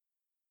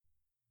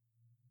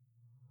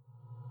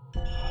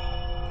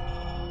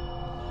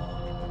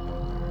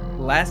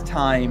last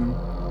time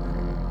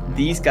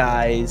these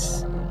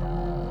guys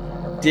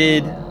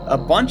did a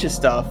bunch of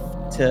stuff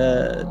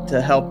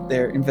to help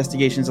their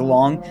investigations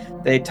along.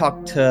 They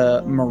talked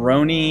to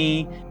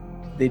Maroney.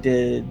 They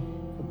did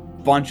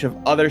a bunch of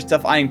other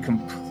stuff I am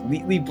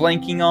completely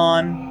blanking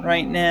on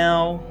right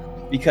now,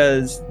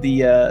 because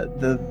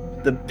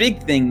the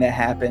big thing that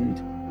happened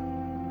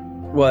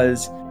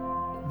was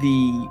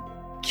the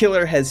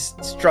killer has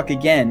struck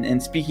again.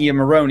 And speaking of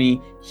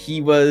Maroney, he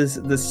was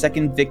the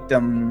second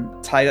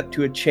victim, tied up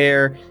to a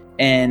chair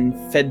and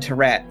fed to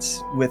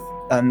rats with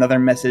another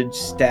message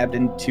stabbed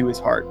into his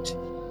heart.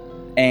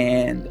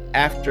 And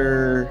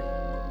after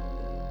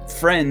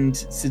friend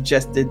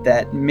suggested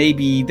that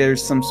maybe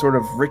there's some sort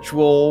of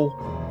ritual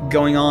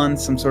going on,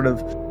 some sort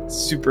of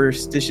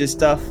superstitious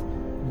stuff,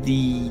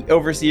 the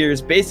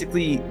overseers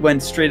basically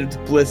went straight up to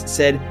Bliss,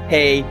 said,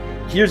 "Hey,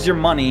 here's your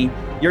money.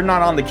 You're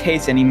not on the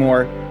case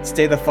anymore.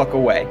 Stay the fuck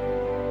away."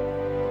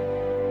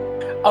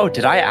 Oh,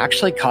 did I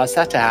actually cause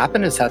that to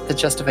happen? Is that the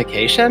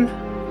justification?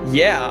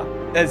 Yeah.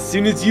 As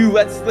soon as you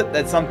let slip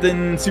that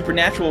something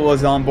supernatural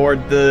was on board,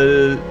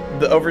 the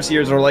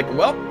overseers are like,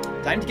 "Well,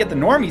 time to get the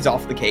normies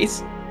off the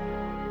case."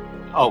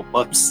 Oh,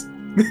 whoops.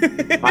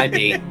 Might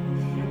be.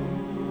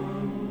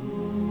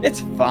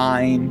 It's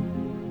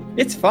fine.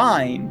 It's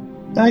fine.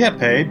 I got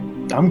paid.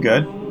 I'm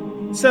good.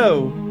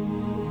 So,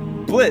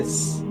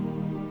 Bliss,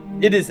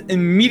 it is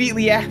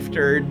immediately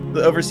after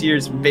the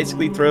overseers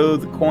basically throw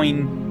the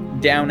coin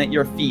down at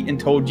your feet and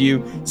told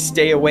you,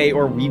 "Stay away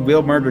or we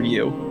will murder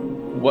you."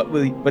 What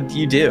do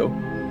you do?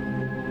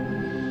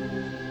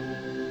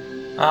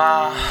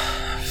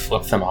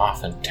 Flip them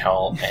off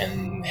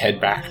and head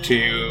back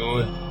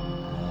to,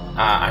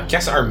 I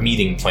guess, our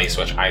meeting place,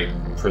 which I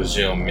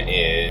presume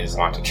is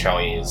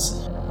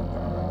Monticelli's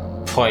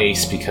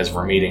place, because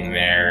we're meeting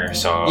there,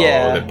 so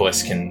that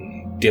Bliss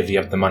can divvy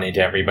up the money to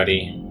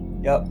everybody.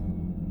 Yep.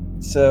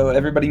 So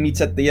everybody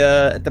meets at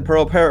the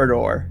Pearl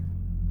Parador.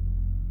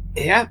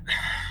 Yep.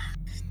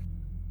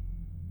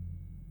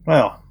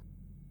 Well,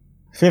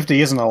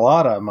 50 isn't a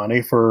lot of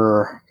money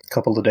for a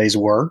couple of days'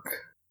 work.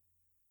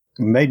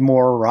 We made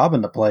more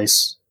robbing the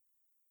place.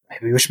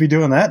 Maybe we should be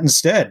doing that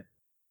instead.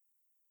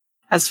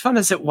 As fun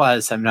as it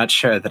was, I'm not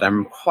sure that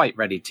I'm quite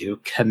ready to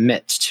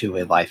commit to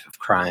a life of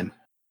crime.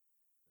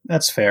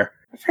 That's fair.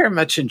 I very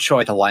much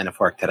enjoy the line of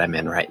work that I'm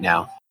in right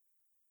now.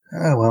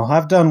 Oh, well,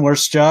 I've done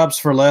worse jobs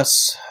for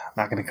less.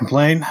 Not going to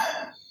complain.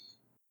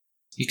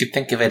 You could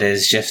think of it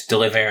as just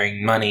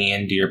delivering money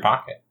into your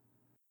pocket.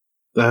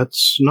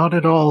 That's not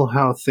at all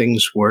how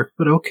things work,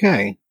 but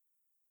okay.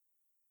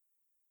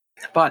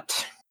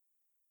 But,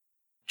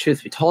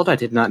 truth be told, I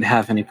did not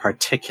have any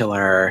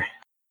particular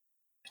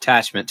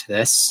attachment to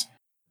this.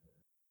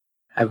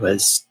 I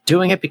was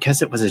doing it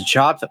because it was a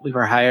job that we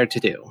were hired to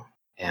do.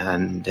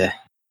 And it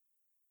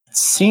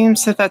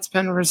seems that that's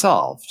been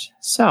resolved.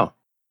 So,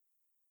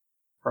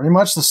 pretty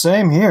much the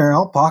same here.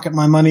 I'll pocket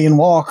my money and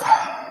walk.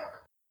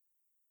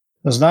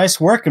 It was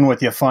nice working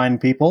with you fine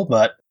people,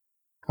 but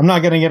I'm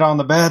not going to get on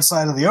the bad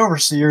side of the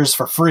overseers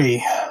for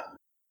free.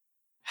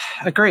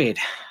 Agreed.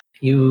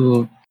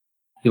 You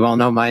all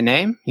know my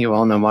name. You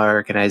all know my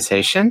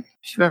organization.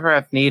 If you ever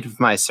have need of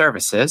my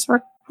services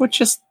or would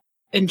just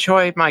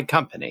enjoy my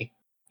company,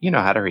 you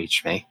know how to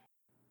reach me.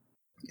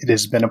 It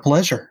has been a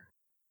pleasure.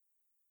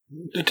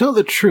 To tell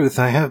the truth,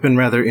 I have been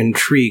rather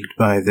intrigued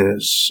by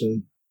this.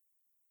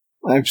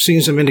 I've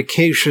seen some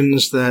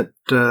indications that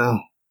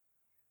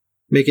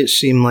make it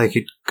seem like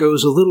it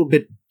goes a little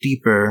bit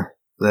deeper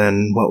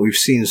than what we've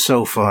seen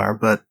so far,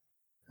 but...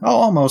 Oh,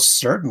 almost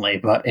certainly,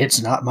 but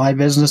it's not my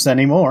business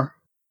anymore.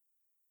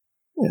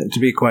 To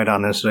be quite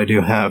honest, I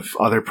do have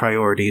other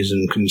priorities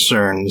and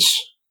concerns.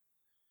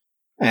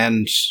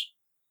 And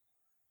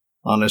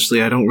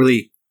honestly, I don't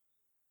really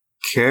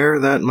care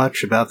that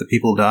much about the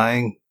people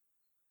dying.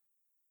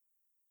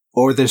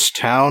 Or this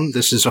town.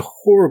 This is a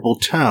horrible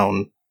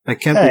town. I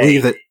can't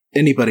believe that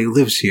anybody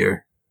lives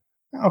here.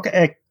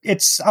 Okay,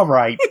 it's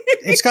alright.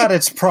 It's got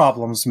its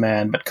problems,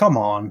 man, but come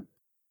on.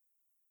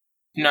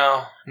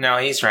 No,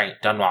 he's right.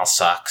 Dunwall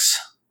sucks.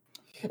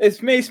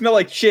 It may smell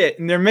like shit,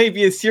 and there may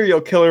be a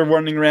serial killer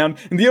running around,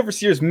 and the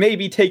overseers may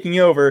be taking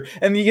over,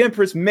 and the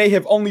Empress may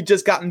have only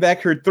just gotten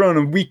back her throne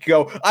a week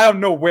ago. I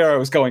don't know where I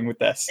was going with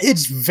this.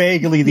 It's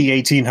vaguely the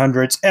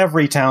 1800s.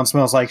 Every town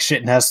smells like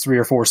shit and has 3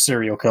 or 4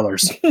 serial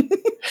killers.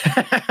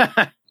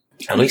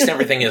 At least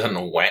everything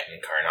isn't wet in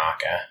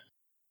Karnaka.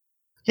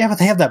 Yeah, but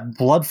they have that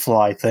blood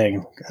fly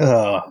thing.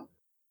 Ugh.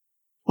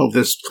 Well,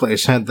 this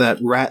place had that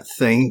rat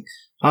thing.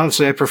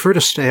 Honestly, I prefer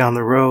to stay on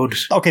the road.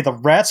 Okay, the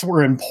rats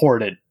were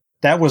imported.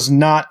 That was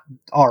not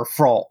our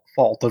fault.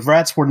 The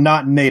rats were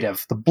not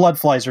native. The blood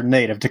flies are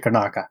native to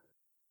Karnaka.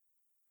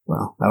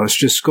 Well, I was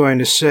just going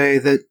to say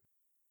that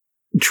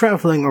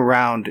traveling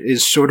around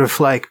is sort of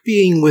like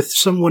being with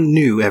someone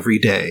new every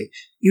day.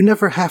 You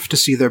never have to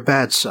see their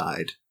bad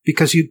side,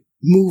 because you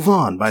move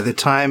on by the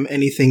time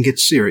anything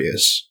gets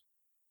serious.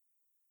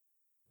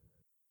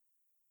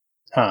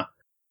 Huh.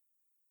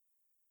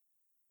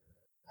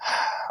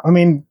 I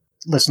mean,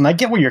 listen, I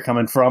get where you're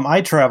coming from.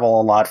 I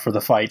travel a lot for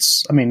the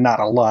fights. I mean, not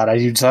a lot. I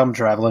do some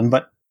traveling,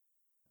 but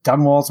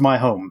Dunwall's my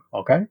home,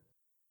 okay?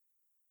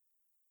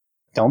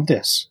 Don't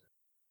diss.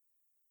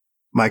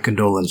 My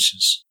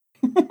condolences.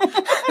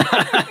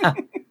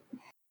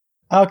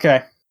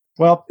 Okay.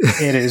 Well,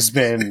 it has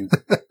been...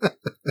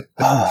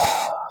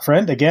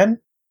 friend, again,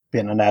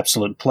 been an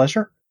absolute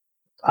pleasure.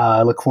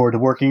 I look forward to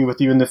working with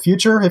you in the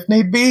future, if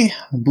need be.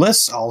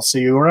 Bliss, I'll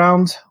see you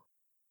around.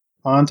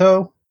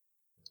 Monto,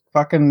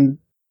 fucking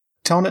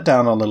tone it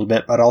down a little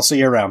bit, but I'll see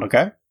you around,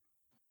 okay?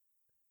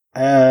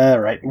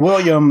 Alright,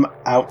 William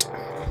out.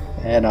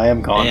 And I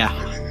am gone.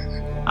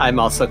 Yeah. I'm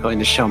also going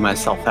to show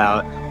myself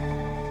out.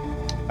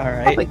 All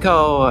right. Probably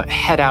go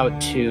head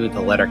out to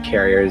the letter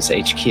carrier's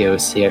HQ,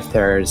 see if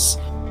there's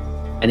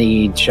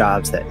any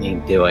jobs that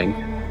need doing.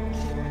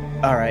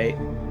 All right.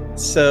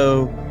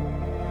 So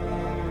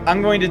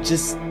I'm going to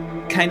just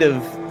kind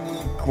of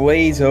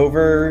glaze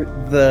over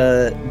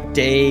the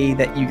day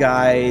that you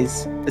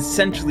guys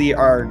essentially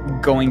are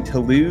going to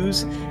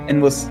lose,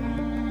 and we'll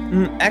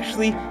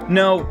actually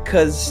no,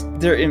 because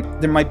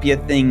there might be a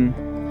thing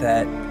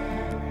that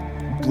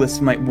Bliss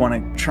might want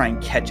to try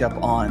and catch up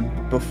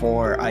on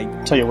before I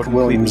tell you what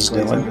completely William's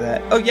glaze doing. over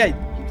that. Oh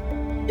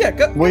yeah,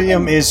 go.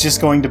 William is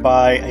just going to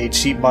buy a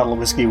cheap bottle of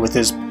whiskey with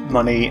his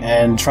money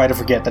and try to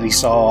forget that he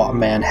saw a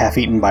man half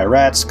eaten by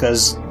rats,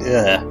 because,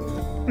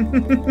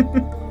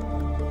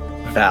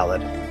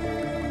 Valid.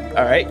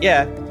 All right,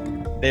 yeah.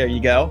 There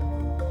you go.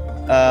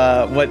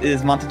 What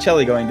is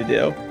Monticelli going to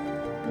do?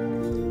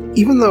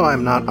 Even though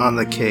I'm not on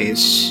the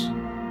case,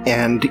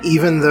 and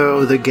even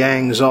though the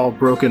gang's all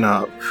broken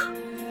up,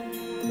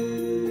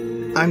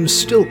 I'm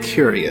still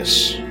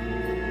curious.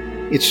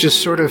 It's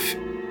just sort of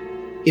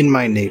in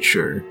my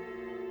nature.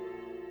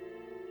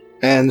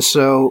 And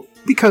so,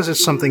 because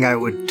it's something I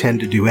would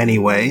tend to do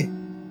anyway,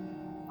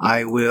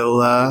 I will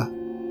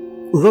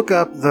look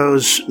up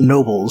those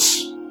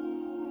nobles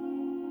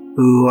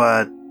who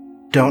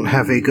don't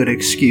have a good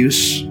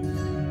excuse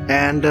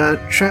and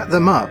chat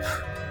them up.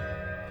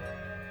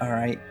 All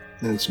right.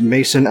 It's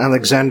Mason,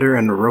 Alexander,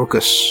 and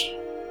Rokus.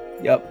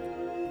 Yep.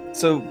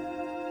 So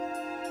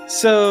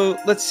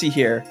let's see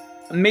here.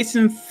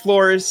 Mason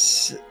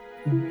Flores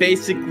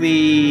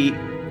basically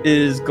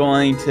is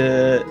going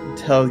to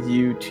tell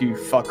you to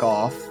fuck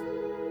off.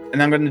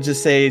 And I'm going to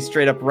just say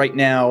straight up right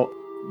now,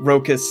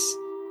 Rokus,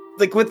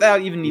 like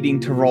without even needing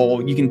to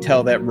roll, you can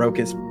tell that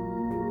Rokus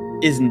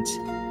isn't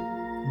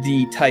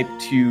the type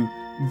to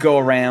go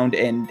around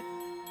and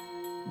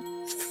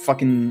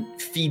fucking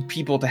feed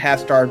people to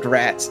half-starved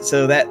rats.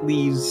 So that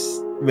leaves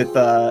with,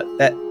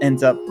 that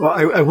ends up... Well,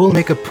 I will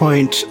make a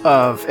point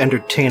of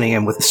entertaining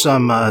him with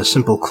some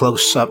simple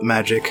close-up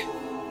magic.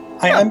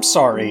 I'm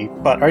sorry,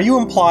 but are you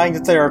implying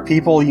that there are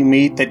people you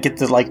meet that get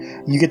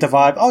the, you get the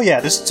vibe, oh yeah,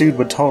 this dude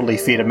would totally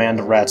feed a man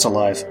to rats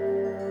alive?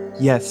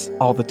 Yes,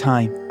 all the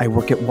time. I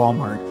work at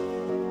Walmart.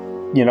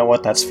 You know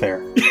what? That's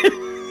fair.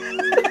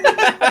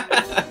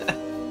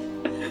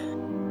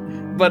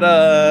 But,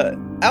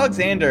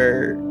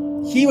 Alexander,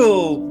 he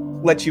will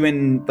let you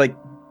in,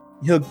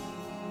 he'll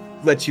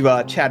let you,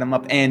 chat him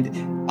up,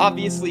 and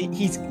obviously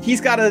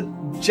he's got a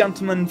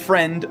gentleman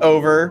friend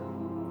over,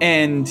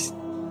 and,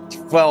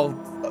 well,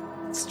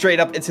 straight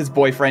up, it's his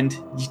boyfriend.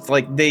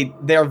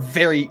 They're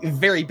very,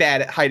 very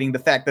bad at hiding the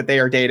fact that they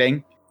are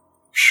dating.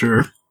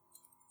 Sure.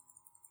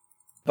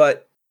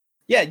 But,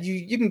 yeah,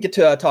 you can get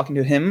to talking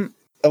to him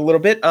a little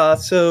bit,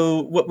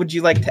 so what would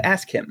you like to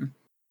ask him?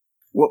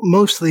 Well,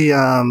 mostly,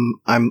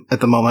 I'm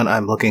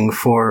looking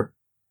for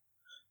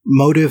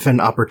motive and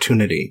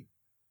opportunity.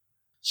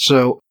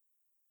 So,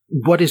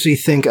 what does he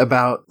think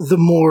about the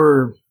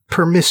more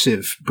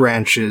permissive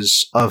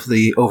branches of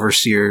the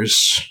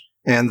overseers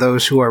and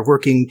those who are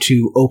working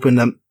to open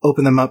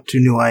them up to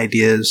new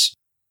ideas?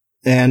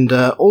 And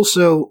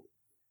also,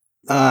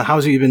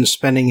 how's he been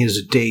spending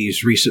his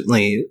days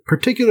recently,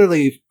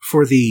 particularly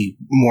for the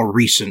more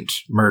recent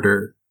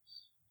murder,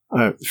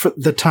 for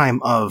the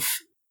time of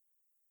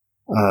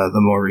the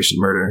more recent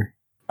murder?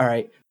 All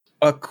right.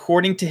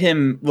 According to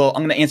him, well,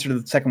 I'm going to answer to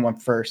the second one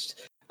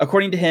first.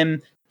 According to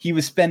him, he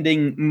was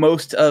spending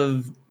most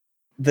of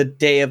the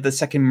day of the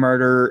second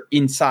murder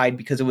inside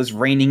because it was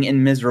raining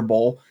and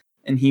miserable,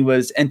 and he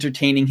was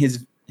entertaining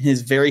his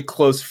very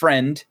close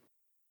friend.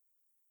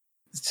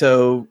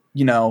 So,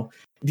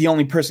 the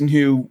only person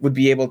who would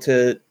be able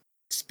to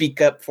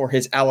speak up for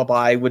his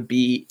alibi would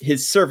be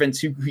his servants,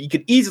 who he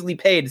could easily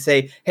pay to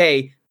say,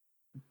 hey,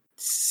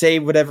 say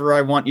whatever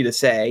I want you to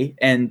say,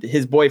 and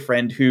his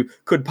boyfriend who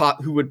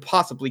would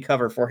possibly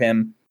cover for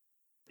him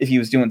if he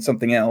was doing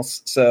something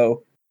else.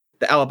 So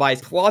the alibi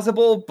is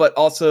plausible, but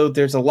also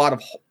there's a lot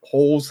of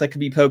holes that could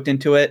be poked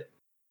into it.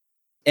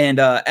 And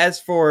as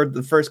for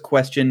the first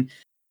question,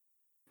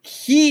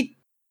 he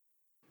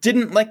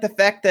didn't like the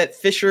fact that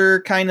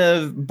Fisher kind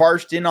of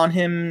barged in on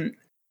him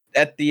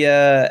at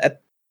the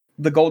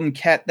Golden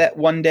Cat that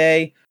one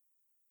day,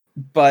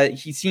 but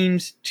he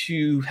seems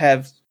to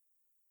have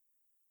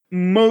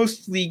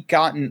mostly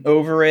gotten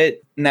over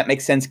it, and that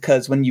makes sense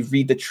because when you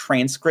read the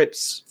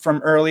transcripts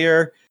from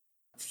earlier,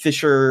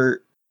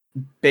 Fisher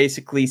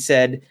basically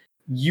said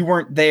you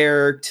weren't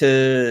there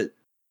to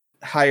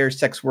hire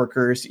sex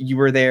workers. You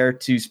were there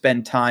to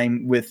spend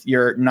time with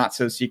your not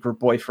so secret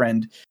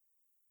boyfriend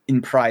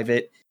in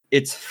private.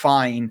 It's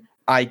fine,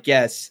 I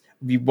guess.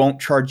 We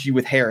won't charge you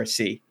with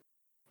heresy,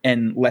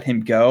 and let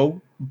him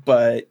go.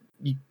 But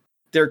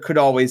there could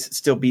always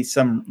still be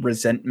some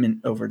resentment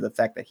over the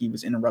fact that he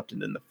was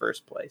interrupted in the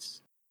first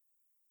place.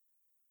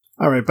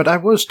 All right, but I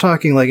was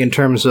talking like in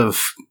terms of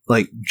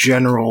like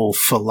general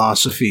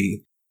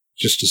philosophy,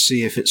 just to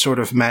see if it sort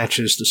of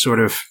matches the sort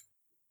of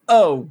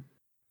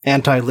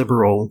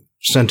anti-liberal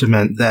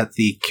sentiment that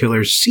the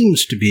killer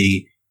seems to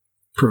be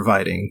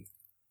providing.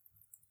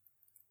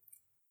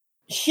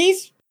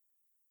 He's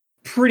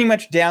pretty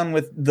much down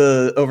with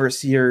the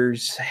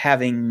overseers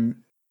having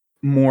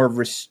more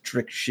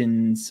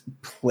restrictions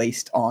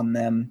placed on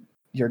them.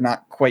 You're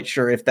not quite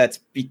sure if that's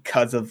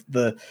because of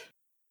the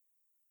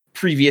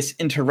previous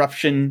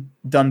interruption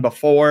done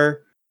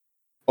before,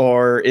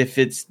 or if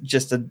it's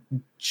just a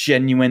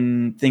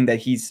genuine thing that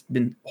he's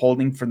been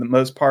holding for the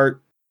most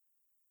part.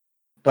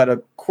 But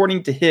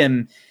according to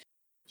him,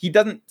 he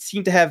doesn't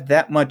seem to have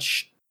that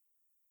much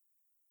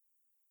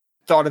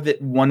thought of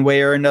it one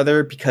way or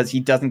another, because he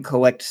doesn't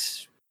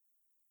collect,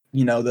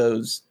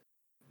 those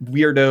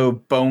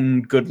weirdo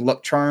bone good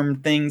luck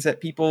charm things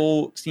that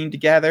people seem to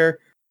gather.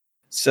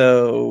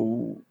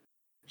 So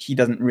he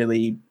doesn't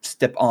really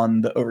step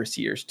on the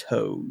overseer's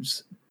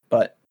toes.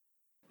 But,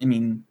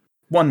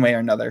 one way or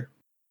another.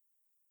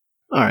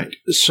 All right,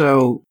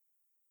 so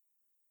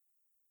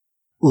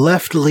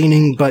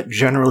left-leaning but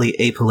generally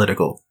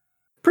apolitical.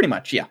 Pretty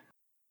much, yeah.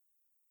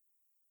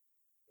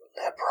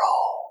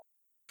 Liberal.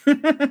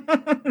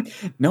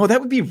 No, that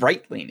would be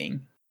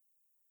right-leaning,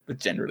 but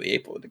generally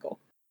apolitical.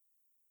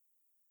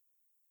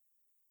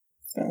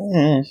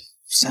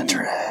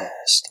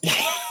 Centrist.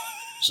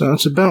 So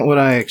that's about what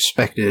I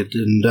expected,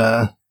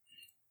 and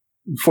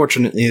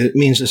unfortunately it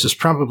means this is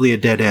probably a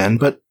dead end,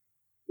 but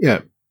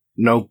yeah,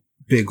 no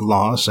big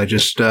loss. I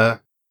just,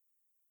 I'm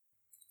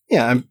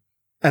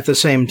at the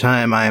same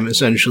time, I am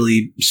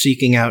essentially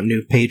seeking out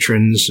new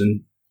patrons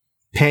and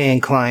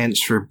paying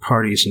clients for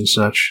parties and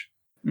such.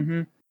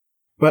 Mm-hmm.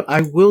 But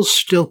I will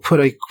still put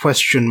a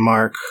question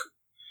mark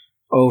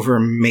over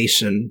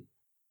Mason,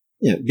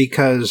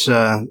 because,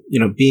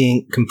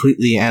 being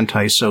completely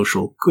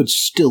antisocial could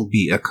still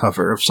be a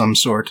cover of some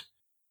sort.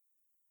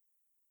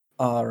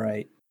 All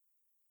right.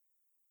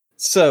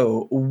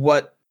 So,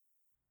 what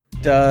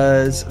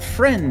does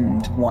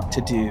Friend want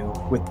to do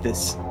with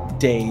this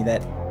day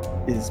that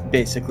is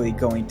basically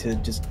going to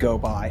just go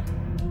by?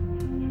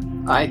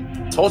 I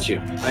told you.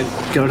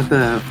 I'd go to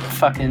the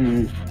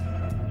fucking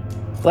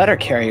letter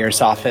carrier's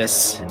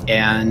office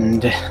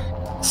and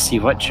see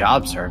what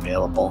jobs are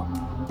available.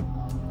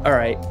 All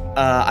right.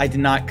 I did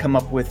not come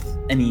up with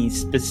any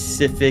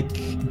specific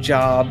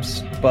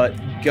jobs, but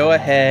go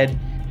ahead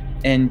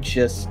and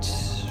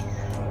just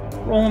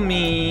roll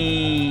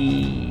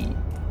me.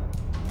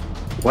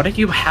 What are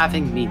you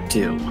having me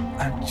do?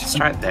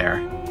 Start there.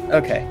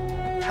 Okay.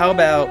 How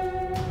about,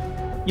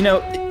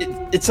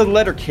 it's a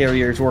letter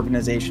carriers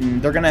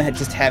organization. They're going to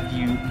just have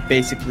you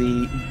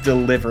basically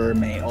deliver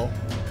mail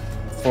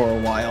for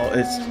a while.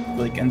 It's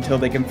like until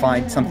they can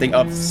find something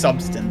of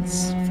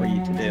substance for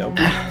you to do.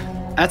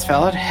 That's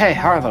valid. Hey,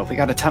 Harlow, we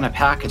got a ton of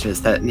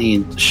packages that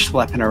need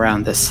schlepping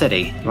around the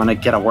city. You want to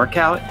get a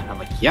workout? And I'm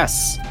like,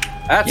 yes,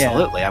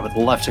 absolutely. Yeah. I would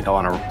love to go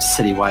on a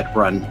citywide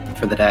run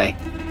for the day.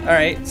 All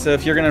right, so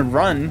if you're going to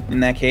run, in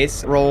that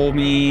case, roll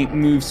me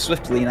Move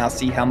Swiftly, and I'll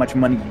see how much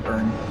money you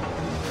earn.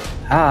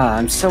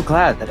 I'm so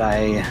glad that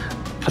I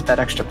put that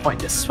extra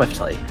point to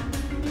Swiftly.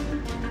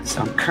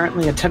 So I'm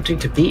currently attempting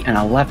to beat an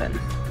 11.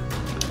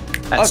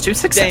 That's 2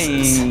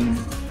 successes.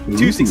 Dang.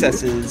 2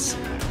 successes.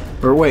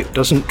 Or wait,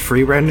 doesn't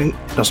free running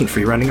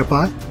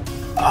apply?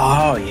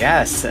 Oh,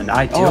 yes, and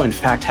I do in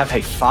fact have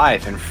a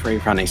 5 in free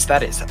running, so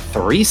that is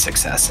 3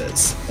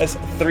 successes. That's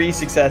 3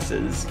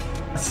 successes.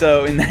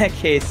 So in that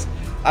case,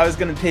 I was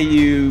going to pay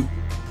you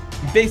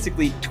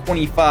basically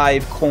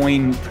 25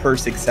 coin per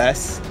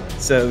success,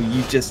 so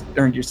you just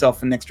earned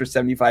yourself an extra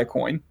 75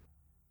 coin.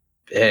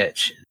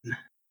 Bitch.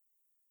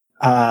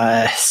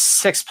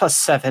 6 plus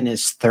 7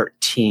 is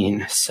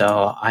 13,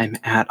 so I'm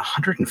at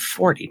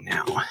 140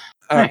 now.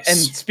 Nice. And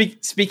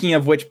speaking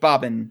of which,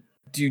 Bobbin,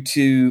 due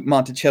to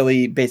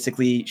Monticelli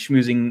basically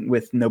schmoozing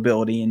with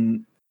nobility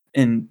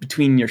and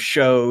between your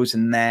shows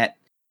and that,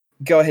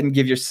 go ahead and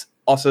give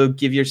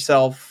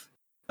yourself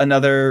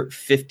another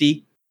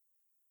 50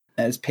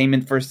 as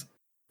payment for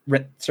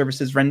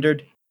services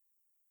rendered.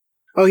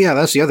 Oh yeah,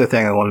 that's the other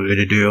thing I wanted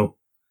to do.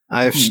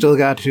 I've still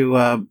got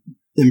to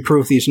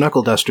improve these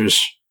knuckle dusters.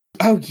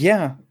 Oh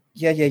yeah.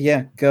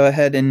 Go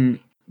ahead and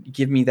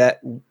give me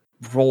that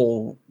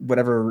roll,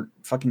 whatever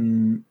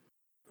fucking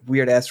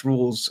weird ass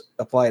rules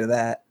apply to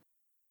that.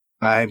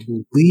 I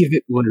believe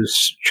it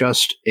was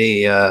just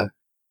a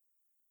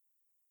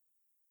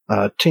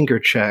tinker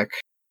check.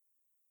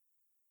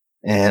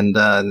 And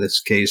in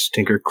this case,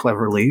 tinker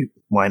cleverly.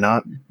 Why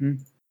not? Mm-hmm.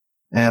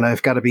 And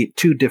I've got to beat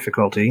 2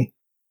 difficulty.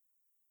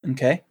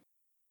 Okay.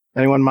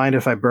 Anyone mind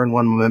if I burn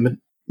one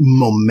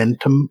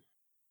momentum?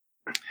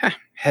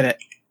 Hit it.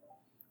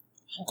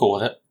 I'm cool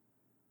with it.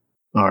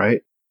 All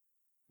right.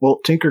 Well,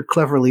 Tinker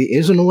Cleverly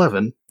is an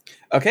 11.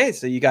 Okay,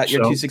 so you got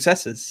your So- 2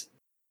 successes.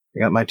 I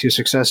got my 2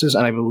 successes,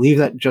 and I believe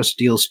that just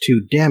deals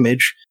 2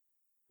 damage,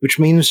 which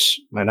means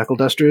my Knuckle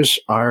Dusters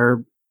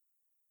are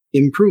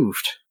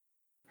improved.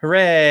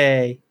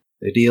 Hooray!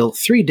 They deal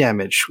 3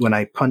 damage when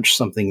I punch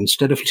something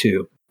instead of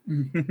 2.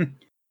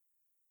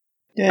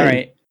 All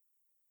right.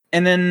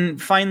 And then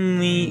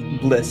finally,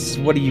 Bliss,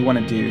 what do you want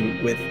to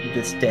do with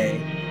this day?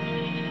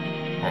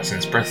 Well,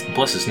 since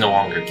Bliss is no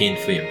longer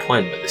gainfully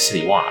employed by the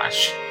City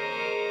Watch,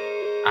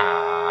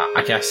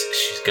 I guess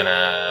she's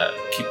gonna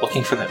keep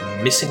looking for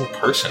that missing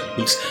person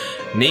whose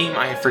name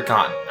I have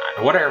forgotten.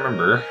 What I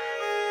remember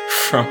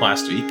from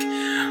last week,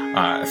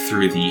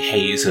 through the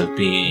haze of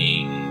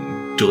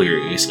being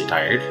deliriously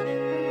tired,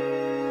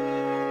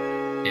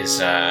 is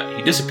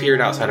he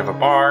disappeared outside of a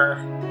bar,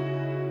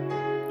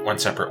 went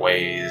separate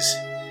ways,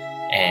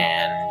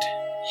 and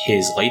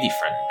his lady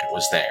friend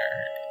was there.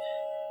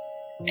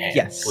 And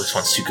Yes. Bliss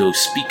wants to go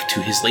speak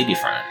to his lady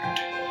friend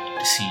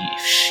to see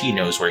if she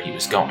knows where he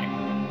was going.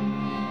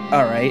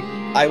 All right.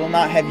 I will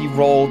not have you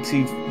roll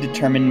to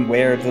determine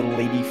where the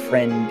lady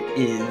friend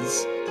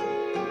is.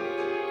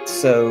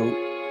 So,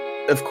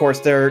 of course,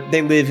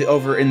 they live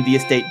over in the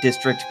estate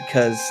district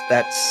because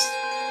that's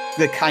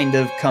the kind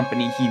of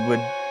company he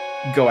would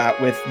go out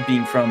with,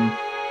 being from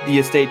the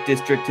estate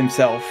district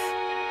himself.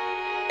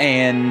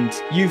 And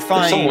you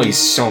find... There's only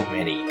so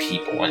many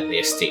people in the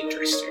estate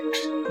district.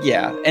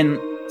 Yeah, and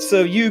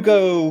so you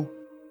go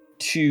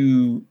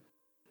to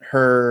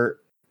her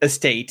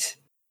estate,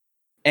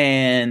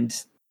 and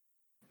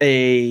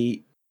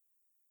a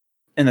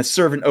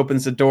servant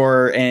opens the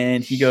door,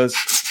 and he goes,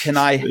 "Can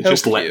I help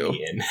Just you? let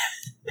me in.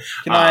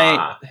 Can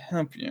I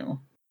help you?"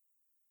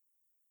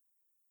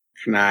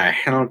 Can I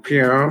help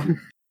you?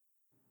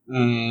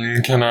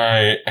 Can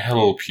I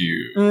help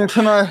you?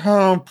 Can I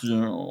help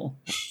you?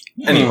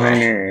 Anyway,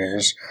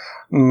 Yes.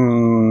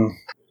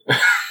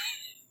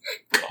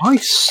 I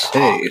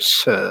say,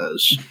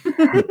 sirs.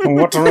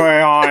 What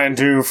may I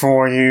do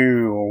for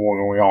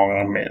you,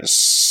 young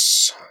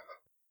miss?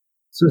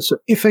 So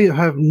if I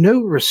have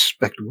no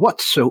respect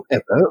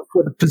whatsoever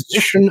for the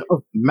position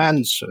of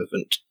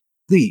manservant,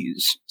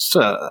 please,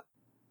 sir.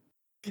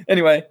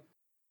 Anyway,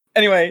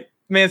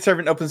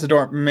 manservant opens the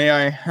door. May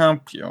I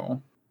help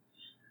you?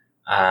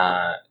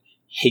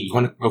 hey, you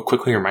want to real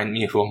quickly remind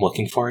me of who I'm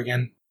looking for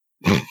again?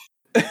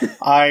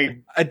 I.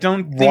 I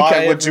don't think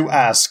Why I would ever- you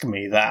ask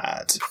me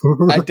that?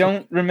 I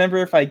don't remember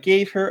if I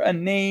gave her a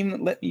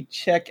name. Let me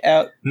check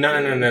out. No.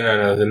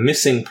 The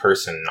missing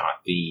person,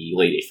 not the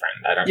lady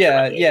friend. I don't care Yeah.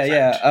 about the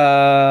lady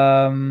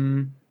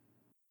friend.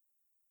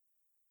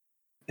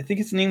 I think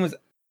his name was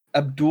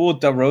Abdul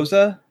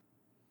Darosa.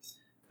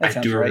 That I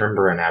sounds do right.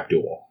 remember an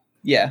Abdul.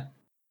 Yeah.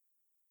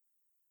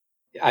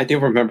 I do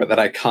remember that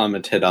I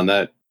commented on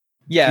that.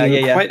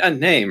 Yeah. Quite a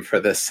name for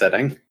this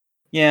setting.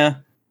 Yeah.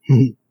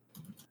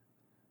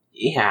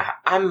 Yeah,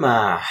 I'm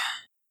a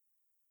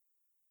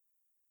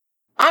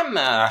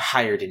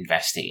hired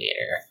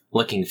investigator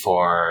looking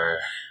for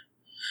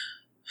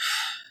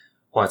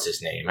what's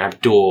his name?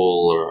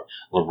 Abdul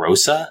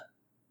LaRosa?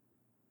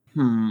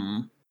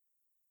 And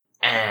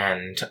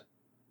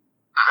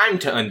I'm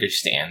to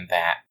understand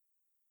that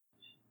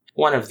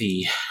one of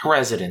the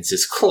residents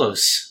is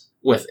close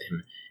with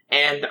him,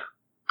 and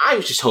I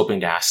was just hoping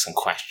to ask some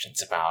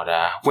questions about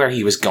where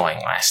he was going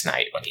last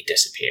night when he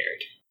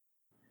disappeared.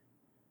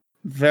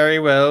 Very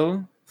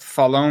well.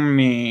 Follow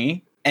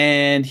me.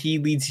 And he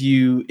leads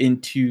you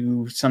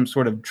into some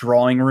sort of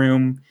drawing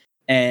room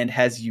and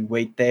has you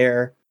wait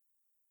there.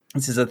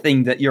 This is a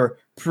thing that you're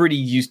pretty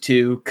used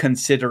to,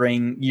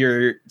 considering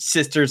your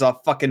sister's a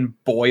fucking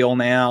boil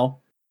now.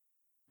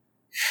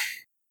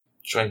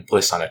 Join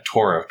Bliss on a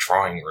tour of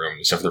drawing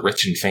rooms of the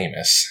rich and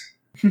famous.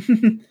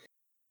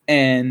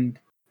 And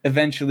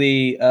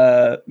eventually,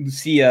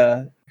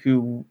 Lucia,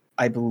 who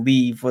I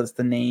believe was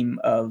the name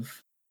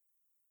of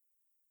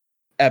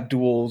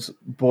Abdul's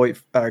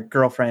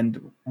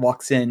girlfriend,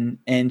 walks in,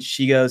 and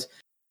she goes,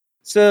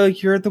 "So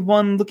you're the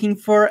one looking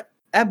for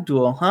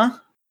Abdul, huh?"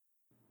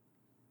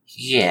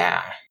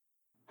 Yeah.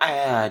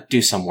 I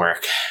do some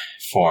work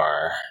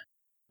for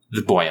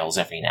the Boyles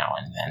every now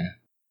and then.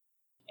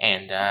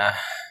 And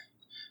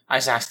I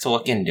was asked to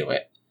look into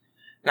it.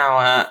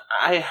 Now,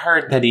 I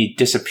heard that he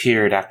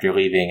disappeared after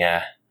leaving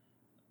a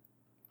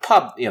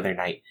pub the other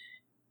night.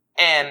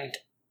 And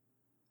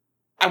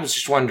I was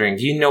just wondering,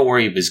 do you know where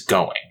he was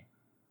going?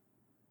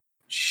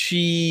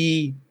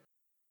 She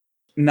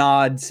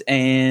nods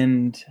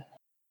and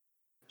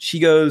she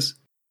goes,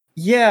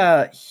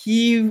 "Yeah,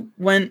 he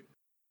went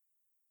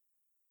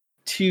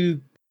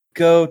to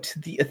go to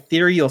the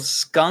ethereal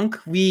skunk.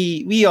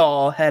 We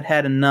all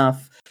had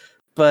enough,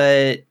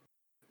 but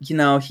you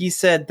know, he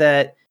said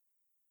that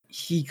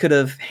he could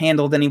have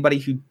handled anybody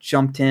who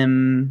jumped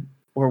him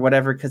or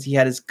whatever because he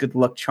had his good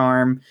luck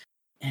charm,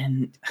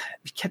 and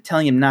we kept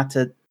telling him not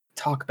to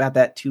talk about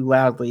that too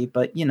loudly,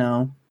 but you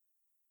know."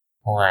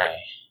 Right.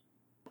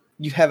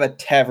 you have a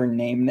tavern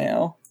name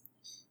now.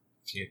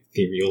 The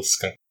Ethereal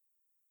Skunk.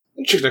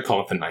 I'm just gonna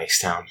call it the Nice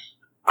Town.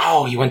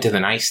 Oh, you went to the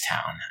Nice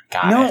Town.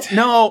 Got it.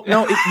 No.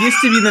 It used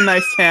to be the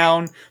Nice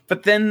Town,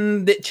 but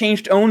then it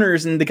changed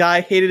owners, and the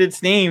guy hated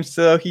its name,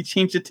 so he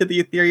changed it to the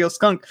Ethereal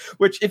Skunk,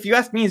 which, if you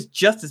ask me, is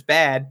just as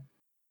bad.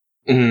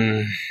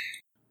 Well,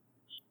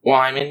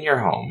 I'm in your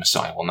home,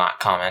 so I will not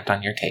comment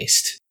on your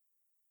taste.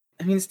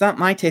 I mean, it's not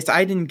my taste.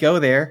 I didn't go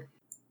there.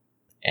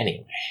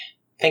 Anyway,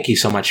 thank you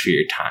so much for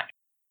your time.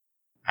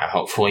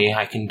 Hopefully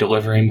I can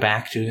deliver him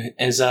back to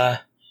his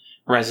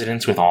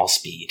residence with all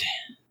speed.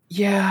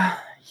 Yeah,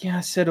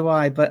 so do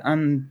I, but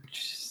I'm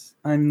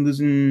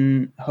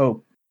losing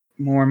hope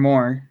more and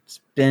more.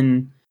 It's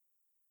been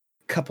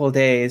a couple of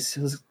days.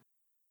 It was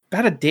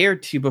about a day or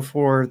two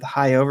before the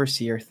High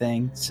Overseer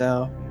thing,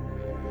 so...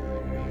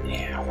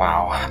 Yeah,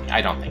 wow.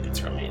 I don't think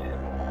it's related.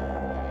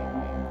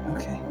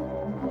 Okay.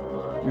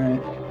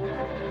 Right.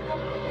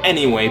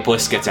 Anyway,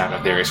 Bliss gets out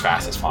of there as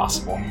fast as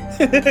possible.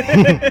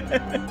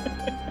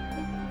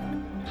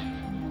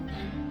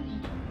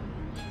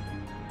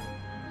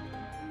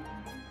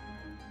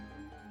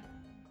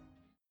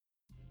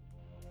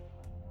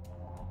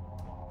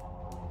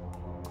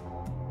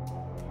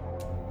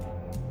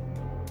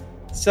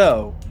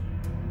 So,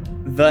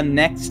 the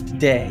next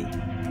day.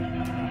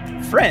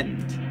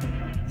 Friend,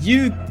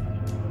 you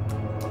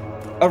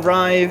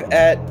arrive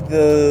at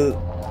the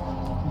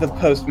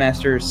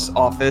postmaster's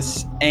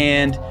office,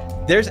 and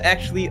there's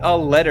actually a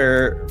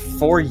letter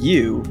for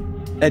you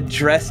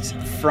addressed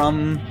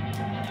from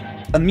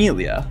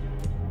Amelia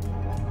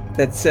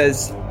that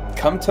says,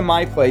 "Come to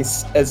my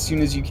place as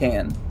soon as you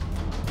can."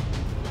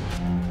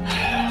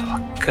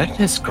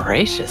 Goodness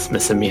gracious,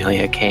 Miss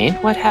Amelia Kane.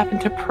 What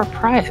happened to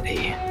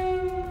propriety?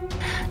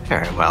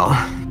 Very well.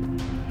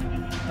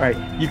 Alright,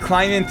 you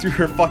climb in through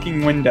her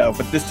fucking window,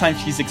 but this time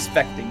she's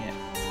expecting it.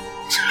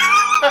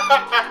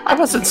 I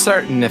wasn't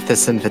certain if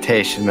this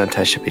invitation meant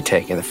I should be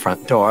taking the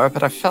front door,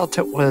 but I felt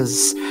it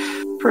was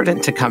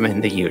prudent to come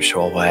in the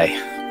usual way.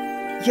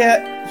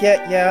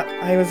 Yeah,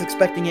 I was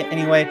expecting it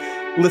anyway.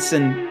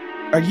 Listen,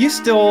 are you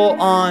still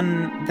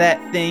on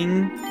that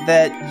thing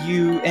that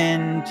you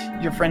and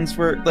your friends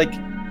were,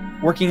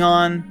 working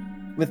on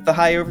with the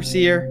High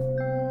Overseer?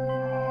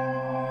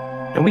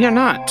 No, we are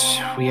not.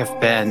 We have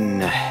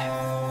been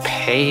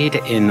paid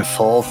in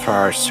full for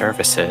our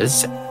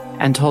services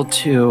and told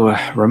to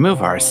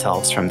remove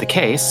ourselves from the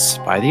case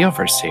by the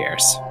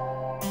overseers.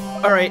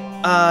 All right,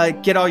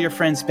 get all your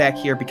friends back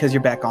here because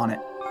you're back on it.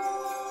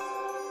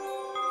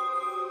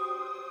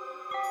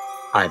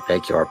 I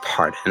beg your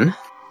pardon?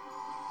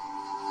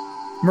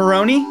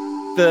 Maroney,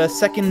 the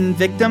second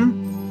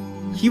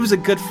victim, he was a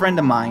good friend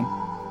of mine,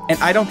 and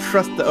I don't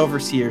trust the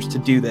overseers to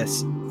do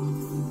this.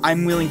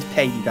 I'm willing to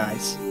pay you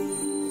guys.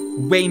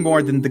 Way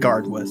more than the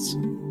guard was.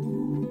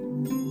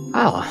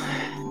 Oh,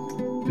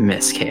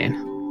 Miss Kane.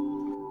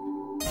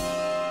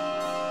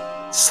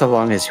 So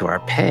long as you are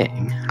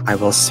paying, I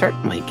will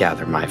certainly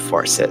gather my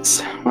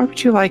forces. Where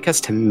would you like us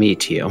to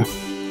meet you?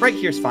 Right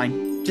here's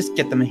fine. Just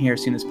get them in here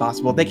as soon as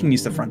possible. They can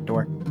use the front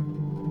door.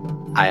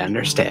 I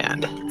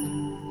understand.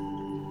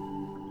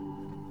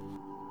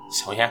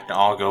 So we have to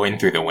all go in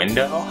through the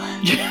window?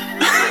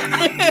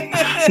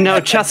 No,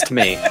 just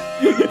me.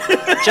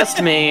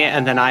 Just me,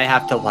 and then I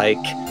have to,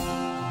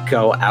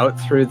 go out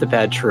through the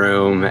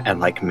bedroom and,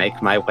 make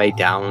my way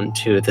down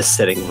to the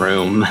sitting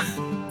room.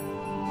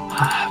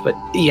 But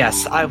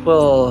yes, I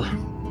will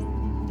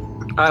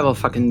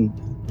fucking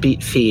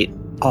beat feet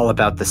all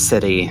about the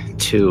city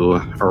to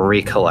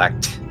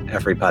recollect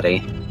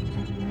everybody.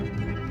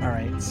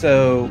 Alright,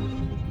 so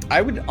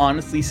I would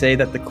honestly say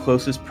that the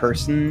closest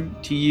person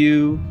to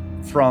you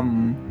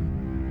from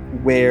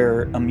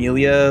where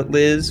Amelia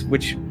lives,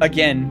 which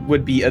again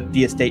would be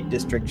the estate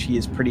district, she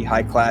is pretty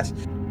high class,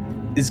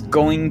 is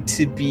going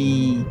to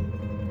be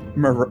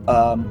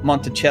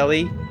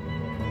Monticelli,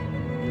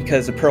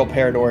 because the Pearl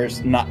Parador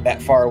is not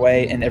that far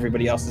away and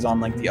everybody else is on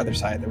the other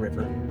side of the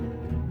river.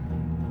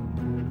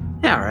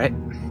 Yeah, all right.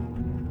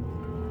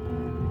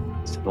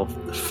 So we'll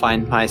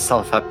find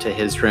myself up to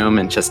his room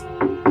and just...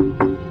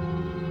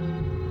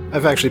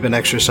 I've actually been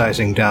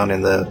exercising down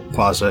in the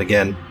plaza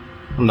again.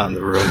 I'm not in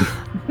the room.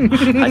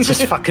 I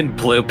just fucking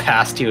blew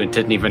past you and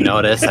didn't even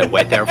notice. I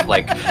wait there for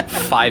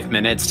 5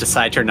 minutes,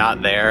 decide you're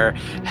not there,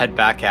 head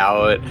back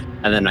out,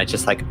 and then I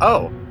just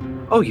oh,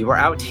 you were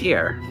out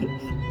here.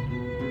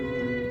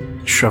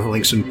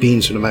 Shoveling some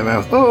beans into my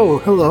mouth. Oh,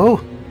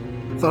 hello.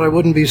 Thought I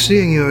wouldn't be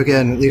seeing you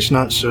again, at least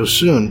not so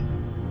soon.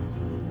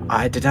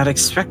 I did not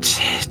expect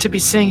to be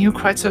seeing you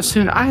quite so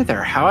soon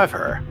either.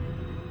 However,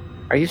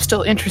 are you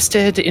still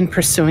interested in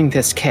pursuing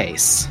this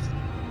case?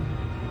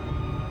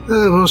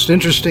 The most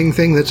interesting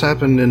thing that's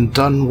happened in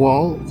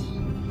Dunwall,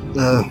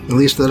 at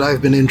least that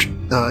I've been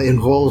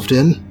involved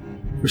in,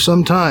 for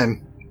some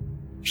time.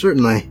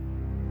 Certainly.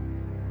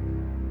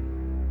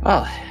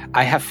 Well,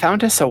 I have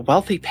found us a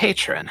wealthy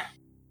patron.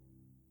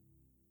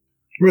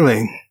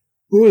 Really?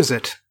 Who is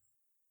it?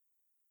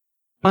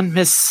 One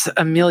Miss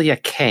Amelia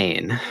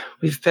Kane.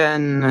 We've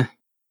been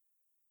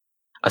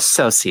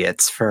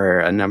associates for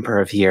a number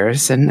of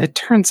years, and it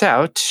turns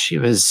out she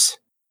was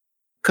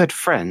good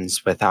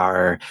friends with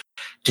our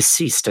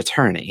deceased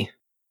attorney.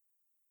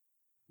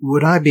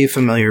 Would I be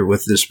familiar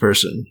with this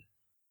person?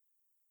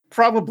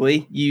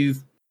 Probably.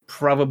 You've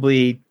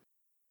probably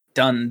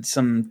done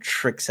some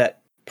tricks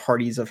at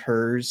parties of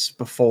hers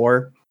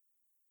before,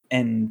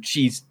 and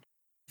she's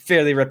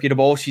fairly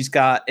reputable. She's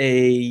got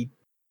a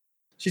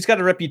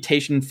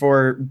reputation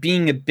for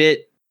being a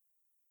bit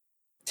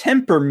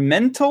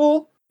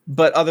temperamental,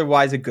 but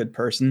otherwise a good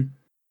person.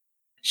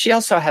 She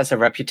also has a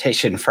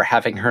reputation for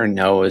having her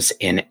nose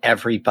in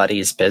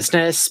everybody's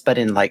business, but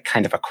in like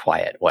kind of a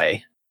quiet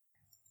way.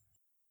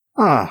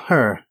 Ah,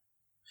 her.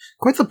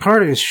 Quite the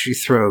parties she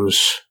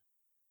throws.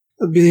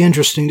 It'd be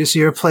interesting to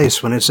see her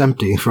place when it's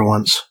empty for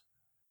once.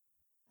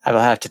 I will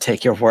have to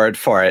take your word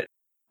for it.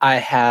 I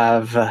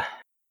have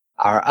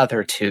our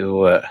other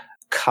two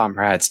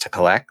comrades to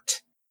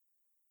collect.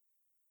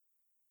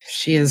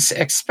 She is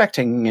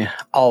expecting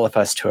all of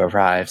us to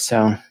arrive,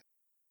 so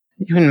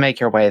you can make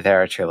your way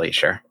there at your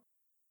leisure.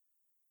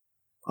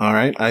 All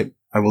right, I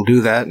will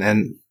do that,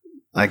 and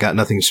I got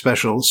nothing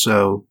special,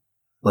 so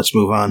let's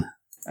move on.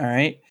 All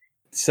right.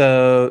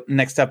 So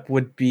next up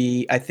would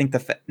be, I think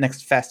the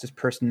next fastest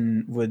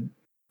person would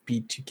be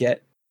to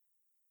get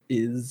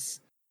is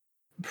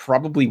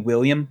probably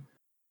William.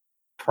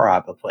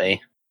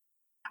 Probably.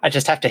 I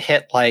just have to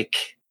hit,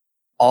 like,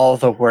 all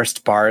the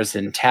worst bars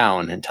in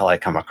town until I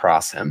come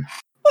across him.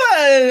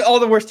 All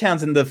the worst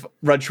towns in the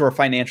Rudshore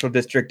Financial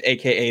District,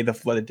 a.k.a. the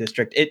Flooded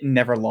District. It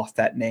never lost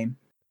that name.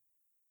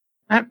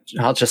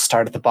 I'll just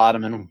start at the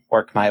bottom and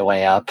work my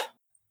way up.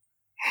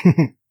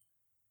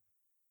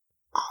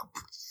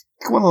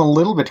 Going a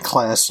little bit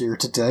classier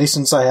today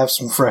since I have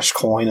some fresh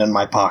coin in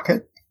my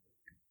pocket.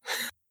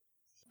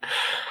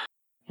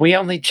 We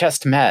only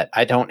just met.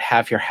 I don't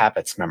have your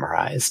habits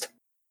memorized.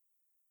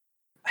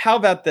 How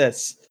about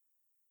this?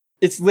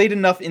 It's late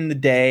enough in the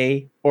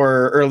day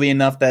or early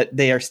enough that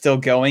they are still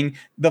going.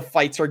 The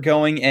fights are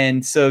going,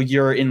 and so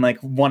you're in like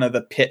one of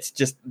the pits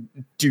just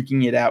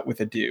duking it out with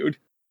a dude.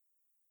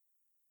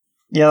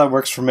 Yeah, that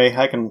works for me.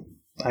 I can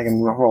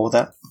roll with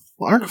that.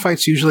 Well, aren't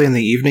fights usually in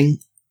the evening?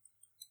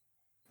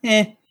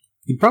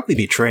 You'd probably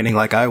be training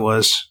like I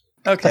was.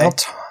 Okay.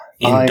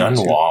 In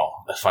Dunwall,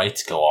 the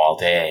fights go all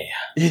day.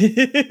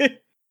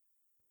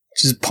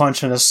 Just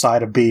punching a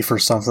side of beef or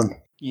something.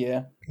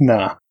 Yeah.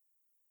 Nah.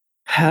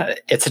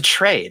 It's a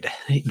trade.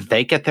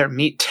 They get their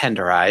meat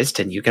tenderized,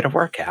 and you get a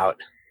workout.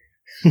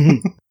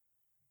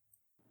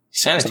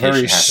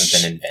 Sanitation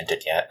hasn't been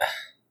invented yet.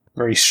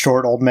 Very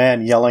short old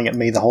man yelling at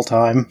me the whole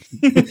time.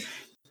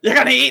 You're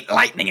gonna eat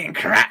lightning and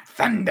crap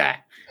thunder.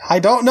 I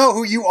don't know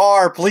who you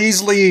are.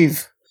 Please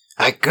leave.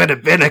 I could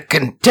have been a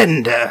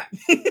contender.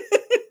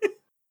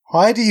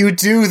 Why do you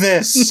do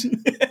this?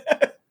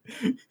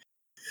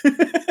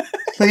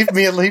 Leave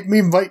me,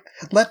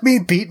 let me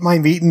beat my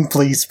meat,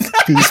 please.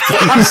 Please. Should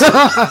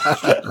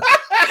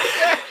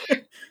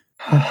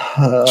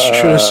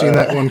have seen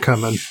that one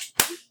coming.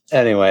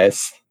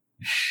 Anyways,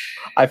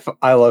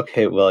 I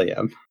locate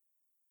William.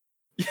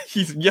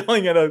 He's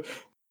yelling at a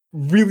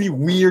really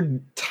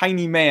weird,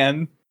 tiny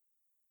man.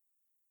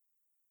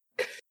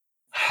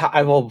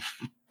 I will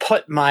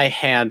put my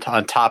hand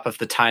on top of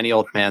the tiny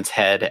old man's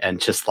head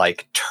and just,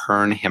 like,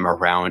 turn him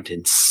around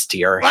and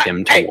steer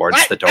him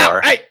towards the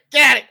door. Hey,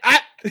 get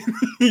it!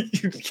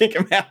 You kick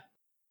him out.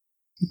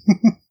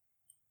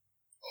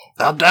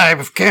 I'll die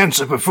of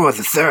cancer before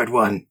the third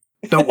one.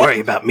 Don't worry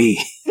about me.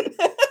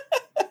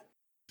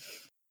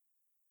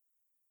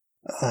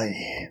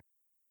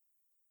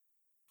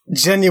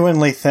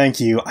 Genuinely, thank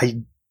you.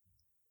 I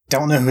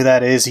don't know who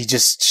that is. He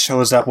just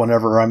shows up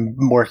whenever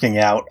I'm working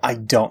out. I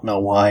don't know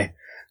why.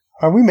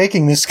 Are we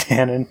making this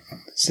canon?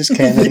 Is this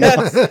canon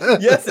now?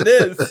 Yes, it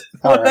is.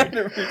 All right.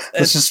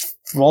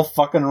 We'll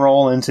fucking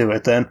roll into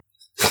it then.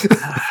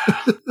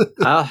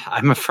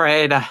 I'm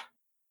afraid,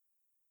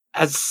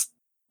 as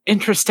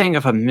interesting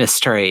of a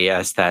mystery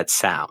as that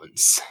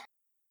sounds,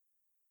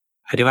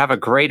 I do have a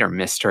greater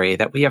mystery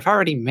that we have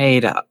already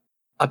made a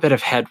bit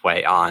of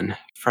headway on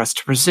for us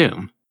to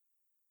resume.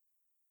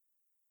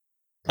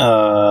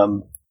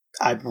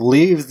 I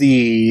believe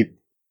the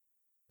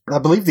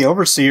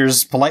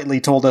overseers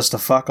politely told us to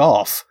fuck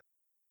off.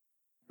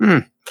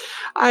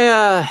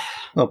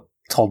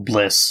 Told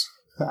Bliss.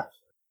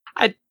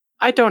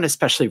 I don't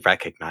especially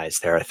recognize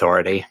their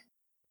authority.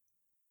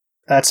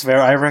 That's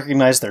fair. I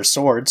recognize their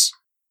swords.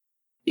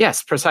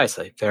 Yes,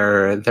 precisely.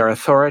 Their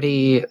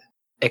authority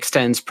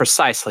extends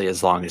precisely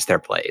as long as their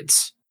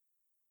blades.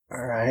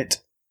 All right.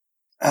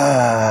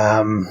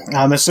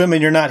 I'm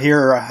assuming you're not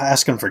here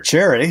asking for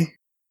charity.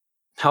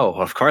 Oh,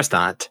 of course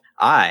not.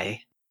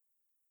 I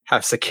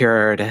have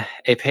secured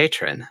a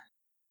patron.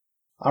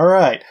 All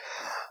right.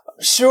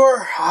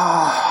 Sure.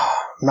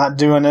 Not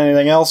doing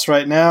anything else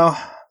right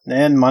now.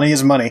 And money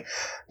is money.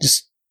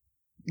 Just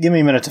give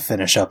me a minute to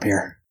finish up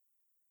here.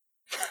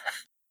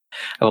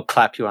 I will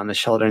clap you on the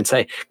shoulder and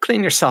say,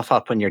 clean yourself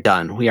up when you're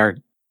done. We are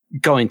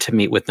going to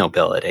meet with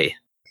nobility.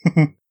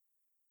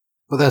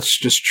 Well, that's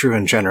just true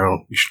in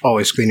general. You should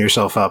always clean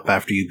yourself up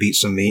after you beat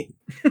some meat.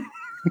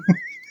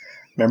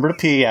 Remember to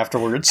pee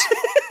afterwards.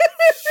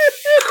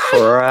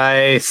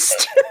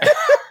 Christ.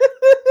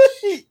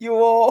 You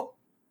all.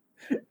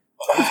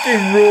 This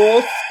game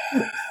rules.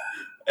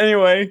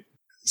 Anyway.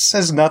 This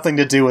has nothing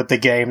to do with the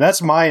game.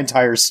 That's my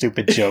entire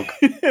stupid joke.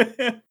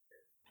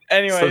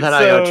 Anyway, So then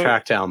I go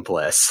track down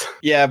Bliss.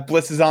 Yeah,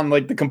 Bliss is on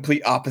like the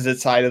complete opposite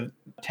side of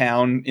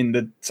town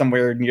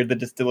somewhere near the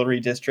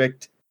distillery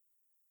district.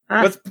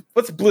 Huh.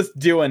 What's Bliss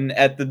doing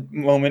at the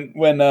moment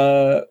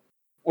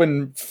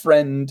when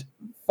friend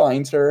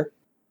finds her?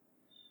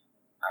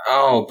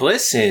 Oh,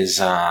 Bliss has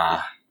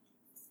got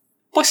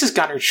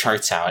her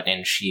charts out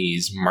and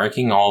she's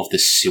marking all of the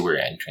sewer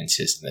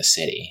entrances in the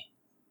city.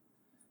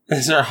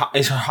 Her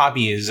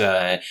hobby is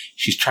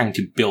she's trying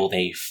to build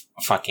a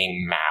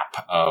fucking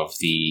map of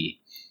the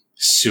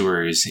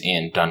sewers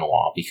in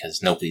Dunwall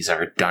because nobody's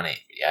ever done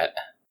it yet.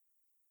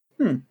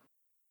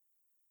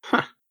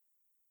 Huh.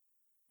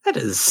 That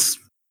is,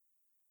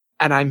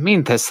 and I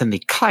mean this in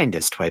the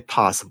kindest way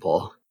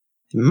possible,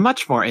 a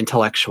much more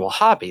intellectual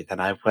hobby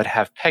than I would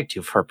have pegged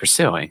you for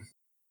pursuing.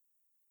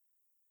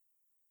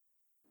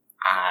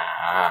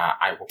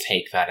 I will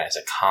take that as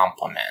a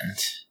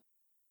compliment.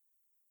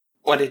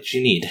 What did you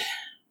need?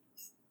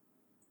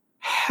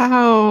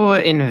 How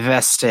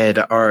invested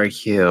are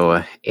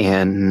you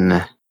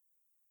in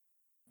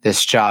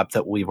this job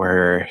that we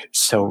were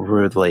so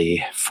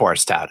rudely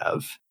forced out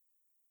of?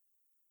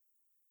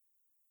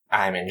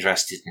 I'm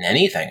interested in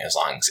anything as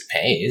long as it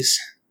pays.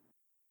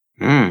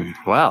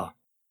 Well,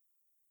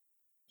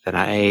 then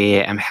I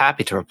am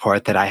happy to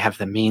report that I have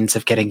the means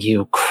of getting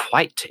you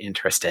quite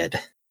interested.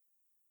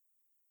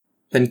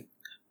 Then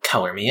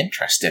color me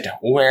interested.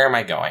 Where am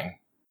I going?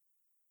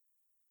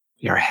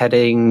 You're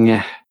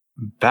heading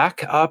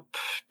back up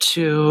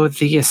to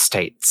the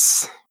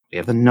estates. We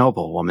have a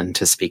noblewoman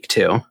to speak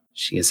to.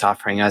 She is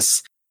offering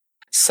us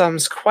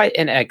sums quite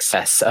in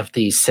excess of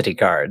the city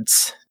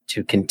guards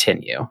to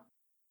continue.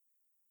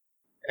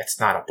 It's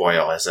not a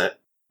boil, is it?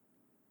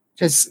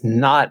 It is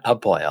not a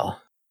boil.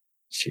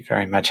 She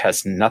very much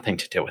has nothing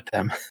to do with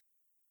them.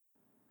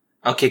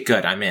 Okay,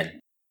 good. I'm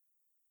in.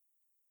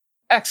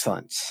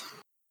 Excellent.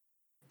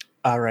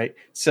 All right.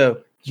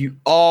 So you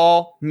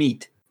all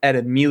meet at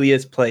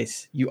Amelia's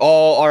place. You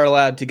all are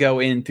allowed to go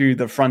in through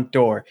the front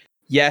door.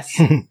 Yes,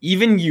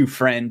 even you,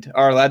 friend,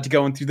 are allowed to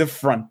go in through the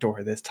front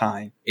door this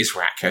time. Is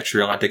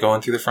Ratcatcher allowed to go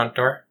in through the front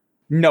door?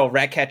 No,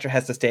 Ratcatcher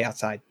has to stay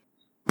outside.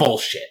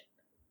 Bullshit.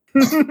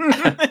 Do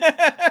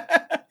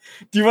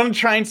you want to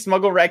try and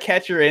smuggle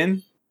Ratcatcher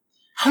in?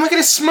 How am I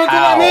going to smuggle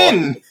How?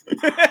 him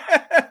in?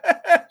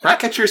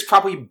 Ratcatcher is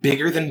probably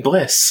bigger than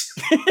Bliss.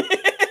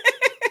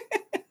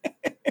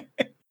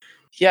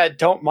 Yeah,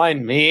 don't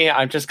mind me.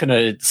 I'm just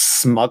gonna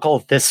smuggle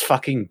this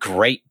fucking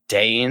Great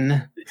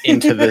Dane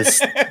into this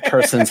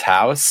person's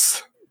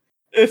house.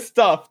 It's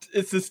stuffed.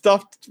 It's a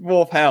stuffed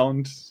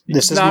wolfhound. This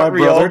He's is not my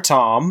real. brother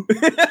Tom.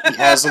 He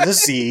has a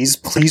disease.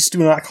 Please do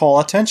not call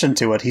attention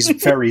to it. He's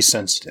very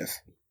sensitive.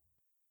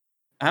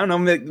 I don't know.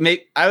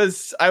 Maybe, I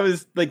was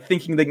like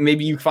thinking like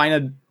maybe you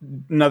find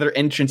another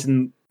entrance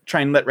and try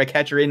and let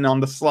Ratcatcher in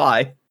on the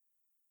sly.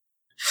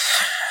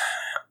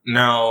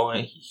 No,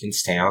 he can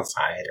stay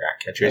outside.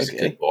 Ratcatcher's a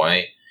Okay. good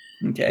boy.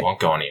 Okay. He won't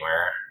go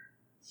anywhere.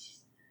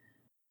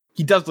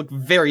 He does look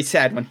very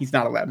sad when he's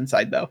not allowed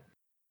inside, though.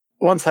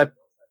 Once I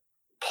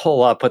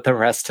pull up with the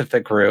rest of the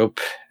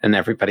group and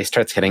everybody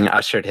starts getting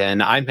ushered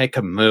in, I make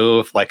a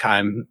move like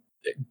I'm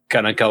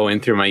gonna go in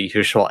through my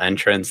usual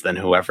entrance. Then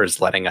whoever's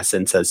letting us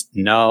in says,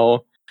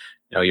 no,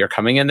 you're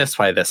coming in this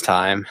way this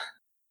time.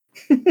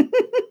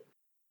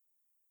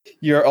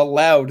 You're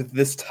allowed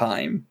this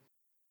time.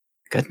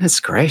 Goodness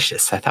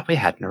gracious, I thought we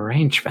had an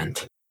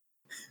arrangement.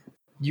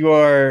 You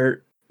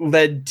are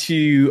led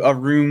to a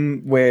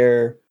room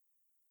where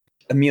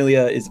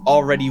Amelia is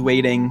already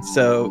waiting,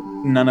 so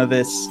none of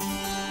this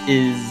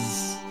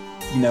is,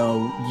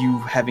 you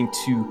having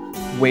to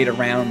wait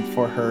around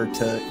for her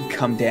to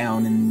come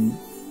down and,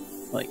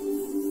 like,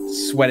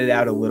 sweat it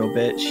out a little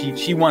bit.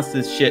 She wants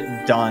this shit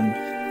done.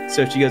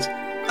 So she goes,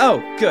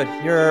 oh, good,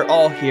 you're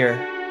all here.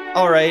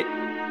 All right.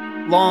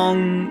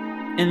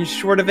 Long and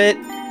short of it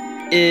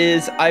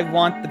is I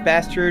want the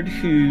bastard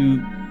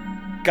who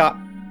got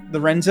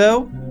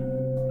Lorenzo,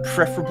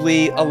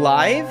 preferably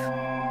alive.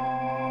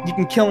 You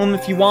can kill him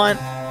if you want.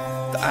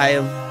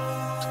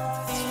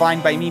 It's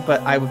fine by me,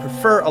 but I would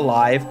prefer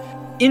alive.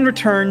 In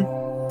return,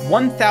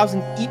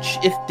 1,000 each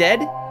if dead,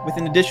 with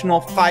an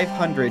additional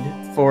 500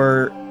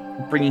 for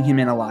bringing him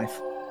in alive.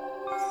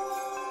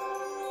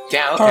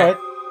 Yeah, okay. All right.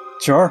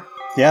 Sure.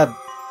 Yeah.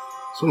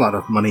 It's a lot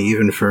of money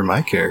even for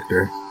my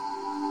character.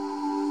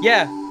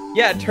 Yeah,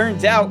 it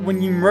turns out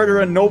when you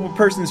murder a noble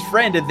person's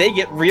friend, they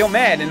get real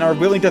mad and are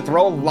willing to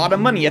throw a lot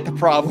of money at the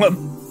problem.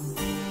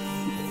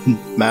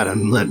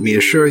 Madam, let me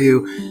assure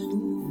you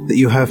that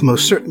you have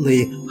most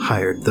certainly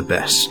hired the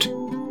best.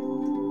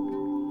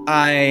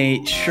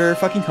 I sure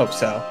fucking hope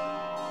so.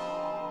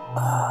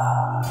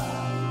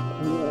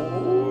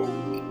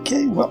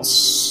 Okay, well,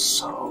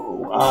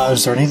 so...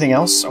 is there anything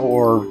else,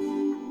 or...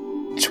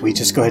 Should we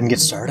just go ahead and get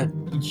started?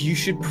 You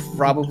should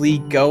probably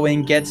go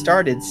and get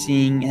started,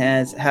 seeing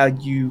as how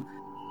you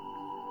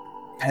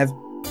have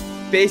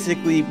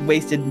basically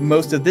wasted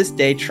most of this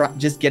day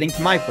just getting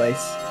to my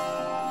place.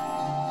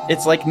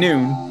 It's like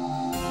noon.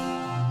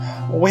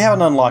 Well, we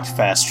haven't unlocked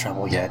fast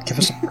travel yet. Give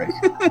us a break.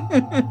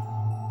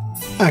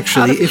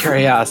 Actually, if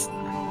curiosity.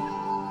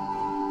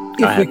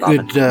 we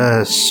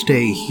could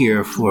stay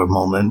here for a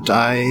moment,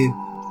 I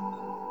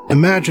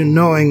imagine,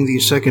 knowing the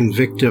second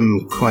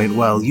victim quite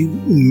well, you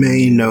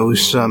may know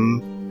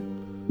some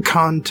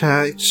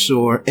contacts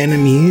or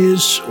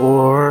enemies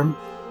or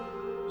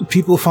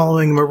people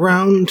following him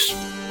around.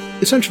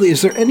 Essentially,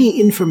 is there any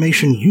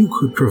information you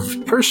could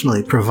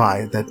personally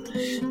provide that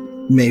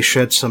may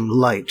shed some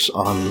light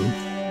on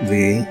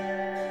the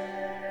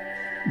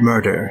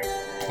murder?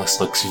 This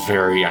looks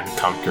very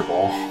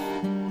uncomfortable.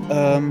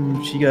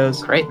 She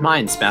goes, Great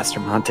minds, Master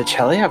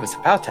Monticelli. I was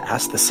about to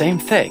ask the same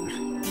thing.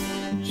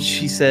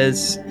 she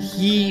says,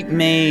 he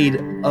made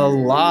a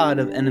lot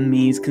of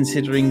enemies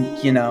considering,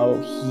 he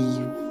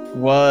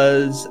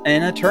was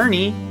an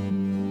attorney,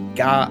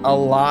 got a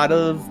lot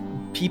of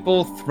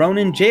people thrown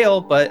in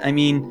jail, but I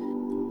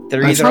mean,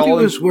 they're I either thought he all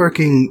was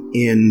working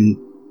in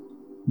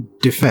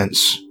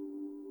defense.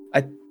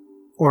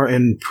 Or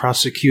in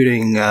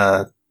prosecuting,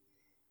 the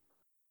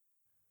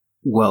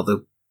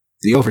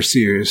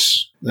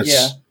overseers.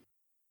 That's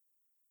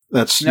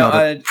not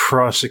a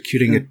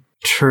prosecuting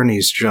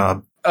attorney's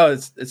job. Oh,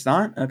 it's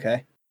not?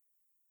 Okay.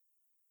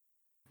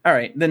 All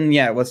right, then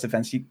what's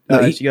defense? She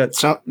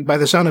goes, By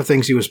the sound of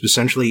things, he was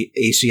essentially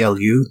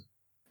ACLU.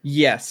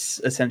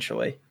 yes,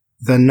 essentially.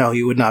 Then no,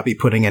 you would not be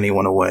putting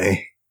anyone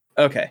away.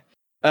 Okay.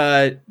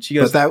 She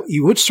goes, But that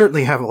you would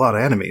certainly have a lot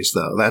of enemies,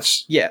 though.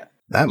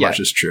 That much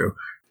is true.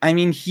 I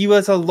mean, he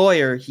was a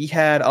lawyer. He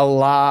had a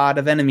lot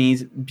of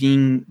enemies,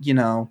 being,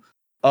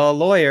 a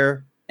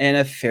lawyer, and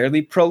a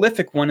fairly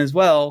prolific one as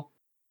well.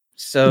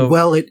 So,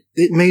 well, it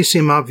may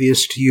seem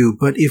obvious to you,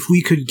 but if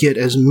we could get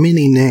as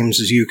many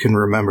names as you can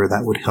remember,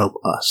 that would help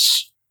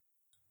us.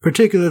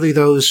 Particularly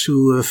those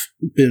who have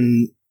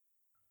been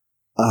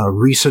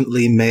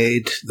recently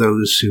made,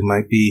 those who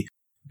might be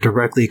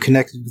directly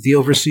connected with the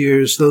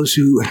overseers, those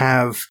who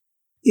have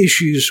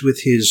issues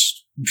with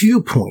his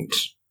viewpoint,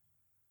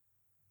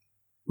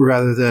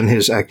 rather than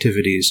his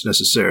activities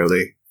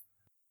necessarily.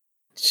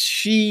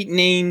 she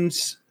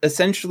names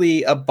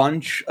essentially a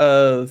bunch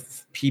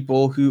of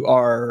people who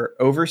are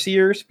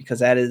overseers, because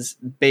that is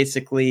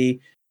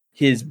basically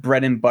his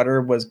bread and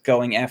butter, was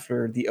going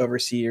after the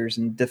overseers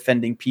and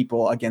defending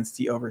people against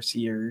the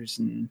overseers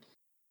and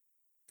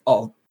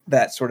all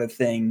that sort of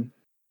thing.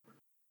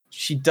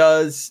 She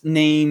does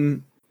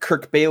name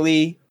Kirk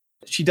Bailey.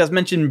 She does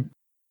mention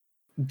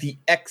the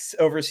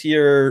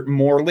ex-overseer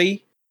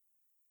Morley.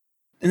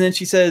 And then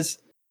she says,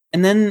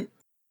 and then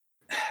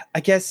I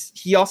guess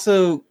he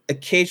also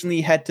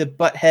occasionally had to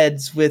butt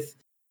heads with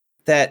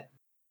that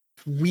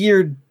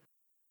weird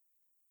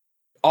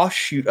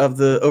offshoot of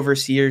the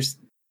overseers.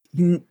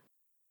 He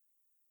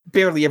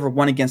barely ever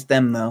won against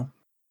them, though.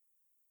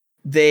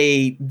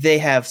 They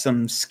have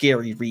some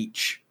scary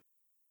reach.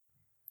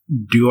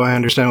 Do I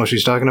understand what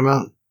she's talking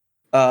about?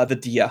 The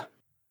Dia.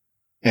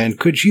 And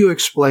could you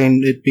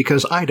explain it,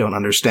 because I don't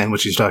understand what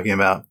she's talking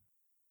about?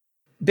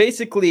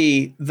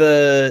 Basically,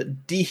 the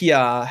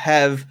Dia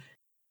have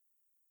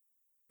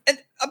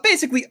a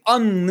basically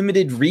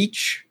unlimited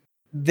reach.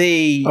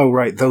 Oh,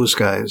 right, those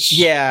guys.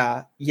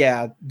 Yeah,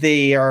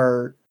 they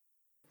are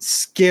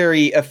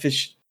scary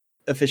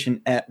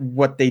efficient at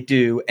what they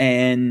do,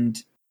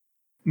 and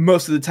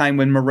most of the time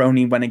when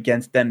Maroney went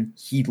against them,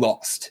 he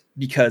lost,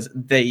 because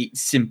they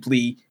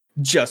simply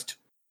just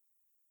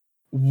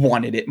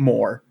wanted it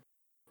more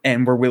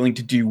and were willing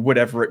to do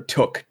whatever it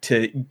took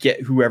to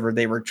get whoever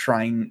they were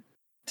trying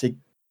to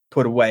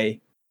put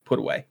away.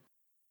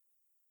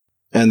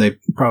 And they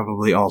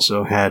probably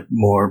also had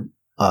more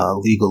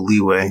legal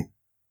leeway.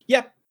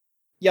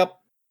 Yep.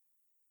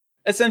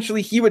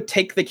 Essentially, he would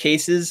take the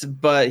cases,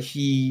 but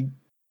he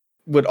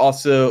would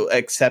also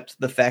accept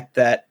the fact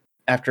that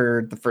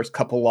after the first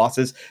couple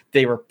losses,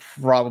 they were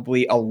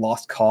probably a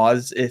lost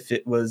cause if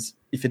it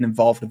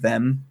involved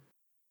them.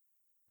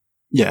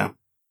 Yeah.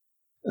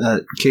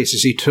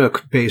 Cases he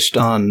took based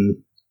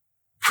on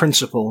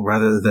principle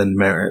rather than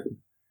merit.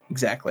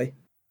 Exactly.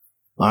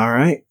 All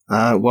right.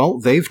 Well,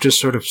 they've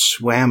just sort of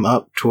swam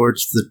up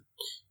towards the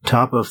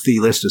top of the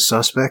list of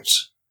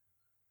suspects.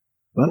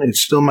 But it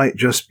still might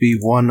just be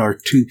one or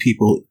two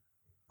people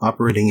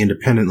operating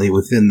independently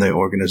within the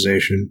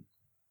organization.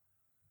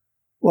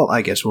 Well,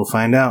 I guess we'll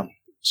find out.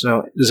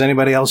 So, does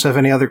anybody else have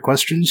any other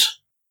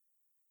questions?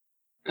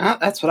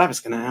 That's what I was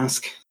going to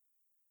ask.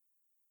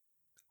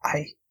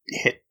 I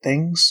hit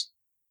things.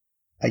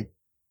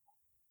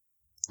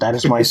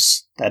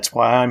 That's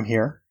why I'm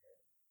here.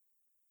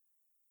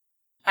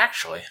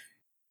 Actually,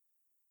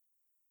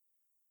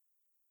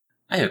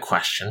 I have a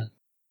question.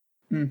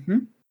 Mm-hmm.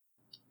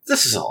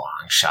 This is a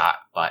long shot,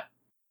 but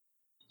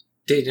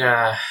did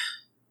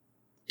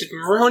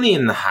Maroney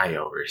and the High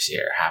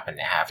Overseer happen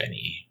to have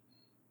any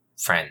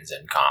friends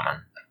in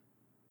common?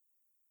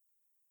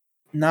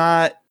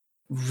 Not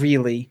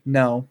really,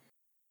 no.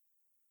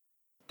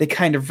 They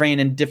kind of ran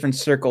in different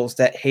circles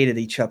that hated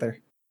each other.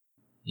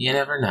 You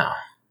never know.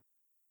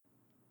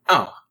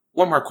 Oh,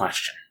 one more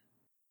question.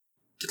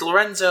 Did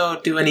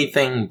Lorenzo do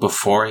anything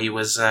before he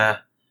was an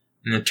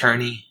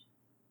attorney?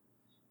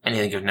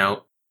 Anything of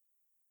note?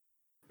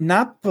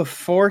 Not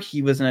before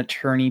he was an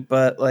attorney,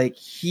 but like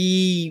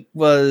he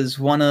was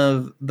one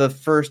of the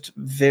first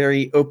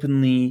very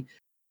openly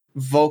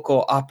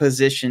vocal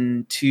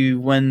opposition to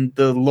when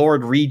the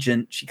Lord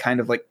Regent, she kind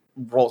of like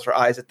rolls her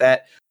eyes at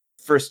that,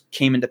 first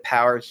came into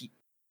power. He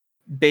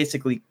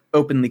basically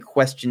openly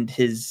questioned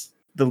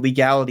the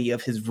legality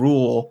of his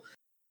rule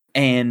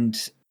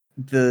and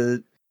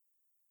the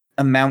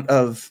amount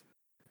of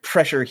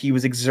pressure he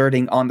was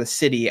exerting on the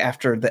city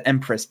after the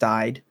Empress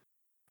died.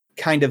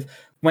 Kind of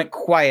went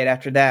quiet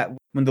after that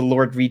when the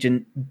Lord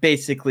Regent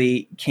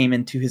basically came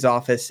into his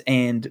office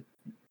and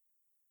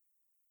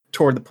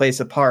tore the place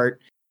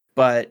apart.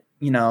 But,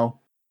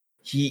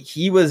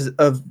 he was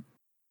a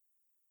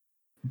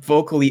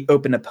vocally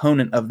open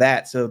opponent of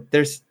that. So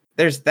there's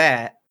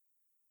that.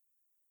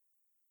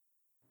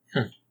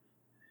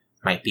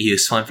 Might be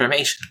useful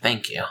information.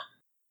 Thank you.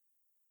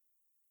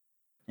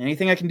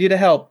 Anything I can do to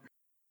help?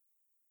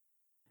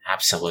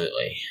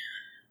 Absolutely.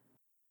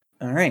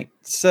 All right.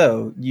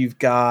 So you've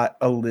got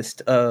a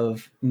list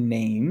of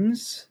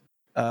names.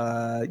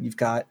 You've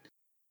got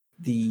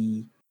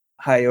the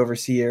High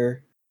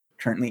Overseer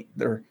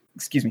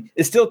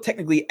is still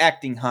technically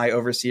acting High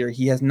Overseer.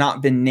 He has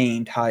not been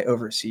named High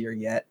Overseer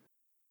yet,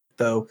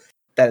 though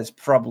that is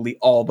probably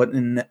all but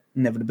an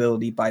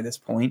inevitability by this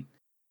point.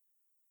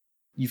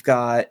 You've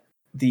got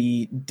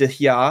the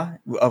Dihya,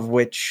 of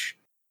which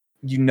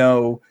you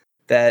know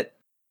that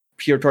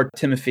Pyotr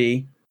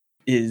Timofey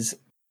is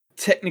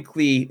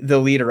technically the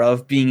leader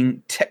of,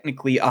 being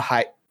technically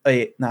not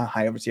a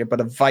High Overseer,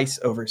 but a Vice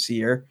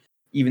Overseer,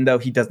 even though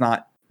he does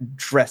not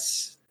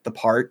dress the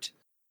part.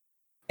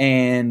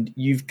 And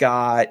you've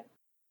got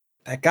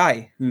that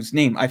guy whose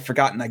name I've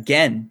forgotten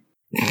again.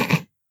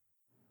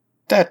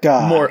 That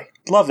guy.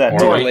 Love that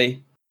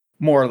Morley.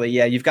 Morley,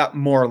 yeah. You've got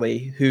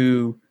Morley,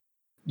 who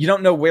you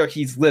don't know where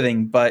he's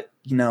living, but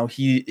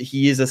he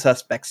is a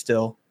suspect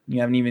still. You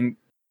haven't even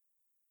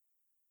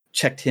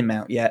checked him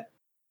out yet.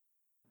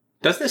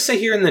 Doesn't it say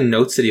here in the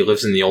notes that he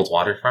lives in the old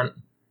waterfront?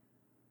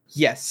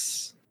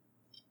 Yes.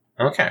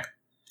 Okay.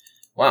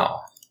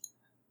 Well,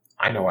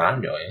 I know what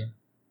I'm doing.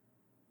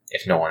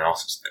 If no one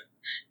else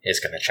is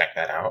going to check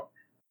that out.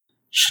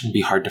 Shouldn't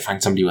be hard to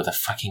find somebody with a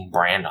fucking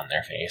brand on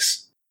their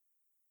face.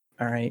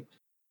 All right.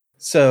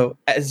 So,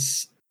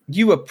 as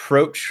you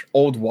approach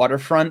Old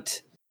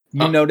Waterfront,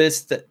 you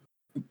notice that...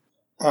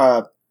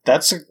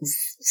 That's a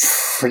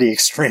pretty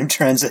extreme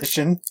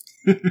transition.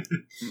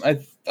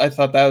 I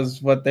thought that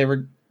was what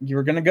you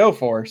were going to go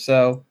for,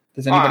 so...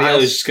 Does anybody else... I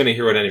was just going to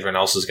hear what anyone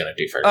else is going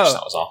to do first,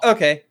 that was all.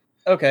 Okay.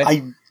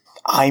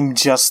 I'm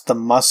just the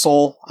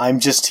muscle. I'm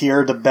just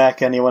here to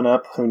back anyone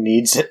up who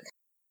needs it.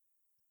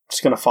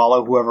 Just gonna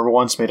follow whoever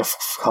wants me to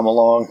come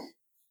along.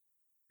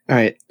 All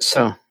right,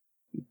 so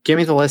give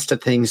me the list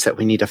of things that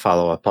we need to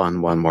follow up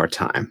on one more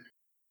time.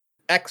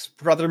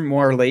 Ex-brother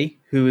Morley,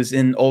 who lives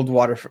in Old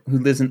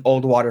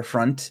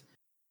Waterfront,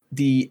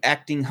 the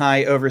acting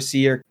High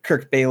Overseer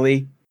Kirk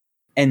Bailey,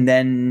 and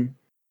then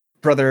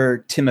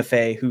brother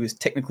Timofey, who is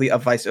technically a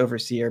Vice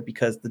Overseer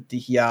because the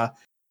Dihya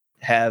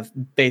have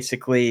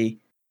basically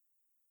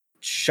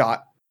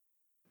shot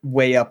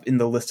way up in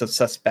the list of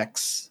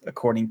suspects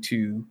according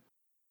to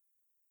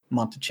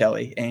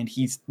Monticelli, and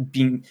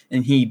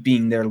he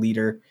being their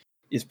leader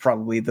is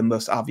probably the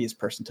most obvious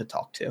person to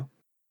talk to.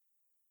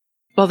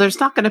 Well, there's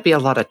not going to be a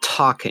lot of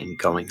talking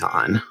going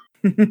on.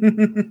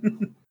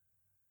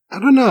 I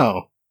don't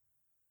know.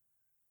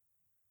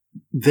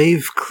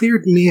 They've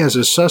cleared me as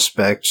a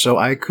suspect, so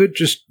I could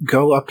just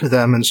go up to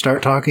them and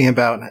start talking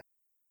about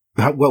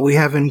what we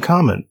have in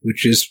common,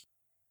 which is,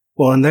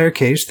 well, in their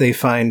case, they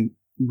find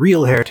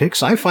real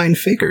heretics, I find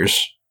fakers.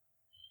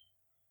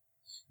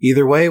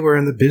 Either way, we're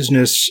in the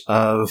business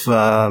of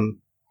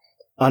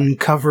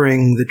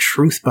uncovering the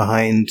truth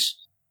behind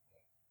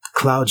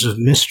clouds of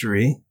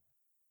mystery.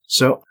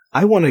 So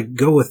I want to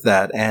go with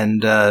that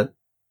and,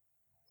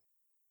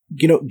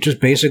 just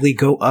basically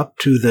go up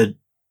to the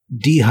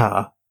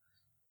Dihya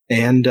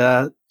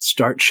and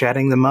start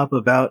chatting them up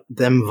about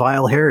them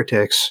vile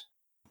heretics.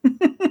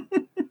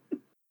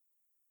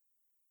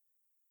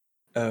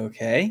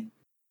 Okay.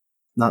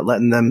 Not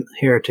letting them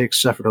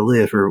heretics suffer to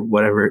live, or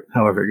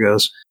however it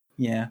goes.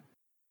 Yeah.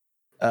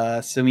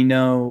 So we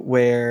know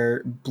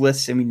where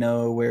Bliss and we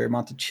know where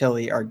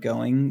Monticelli are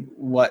going.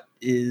 What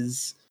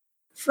is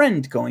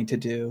Friend going to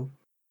do?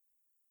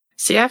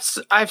 See,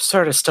 I've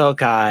sort of still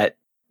got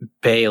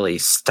Bailey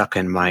stuck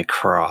in my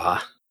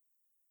craw.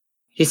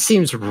 He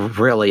seems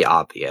really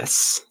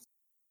obvious.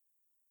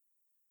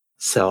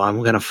 So I'm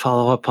going to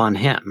follow up on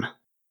him.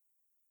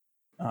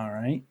 All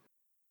right.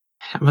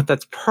 And what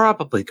that's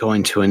probably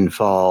going to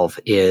involve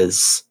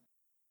is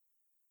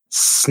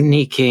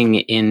sneaking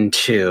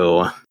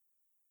into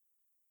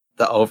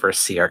the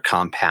Overseer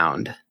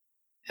compound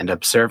and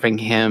observing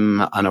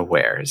him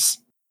unawares.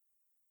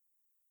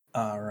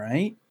 All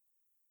right.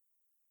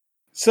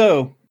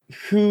 So,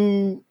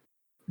 who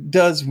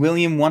does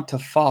William want to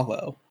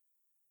follow?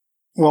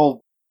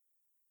 Well,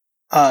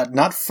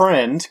 not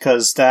friend,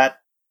 because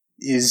that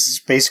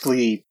is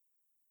basically,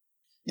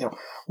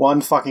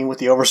 one, fucking with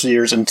the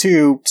overseers, and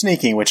two,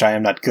 sneaking, which I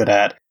am not good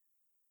at.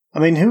 I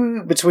mean,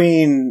 who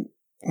between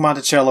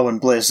Monticello and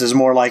Bliss is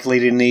more likely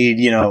to need,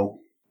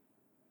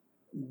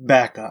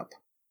 backup?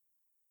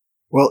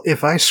 Well,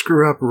 if I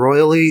screw up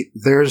royally,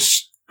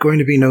 there's going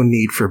to be no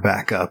need for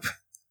backup.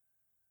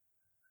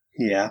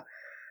 Yeah.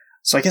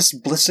 So I guess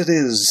Bliss it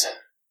is.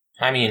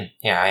 I mean,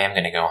 yeah, I'm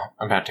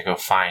about to go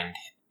find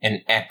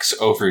an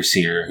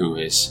ex-overseer who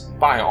is,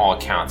 by all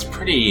accounts,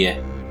 pretty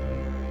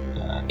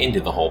into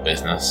the whole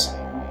business.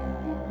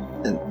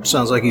 It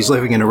sounds like he's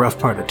living in a rough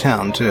part of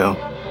town, too.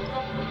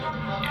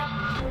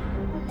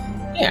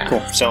 Yeah.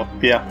 Cool. So,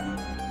 yeah.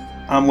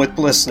 I'm with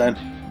Bliss then.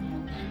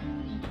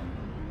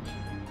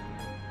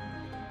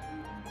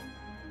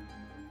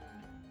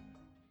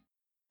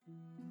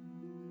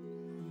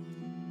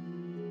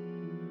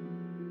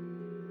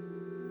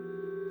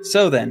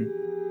 So then,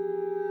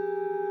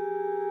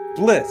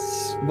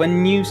 Bliss,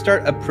 when you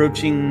start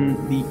approaching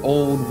the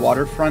old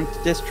waterfront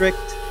district,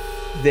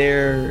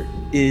 there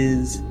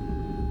is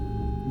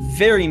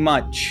very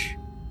much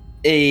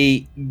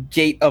a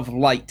gate of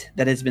light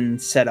that has been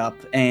set up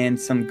and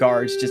some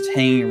guards just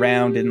hanging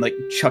around and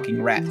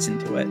chucking rats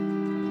into it.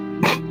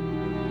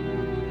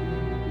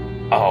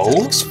 That Oh?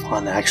 looks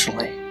fun,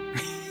 actually.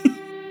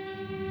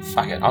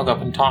 Fuck it, I'll go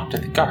up and talk to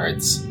the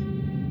guards.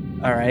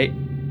 All right.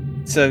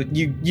 So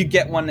you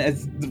get one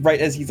right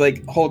as he's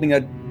holding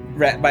a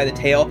rat by the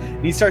tail,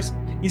 and he starts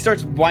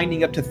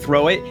winding up to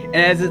throw it, and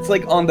as it's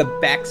on the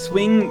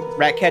backswing,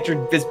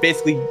 Ratcatcher just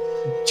basically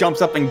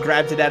jumps up and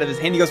grabs it out of his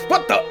hand. He goes,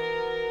 "What the?"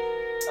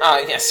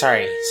 Yeah,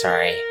 sorry.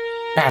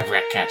 Bad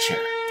Ratcatcher.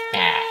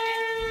 Bad.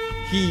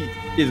 He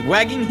is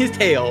wagging his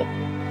tail.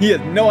 He has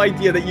no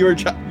idea that you are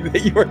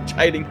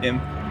chiding him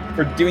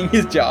for doing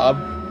his job.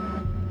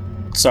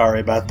 Sorry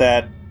about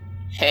that.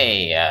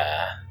 Hey,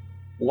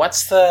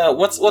 what's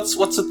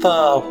with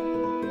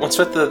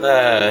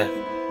the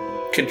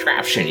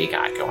contraption you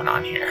got going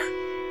on here?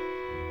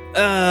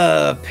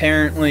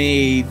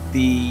 Apparently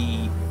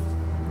the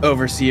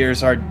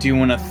overseers are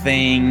doing a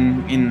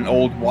thing in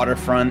Old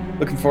Waterfront,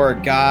 looking for a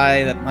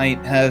guy that might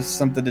have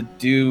something to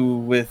do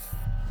with...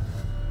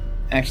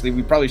 Actually,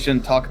 we probably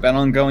shouldn't talk about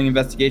ongoing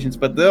investigations,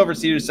 but the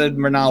overseers said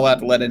we're not allowed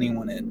to let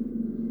anyone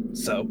in.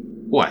 So...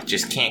 What,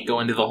 just can't go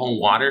into the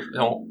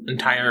whole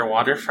entire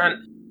waterfront?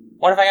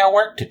 What if I got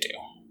work to do?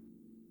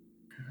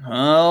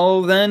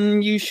 Well,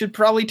 then you should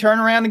probably turn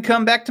around and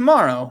come back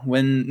tomorrow,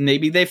 when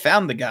maybe they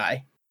found the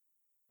guy.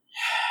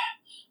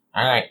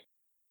 Alright.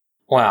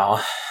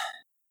 Well,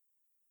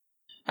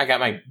 I got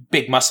my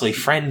big muscly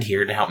friend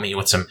here to help me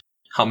with some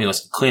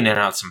cleaning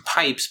out some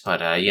pipes,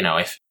 but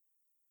if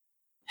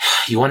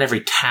you want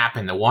every tap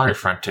in the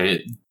waterfront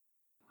to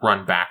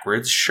run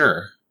backwards,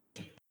 sure.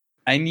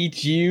 I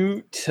need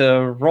you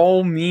to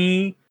roll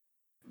me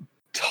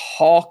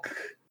talk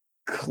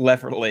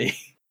cleverly.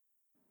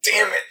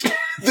 Damn it!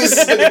 This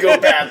is gonna go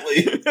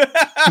badly.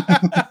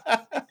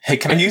 Hey,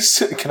 can I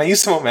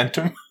use some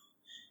momentum?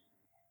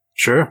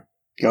 Sure.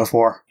 Go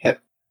for.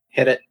 Hit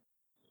it.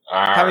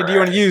 How many do you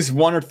want to use?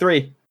 1 or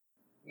 3?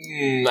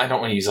 I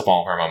don't want to use up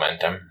all of our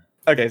momentum.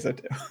 Okay, so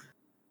 2.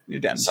 You're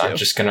down to So 2.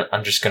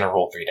 I'm just gonna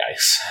roll 3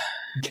 dice.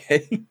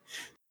 Okay.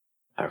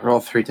 I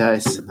roll 3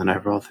 dice, and then I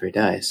roll 3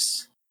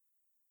 dice.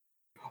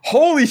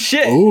 Holy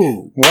shit!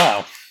 Ooh,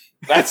 wow.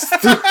 That's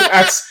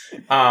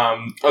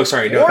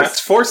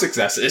 4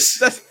 successes.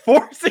 That's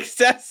 4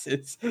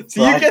 successes.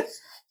 So Well, you get...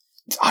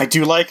 I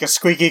do like a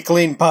squeaky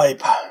clean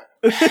pipe.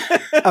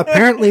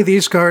 Apparently,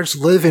 these guards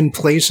live in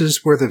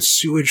places where the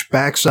sewage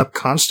backs up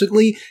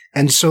constantly,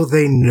 and so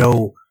they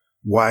know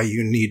why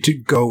you need to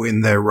go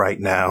in there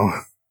right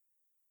now.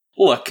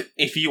 Look,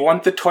 if you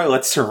want the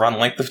toilets to run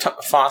like the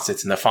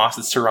faucets and the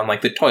faucets to run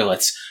like the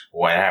toilets,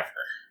 whatever.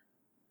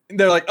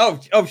 They're like,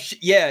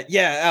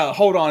 yeah,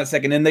 hold on a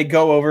second. And they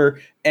go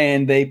over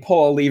and they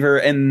pull a lever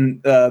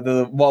and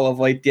the wall of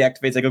light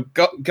deactivates. I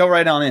go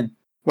right on in.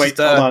 Wait,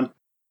 Just, hold on.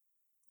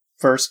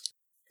 First,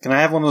 can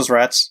I have one of those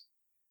rats?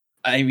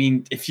 I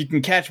mean, if you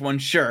can catch one,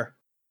 sure.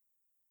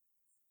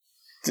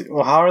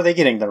 Well, how are they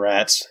getting the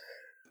rats?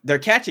 They're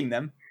catching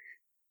them.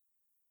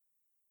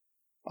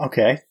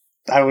 Okay.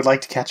 I would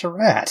like to catch a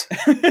rat.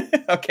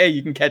 Okay,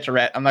 you can catch a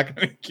rat. I'm not going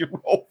to make you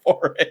roll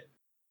for it.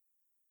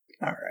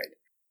 All right.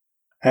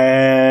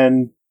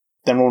 And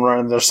then we'll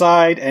run to their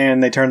side,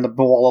 and they turn the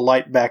wall of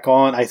light back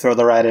on. I throw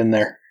the rat in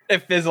there.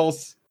 It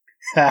fizzles.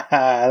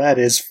 That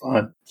is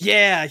fun.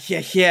 Yeah.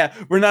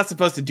 We're not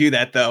supposed to do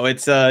that, though.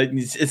 It's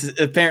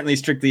apparently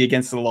strictly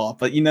against the law,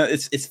 but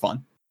it's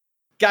fun.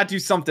 Got to do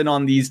something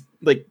on these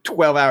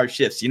 12-hour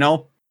shifts,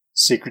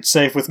 Secret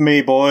safe with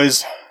me,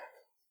 boys.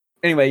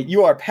 Anyway,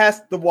 you are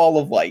past the wall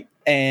of light,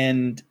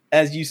 and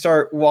as you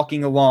start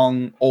walking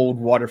along Old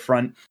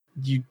Waterfront,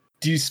 you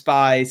do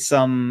spy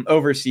some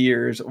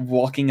overseers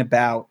walking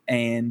about,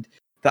 and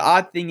The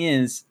odd thing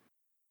is,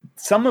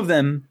 some of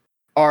them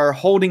are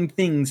holding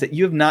things that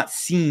you have not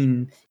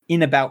seen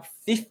in about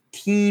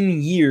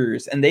 15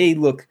 years, and they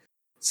look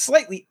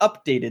slightly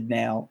updated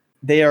now.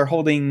 They are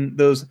holding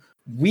those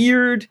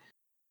weird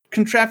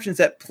contraptions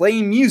that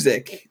play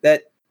music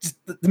that just,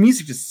 the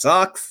music just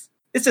sucks.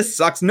 It just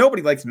sucks.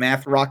 Nobody likes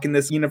math rock in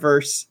this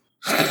universe.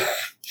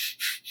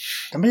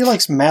 Nobody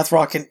likes math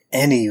rock in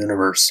any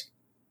universe.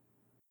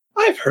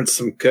 I've heard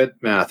some good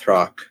math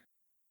rock.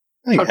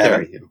 No, you How dare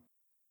haven't. you?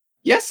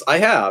 Yes, I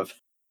have.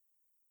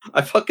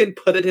 I fucking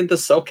put it into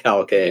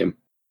SoCal game.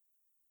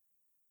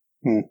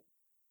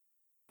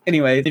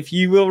 Anyway, if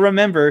you will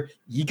remember,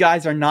 you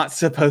guys are not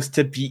supposed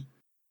to be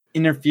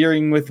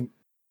interfering with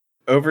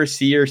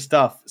overseer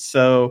stuff.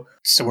 So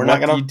we're not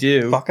what going do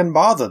you do? fucking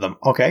bother them.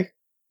 Okay.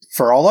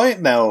 For all I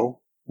know,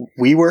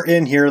 we were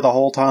in here the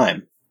whole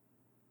time.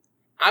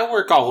 I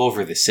work all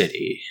over the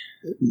city.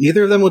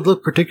 Neither of them would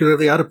look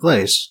particularly out of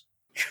place.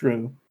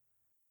 True.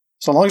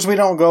 So long as we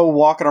don't go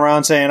walking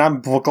around saying,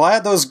 I'm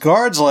glad those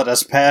guards let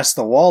us pass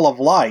the wall of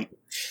light.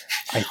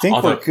 I think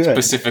Although, we're good.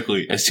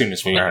 specifically, as soon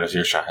as we are out of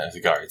earshot of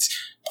the guards,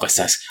 Bliss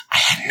says, I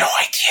had no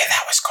idea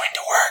that was going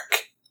to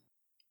work.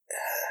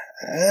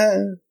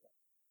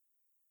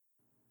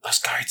 Those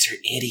guards are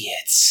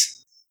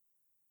idiots.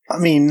 I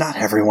mean, not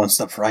everyone's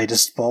the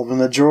brightest bulb in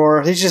the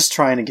drawer. They're just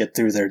trying to get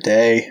through their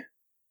day.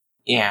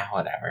 Yeah,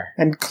 whatever.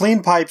 And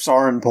clean pipes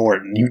are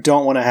important. You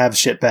don't want to have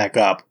shit back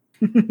up.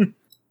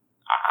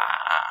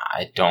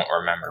 I don't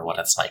remember what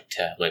it's like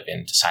to live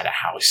inside a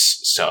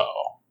house, so...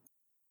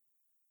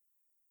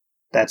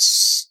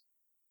 That's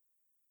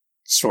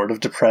sort of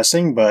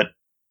depressing, but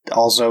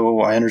also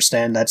I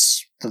understand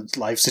that's the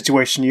life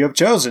situation you have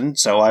chosen,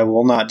 so I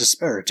will not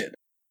disparage it.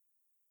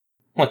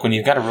 Look, when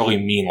you've got a really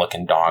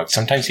mean-looking dog,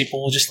 sometimes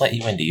people will just let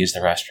you in to use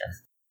the restroom.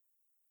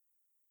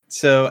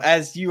 So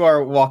as you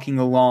are walking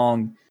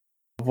along,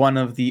 one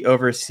of the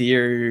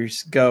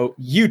overseers go,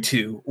 "You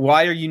two,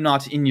 why are you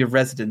not in your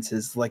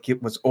residences like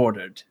it was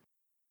ordered?"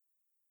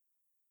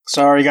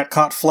 Sorry, got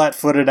caught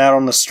flat-footed out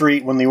on the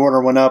street when the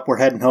order went up. We're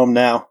heading home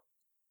now.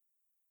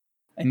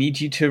 I need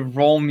you to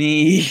roll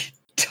me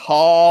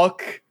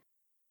talk.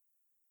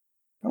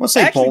 I would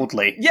say Actually,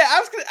 boldly. Yeah,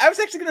 I was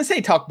actually gonna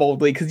say talk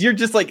boldly, because you're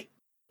just like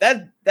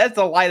that. That's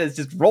a lie that's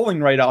just rolling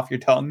right off your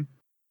tongue.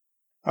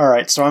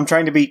 Alright, so I'm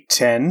trying to beat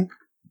 10.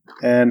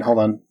 And hold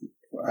on.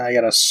 I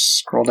gotta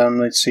scroll down,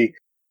 let's see.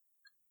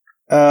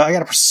 I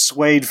gotta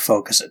persuade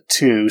focus at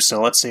 2,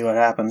 so let's see what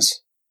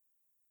happens.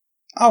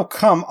 Oh,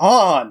 come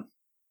on!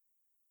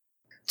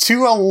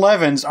 2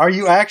 11s, are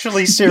you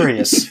actually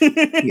serious? You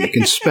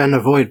can spend a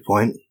void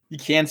point. You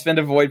can spend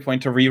a void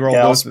point to reroll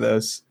Yeah, both of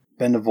those.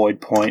 Spend a void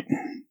point.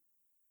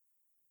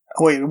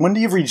 Oh, wait, when do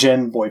you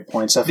regen void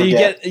points? I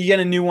forget. You get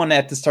a new one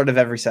at the start of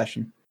every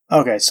session.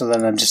 Okay, so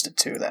then I'm just at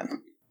 2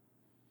 then.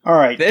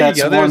 Alright, There you that's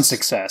go, one there's-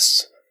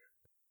 success.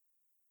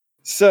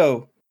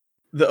 So,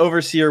 the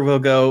overseer will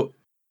go,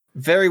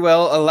 "Very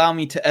well, allow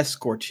me to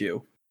escort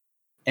you."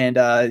 And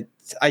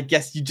I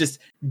guess you just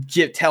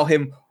tell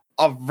him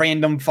a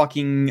random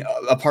fucking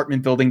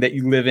apartment building that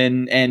you live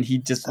in, and he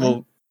just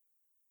will...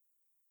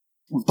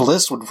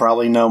 Bliss would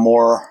probably know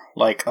more,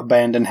 like,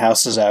 abandoned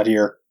houses out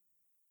here.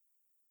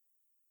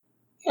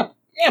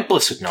 Yeah,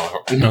 Bliss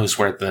would knows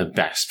where the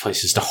best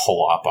places to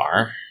hole up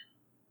are.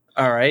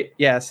 Alright,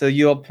 yeah, so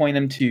you'll point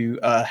him to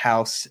a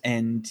house,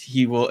 and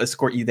he will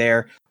escort you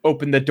there,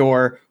 open the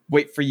door,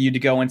 wait for you to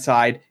go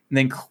inside, and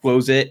then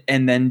close it,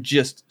 and then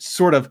just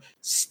sort of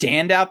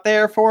stand out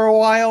there for a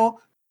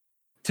while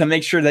to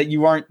make sure that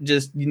you aren't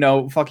just,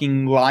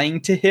 fucking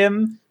lying to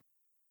him.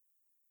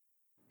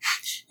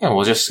 Yeah,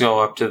 we'll just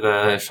go up to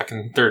the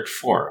fucking 3rd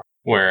floor,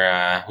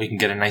 where we can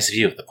get a nice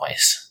view of the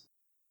place.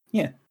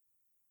 Yeah.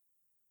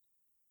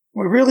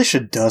 We really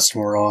should dust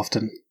more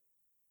often.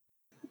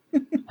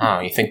 Oh,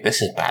 you think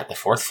this is bad? The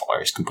 4th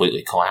floor is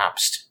completely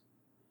collapsed.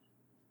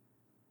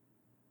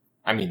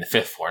 I mean the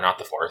 5th floor, not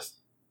the 4th.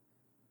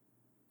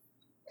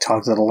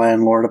 Talk to the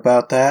landlord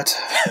about that.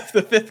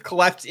 The 5th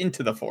collapsed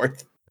into the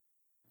 4th.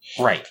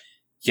 Right.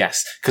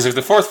 Yes, because if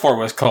the 4th floor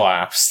was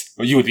collapsed,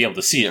 well, you would be able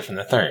to see it from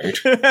the 3rd.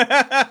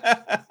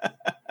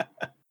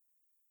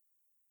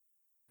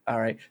 All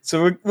right,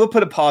 so we'll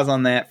put a pause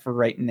on that for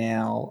right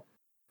now,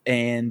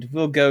 and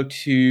we'll go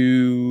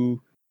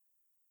to,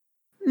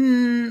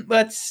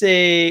 let's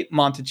say,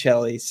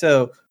 Monticelli.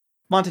 So,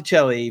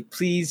 Monticelli,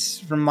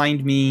 please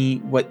remind me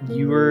what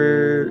you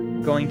were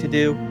going to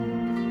do.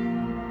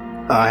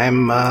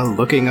 I'm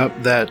looking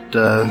up that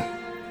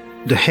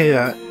De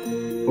Gea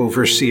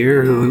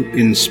overseer who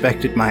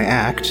inspected my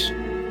act,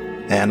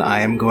 and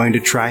I am going to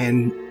try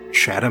and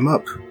chat him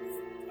up.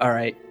 All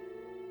right.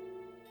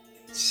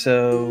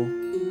 So,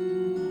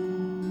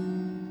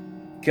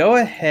 go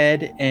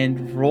ahead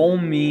and roll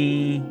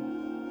me...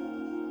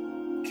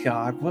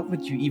 God, what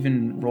would you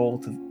even roll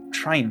to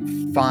try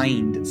and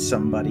find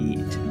somebody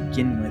to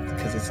begin with?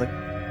 Because it's like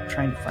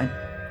trying to find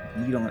a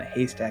needle in a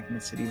haystack in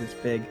a city this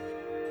big.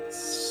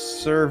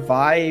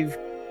 Survive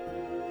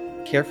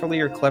carefully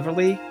or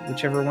cleverly,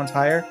 whichever one's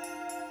higher.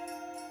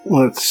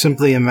 Well, it's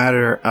simply a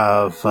matter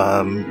of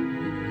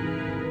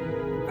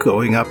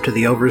going up to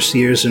the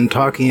overseers and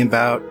talking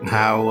about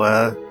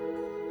how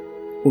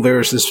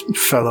there's this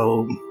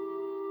fellow.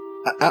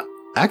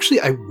 Actually,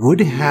 I would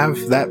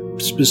have that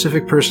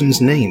specific person's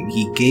name.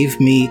 He gave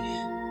me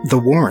the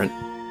warrant.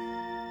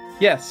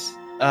 Yes,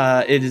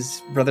 it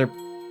is Brother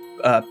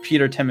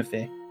Peter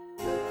Timothy.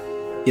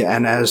 Yeah,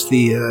 and as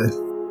the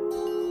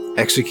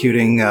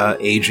executing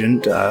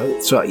agent,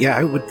 so yeah,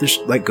 I would just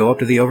go up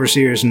to the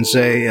overseers and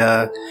say,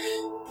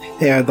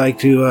 "Hey, I'd like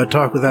to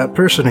talk with that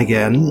person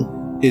again.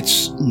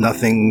 It's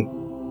nothing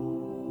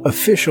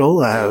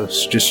official.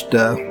 It's just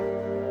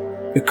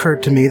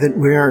occurred to me that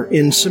we're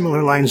in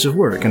similar lines of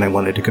work, and I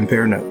wanted to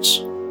compare notes."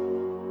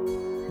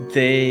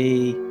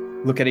 They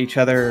look at each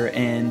other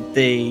and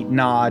they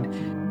nod,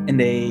 and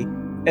they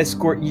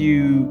escort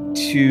you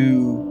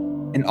to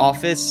an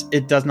office.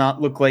 It does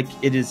not look like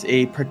it is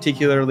a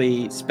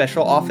particularly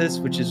special office,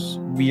 which is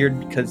weird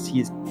because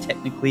he is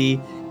technically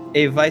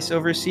a vice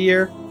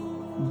overseer.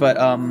 But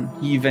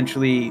he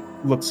eventually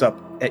looks up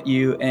at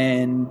you,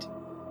 and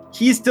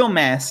he's still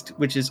masked,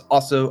 which is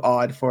also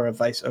odd for a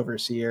vice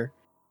overseer.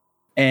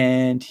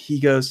 And he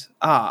goes,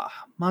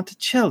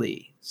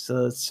 Monticelli, it's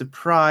a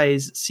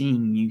surprise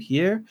seeing you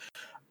here.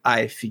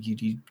 I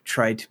figured you'd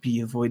try to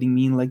be avoiding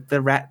me like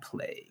the rat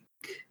plague.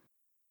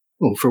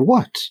 Oh, for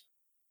what?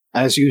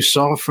 As you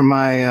saw from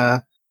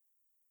my,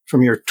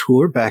 from your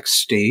tour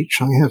backstage,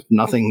 I have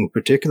nothing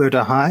particular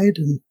to hide,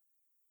 and,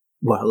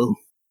 well,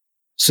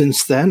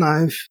 since then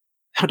I've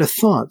had a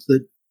thought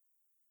that,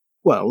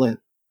 well, it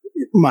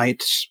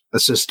might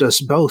assist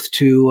us both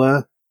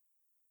to,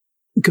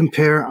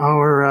 compare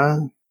our,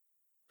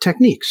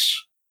 techniques.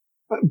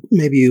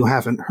 Maybe you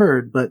haven't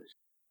heard, but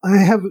I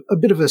have a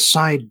bit of a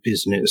side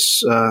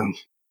business,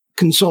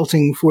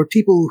 consulting for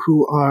people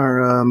who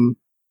are,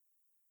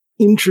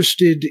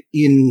 interested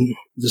in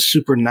the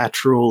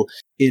supernatural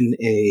in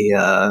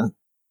a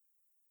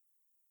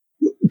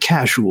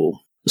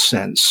casual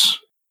sense.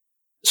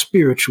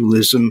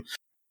 Spiritualism.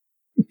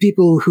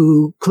 People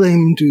who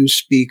claim to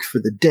speak for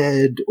the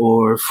dead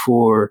or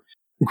for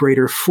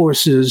greater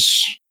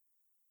forces.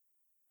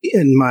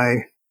 In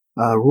my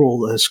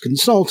role as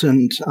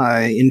consultant,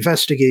 I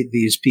investigate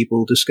these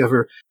people,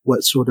 discover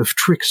what sort of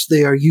tricks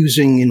they are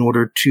using in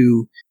order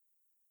to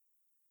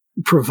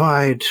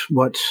provide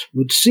what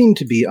would seem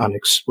to be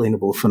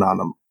unexplainable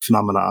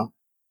phenomena.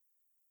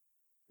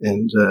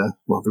 And,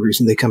 well, the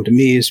reason they come to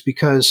me is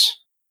because,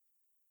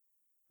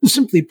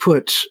 simply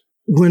put,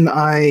 when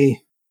I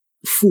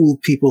fool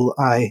people,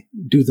 I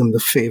do them the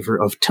favor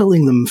of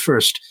telling them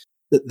first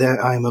that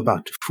I am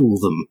about to fool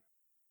them.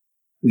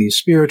 The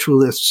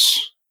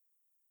spiritualists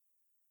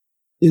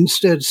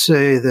instead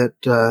say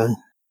that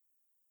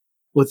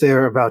what they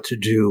are about to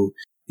do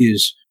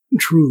is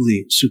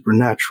truly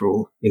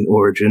supernatural in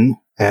origin,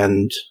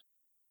 and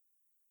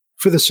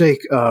for the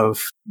sake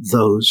of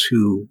those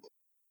who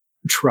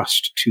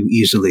trust too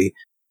easily,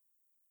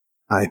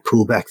 I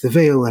pull back the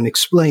veil and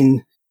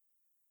explain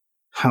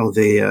how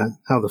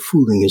the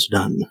fooling is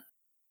done.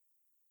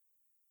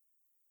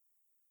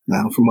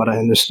 Now, from what I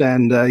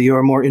understand, you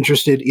are more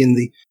interested in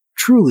the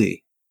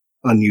truly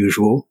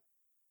unusual,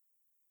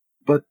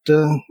 but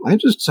I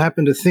just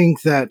happen to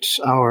think that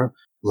our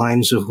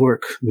lines of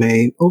work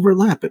may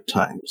overlap at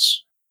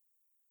times.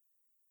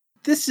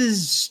 This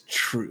is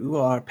true.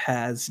 Our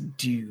paths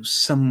do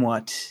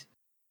somewhat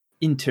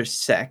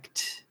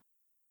intersect.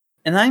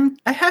 And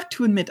I have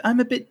to admit,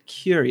 I'm a bit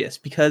curious,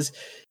 because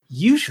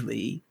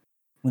usually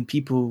when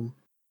people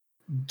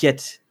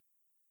get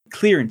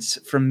clearance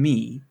from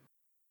me,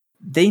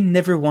 they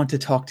never want to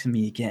talk to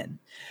me again.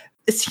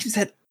 It seems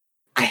that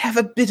I have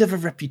a bit of a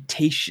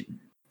reputation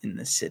in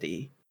the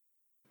city,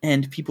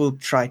 and people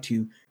try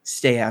to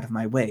stay out of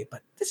my way,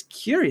 but it's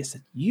curious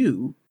that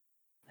you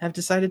have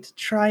decided to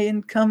try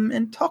and come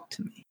and talk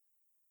to me.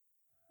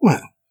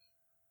 Well,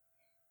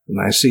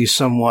 when I see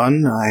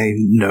someone I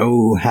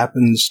know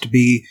happens to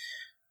be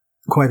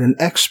quite an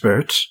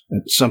expert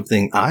at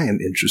something I am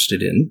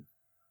interested in,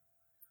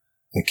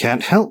 I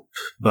can't help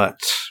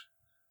but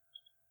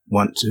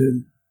want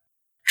to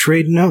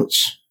trade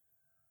notes.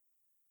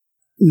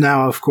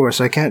 Now, of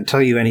course, I can't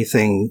tell you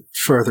anything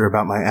further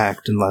about my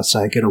act unless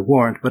I get a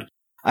warrant, but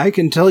I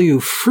can tell you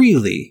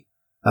freely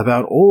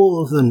about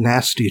all of the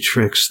nasty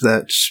tricks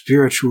that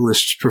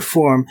spiritualists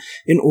perform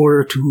in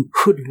order to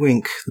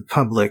hoodwink the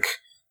public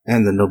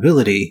and the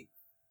nobility.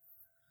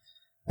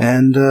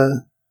 And,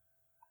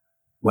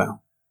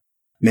 well,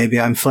 maybe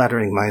I'm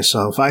flattering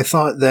myself. I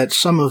thought that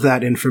some of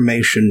that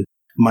information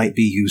might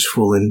be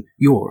useful in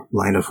your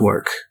line of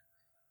work.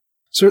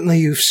 Certainly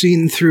you've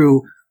seen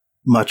through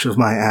much of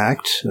my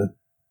act,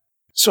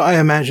 so I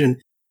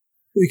imagine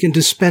we can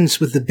dispense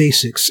with the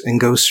basics and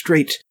go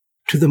straight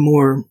to the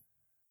more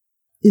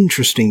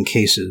interesting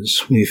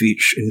cases we've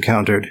each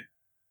encountered.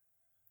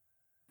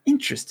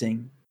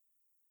 Interesting.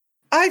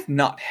 I've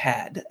not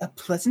had a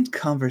pleasant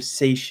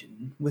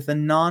conversation with a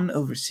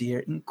non-overseer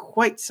in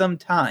quite some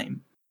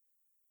time.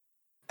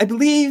 I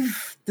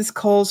believe this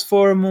calls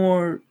for a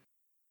more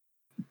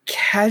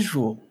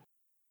casual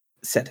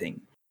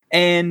setting.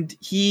 And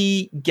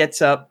he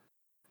gets up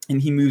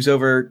and he moves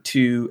over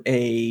to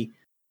a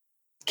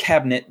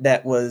cabinet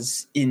that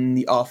was in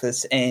the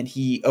office, and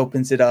he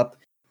opens it up,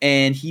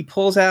 and he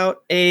pulls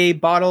out a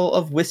bottle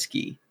of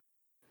whiskey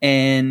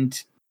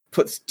and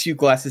puts 2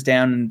 glasses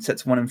down and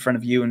sets one in front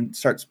of you and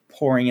starts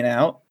pouring it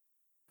out.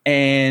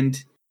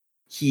 And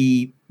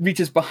he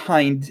reaches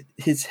behind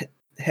his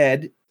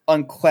head,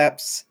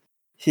 unclaps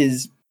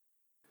his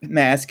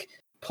mask,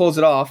 pulls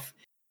it off,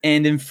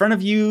 and in front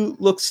of you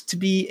looks to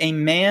be a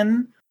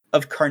man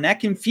of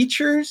Karnakin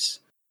features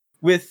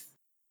with,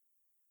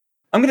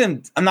 I'm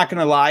not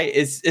gonna lie,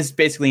 is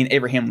basically an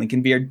Abraham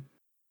Lincoln beard.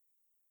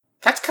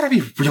 That's gotta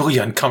be really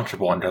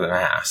uncomfortable under the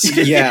mask.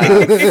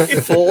 Yeah.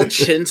 Full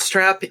chin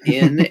strap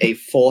in a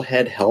full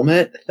head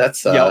helmet.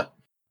 That's Yep.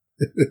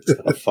 It's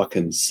gonna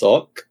fucking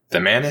suck. The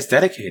man is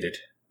dedicated.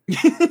 He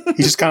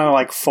just kind of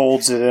like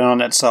folds it in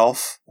on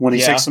itself. When he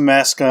Yeah. takes the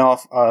mask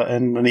off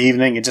in the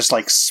evening, it just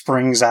like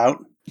springs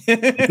out. Goes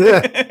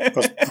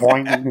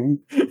boing.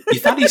 You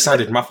thought he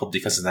sounded muffled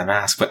because of the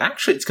mask, but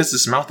actually it's because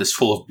his mouth is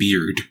full of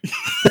beard.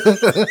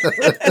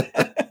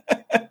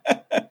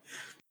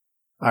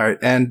 All right,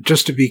 and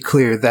just to be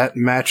clear, that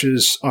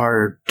matches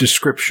our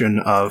description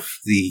of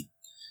the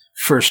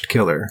first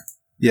killer.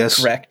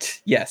 Yes?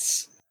 Correct.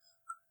 Yes.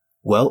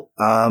 Well,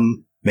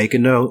 make a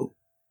note.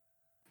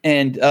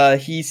 And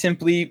he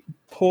simply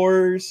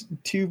pours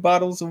 2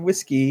 bottles of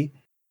whiskey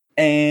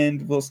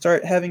and will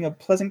start having a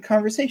pleasant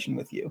conversation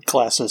with you.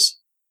 Glasses.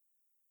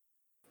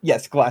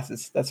 Yes,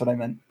 glasses. That's what I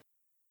meant.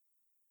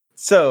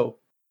 So,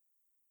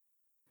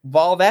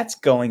 while that's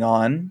going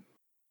on,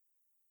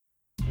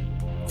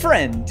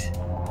 friend,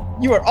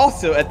 you are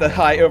also at the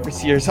High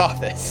Overseer's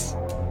office.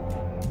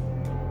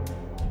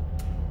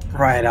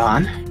 Right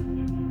on.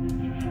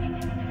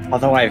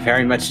 Although I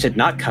very much did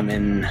not come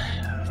in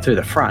through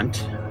the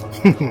front.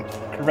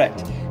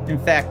 Correct. In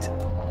fact,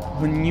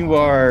 when you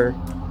are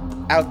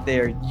out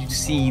there, you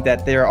see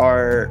that there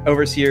are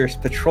overseers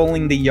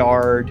patrolling the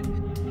yard.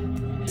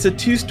 It's a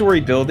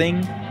 2-story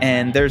building,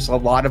 and there's a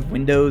lot of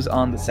windows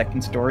on the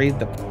 2nd story.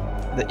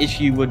 The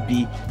issue would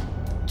be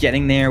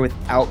getting there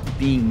without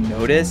being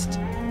noticed.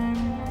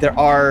 There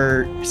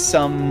are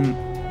some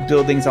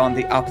buildings on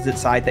the opposite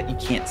side that you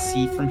can't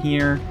see from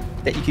here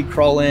that you could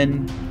crawl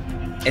in.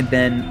 And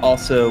then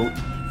also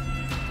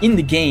in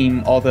the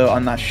game, although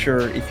I'm not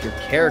sure if your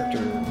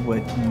character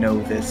would know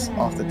this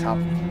off the top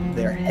of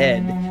their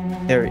head,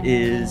 there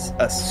is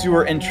a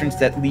sewer entrance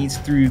that leads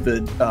through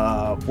the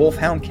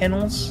Wolfhound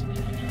Kennels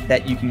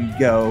that you can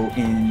go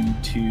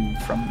into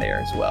from there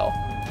as well.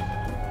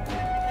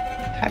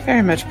 I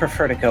very much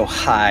prefer to go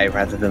high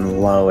rather than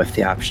low if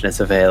the option is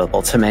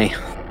available to me.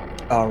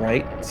 All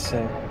right,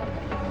 so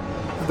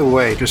By the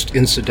way, just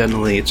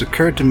incidentally, it's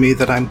occurred to me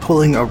that I'm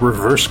pulling a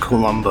reverse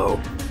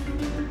Columbo.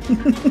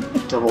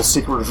 Double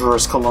secret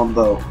reverse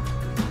Columbo.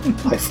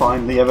 I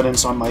find the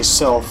evidence on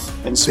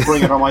myself and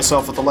spring it on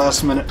myself at the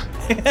last minute.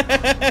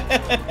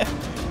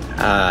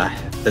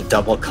 The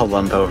double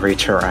Columbo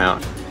reach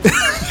around.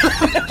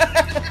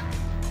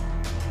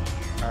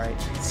 all right,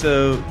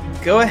 so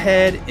go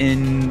ahead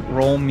and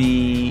roll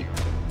me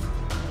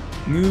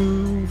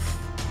move.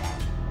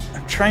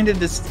 I'm trying to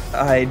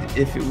decide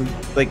if it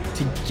would like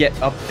to get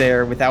up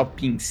there without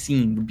being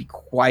seen would be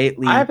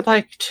quietly. I would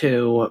like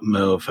to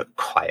move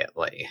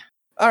quietly.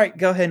 All right,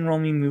 go ahead and roll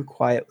me move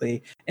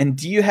quietly. And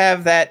do you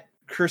have that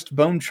cursed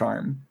bone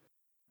charm?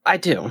 I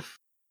do.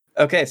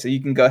 Okay, so you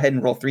can go ahead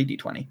and roll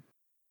 3d20.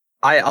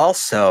 I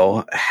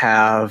also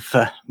have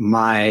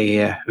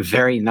my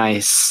very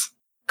nice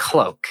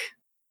cloak,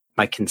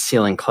 my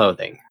concealing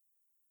clothing.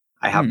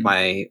 I have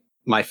my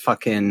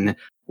fucking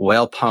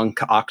whale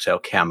punk octo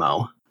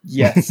camo.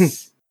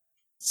 Yes.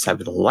 So I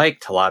would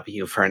like to lobby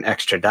you for an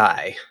extra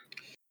die.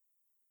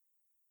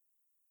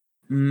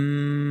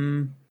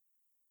 I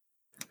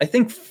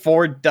think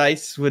 4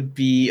 dice would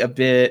be a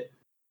bit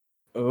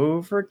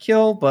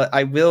overkill, but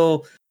I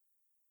will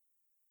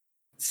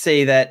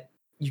say that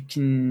you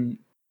can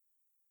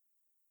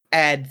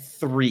add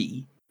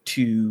 3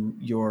 to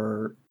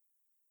your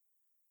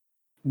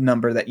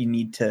number that you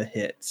need to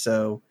hit.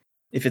 So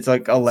if it's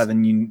like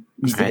 11, you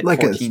need to hit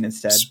Like 14 a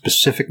instead.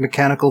 specific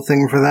mechanical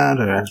thing for that,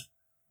 or?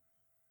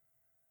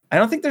 I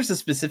don't think there's a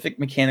specific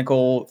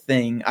mechanical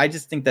thing. I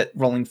just think that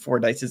rolling 4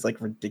 dice is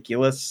like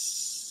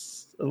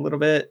ridiculous a little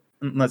bit,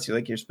 unless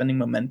you're spending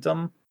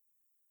momentum.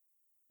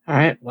 All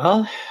right.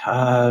 Well,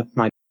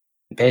 my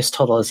base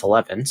total is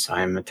 11, so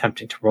I'm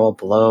attempting to roll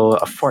below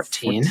a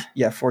 14,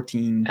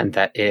 14. and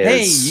that is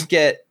Hey, you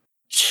get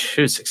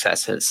 2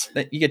 successes.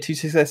 2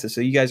 successes, so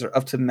you guys are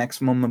up to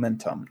maximum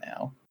momentum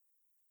now.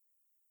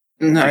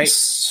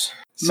 Nice.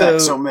 So,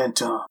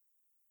 Momentum.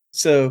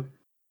 so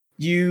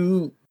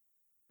you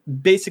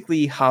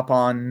basically hop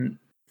on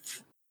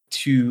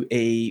to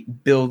a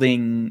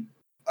building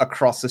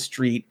across the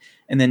street,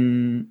 and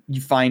then you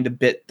find a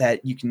bit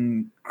that you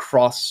can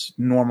cross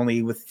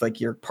normally with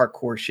like your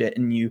parkour shit,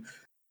 and you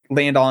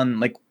land on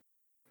like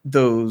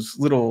those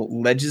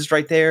little ledges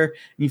right there, and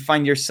you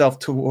find yourself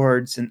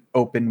towards an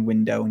open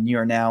window, and you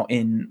are now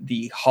in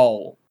the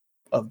hall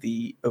of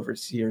the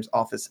overseer's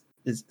office,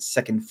 is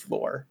 2nd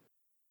floor.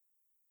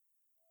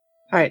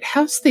 All right,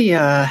 how's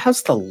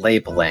the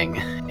labeling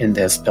in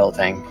this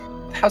building?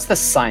 How's the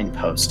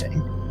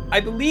signposting?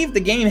 I believe the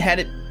game had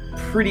it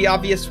pretty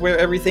obvious where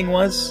everything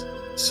was,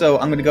 so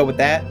I'm going to go with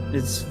that.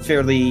 It's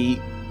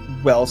fairly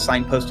well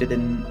signposted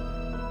and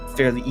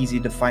fairly easy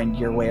to find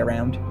your way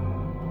around.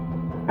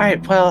 All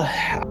right, well,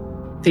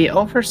 the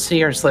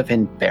overseers live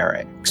in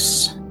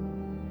barracks.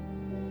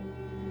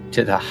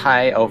 Do the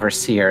high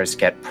overseers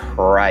get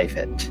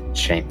private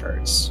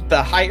chambers?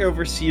 The High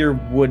Overseer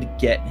would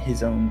get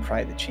his own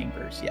private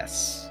chambers,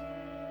 yes.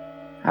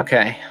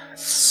 Okay,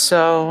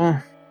 so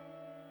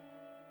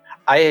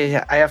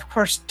I of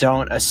course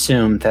don't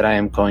assume that I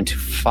am going to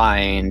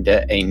find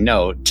a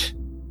note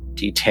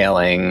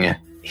detailing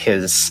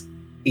his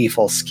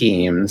evil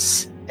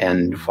schemes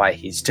and why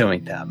he's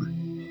doing them.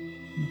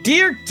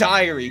 Dear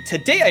Diary,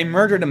 today I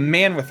murdered a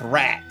man with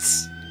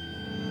rats.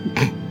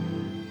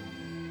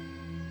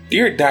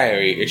 Dear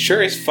Diary, it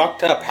sure is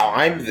fucked up how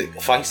I'm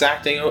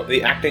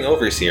the acting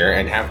overseer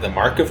and have the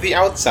mark of the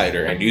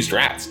outsider and used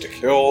rats to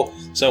kill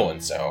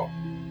so-and-so.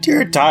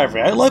 Dear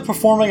Diary, I like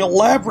performing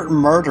elaborate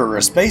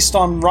murders based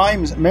on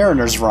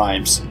mariners'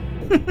 rhymes.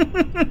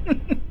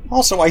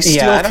 Also, I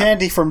steal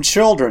candy from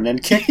children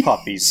and kick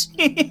puppies.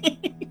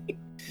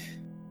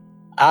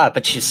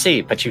 But you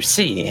see,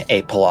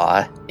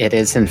 Apelaw, it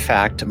is in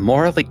fact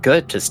morally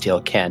good to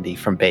steal candy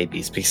from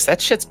babies because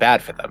that shit's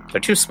bad for them. They're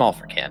too small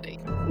for candy.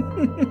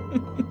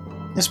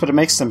 Yes, but it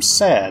makes them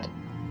sad.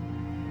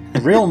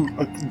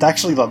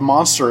 Actually, the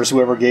monster is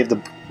whoever gave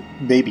the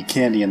baby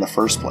candy in the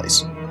first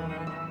place.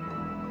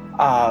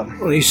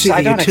 Well, you see,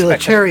 the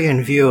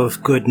utilitarian view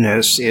of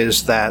goodness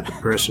is that the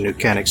person who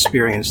can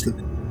experience the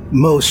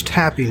most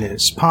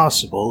happiness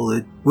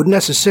possible would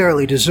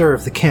necessarily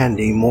deserve the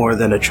candy more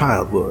than a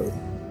child would.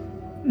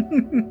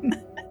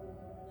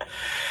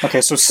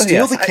 Okay, so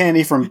steal the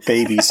candy from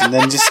babies and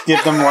then just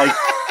give them, like,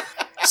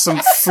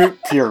 some fruit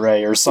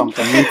puree or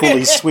something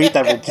equally sweet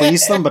that will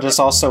please them, but is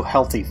also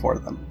healthy for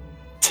them.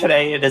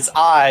 Today it is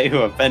I who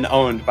have been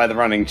owned by the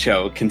running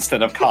joke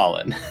instead of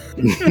Colin.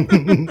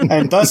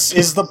 And thus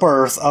is the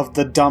birth of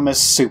the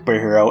dumbest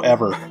superhero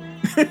ever.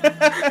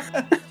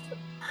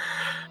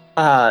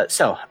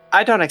 So,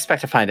 I don't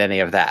expect to find any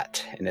of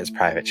that in his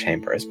private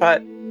chambers,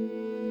 but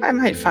I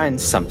might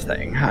find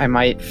something. I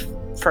might,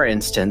 for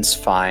instance,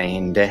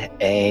 find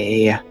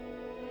a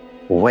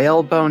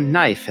whalebone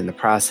knife in the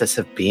process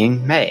of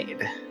being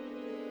made.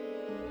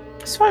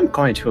 So I'm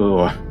going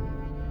to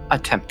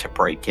attempt to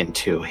break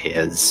into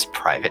his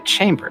private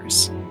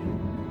chambers.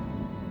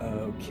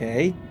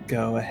 Okay,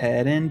 go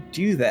ahead and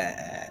do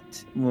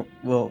that.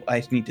 Well,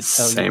 I need to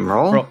tell you. Same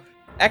roll?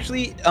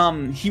 Actually,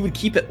 he would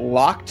keep it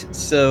locked,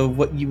 so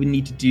what you would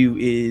need to do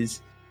is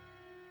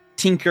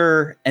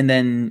tinker and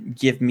then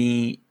give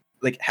me,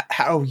 like,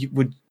 how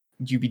would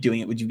you be doing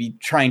it? Would you be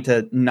trying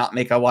to not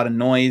make a lot of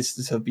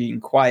noise, so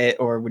being quiet,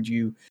 or would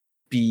you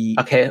be...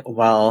 Okay,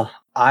 well,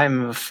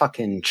 I'm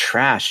fucking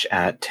trash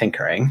at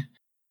tinkering.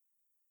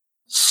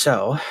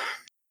 So,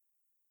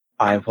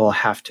 I'm going to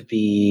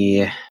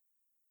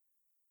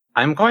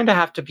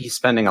have to be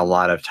spending a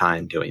lot of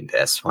time doing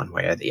this one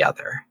way or the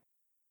other.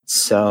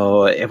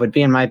 So, it would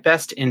be in my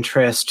best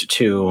interest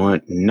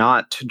to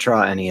not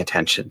draw any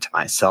attention to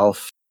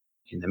myself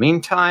in the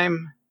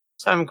meantime.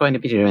 So I'm going to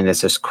be doing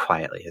this as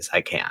quietly as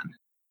I can.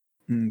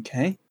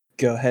 Okay.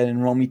 Go ahead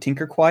and roll me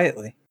Tinker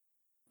quietly.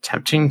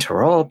 Attempting to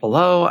roll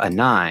below a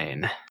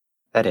 9.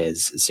 That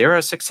is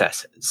 0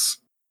 successes.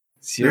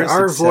 There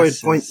are void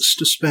points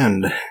to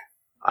spend.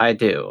 I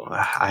do.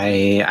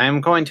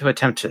 I'm going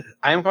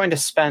to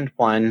spend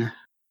 1.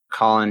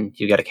 Colin,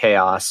 you get a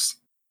chaos.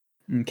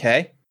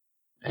 Okay.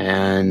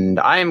 And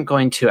I'm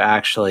going to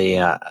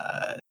actually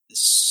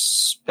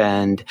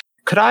spend...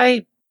 Could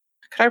I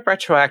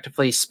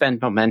retroactively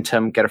spend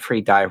momentum, get a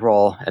free die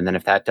roll, and then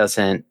if that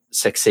doesn't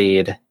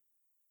succeed,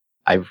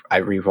 I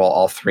re-roll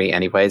all 3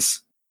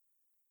 anyways?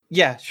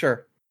 Yeah,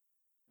 sure.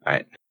 All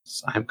right.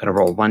 So I'm going to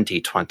roll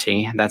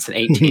 1d20. That's an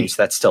 18,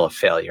 so that's still a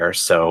failure.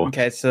 So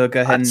okay, so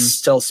go ahead I'm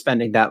still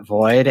spending that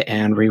void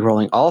and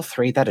re-rolling all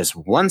 3. That is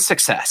 1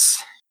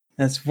 success.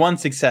 That's 1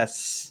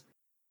 success.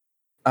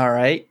 All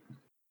right.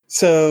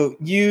 So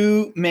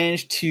you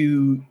managed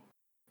to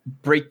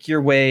break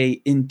your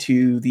way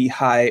into the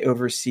High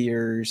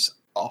Overseer's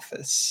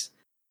office,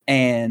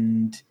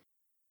 and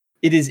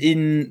it is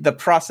in the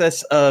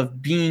process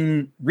of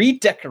being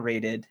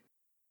redecorated.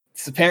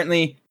 So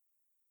apparently,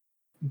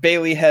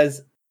 Bailey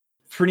has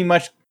pretty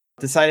much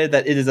decided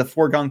that it is a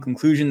foregone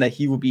conclusion that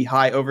he will be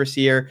High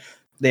Overseer.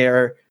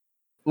 They're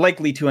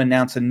likely to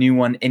announce a new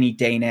one any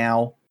day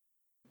now,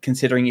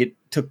 considering it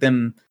took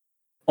them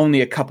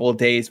only a couple of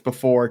days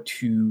before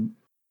to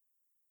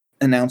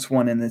announce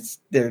one, and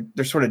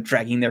they're sort of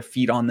dragging their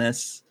feet on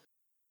this.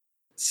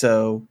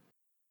 So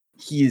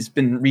he's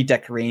been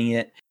redecorating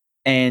it,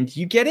 and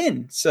you get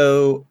in.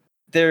 So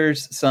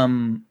there's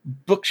some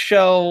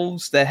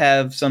bookshelves that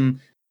have some...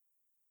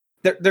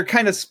 They're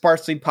kind of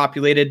sparsely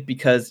populated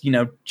because,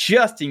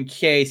 just in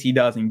case he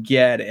doesn't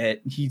get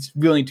it, he's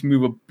willing to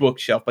move a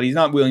bookshelf, but he's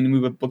not willing to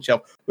move a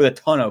bookshelf with a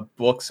ton of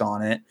books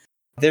on it.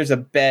 There's a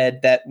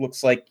bed that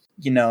looks like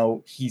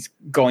he's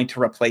going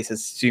to replace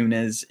as soon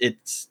as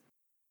it's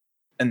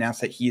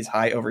announced that he's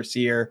High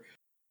Overseer.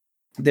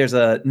 There's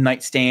a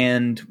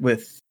nightstand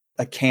with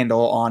a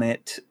candle on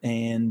it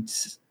and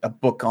a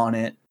book on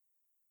it,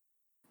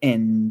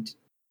 and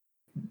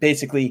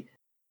basically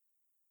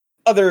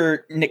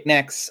other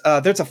knickknacks.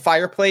 There's a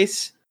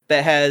fireplace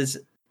that has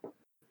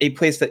a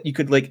place that you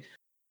could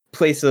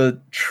place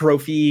a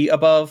trophy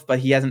above, but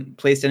he hasn't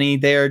placed any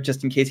there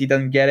just in case he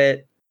doesn't get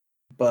it.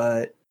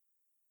 But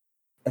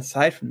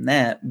aside from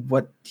that,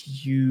 what do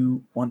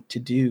you want to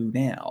do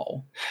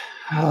now?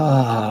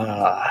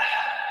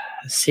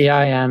 See,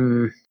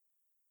 I'm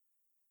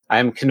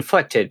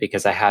conflicted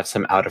because I have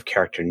some out of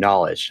character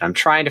knowledge. I'm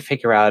trying to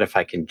figure out if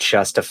I can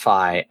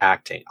justify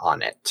acting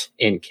on it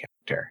in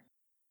character.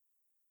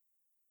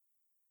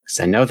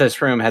 Because I know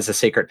this room has a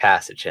secret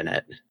passage in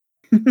it.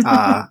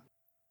 I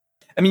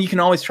mean, you can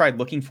always try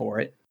looking for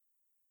it.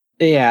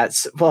 Yeah,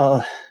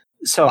 so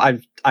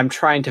I'm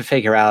trying to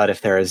figure out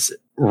if there is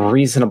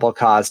reasonable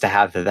cause to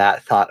have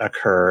that thought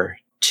occur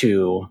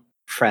to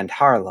friend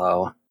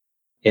Harlow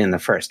in the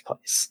first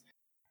place.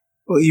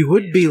 Well, you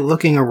would be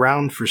looking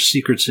around for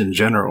secrets in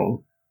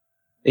general.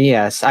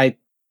 Yes, I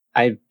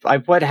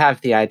would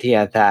have the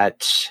idea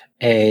that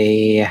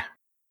a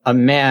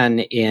man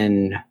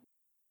in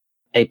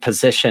a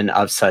position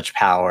of such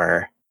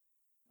power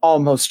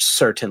almost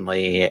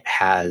certainly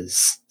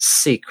has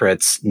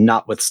secrets,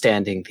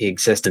 notwithstanding the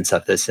existence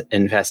of this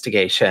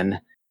investigation,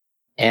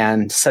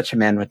 and such a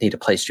man would need a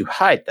place to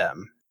hide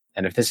them.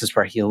 And if this is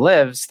where he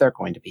lives, they're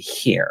going to be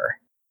here.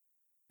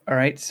 All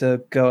right, so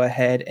go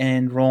ahead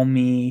and roll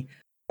me.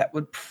 That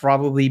would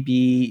probably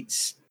be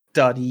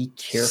study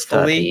carefully.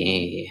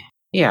 Study.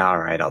 Yeah, all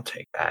right, I'll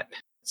take that.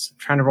 So I'm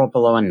trying to roll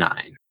below a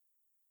 9.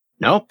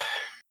 Nope.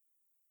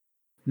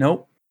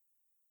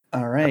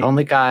 All right. I've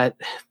only got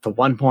the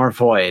one more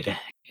void,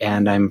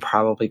 and I'm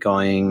probably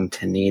going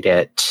to need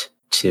it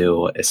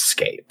to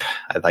escape.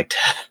 I'd like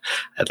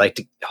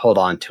to hold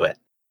on to it.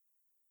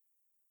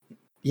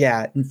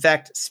 Yeah, in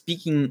fact,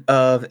 speaking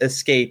of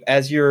escape,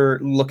 as you're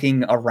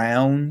looking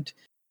around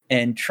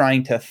and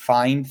trying to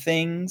find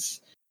things,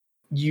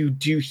 you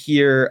do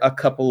hear a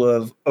couple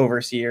of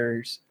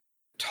overseers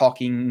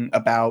talking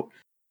about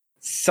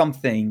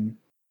something,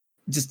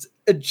 just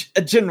a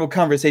general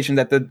conversation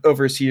that the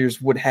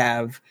overseers would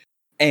have,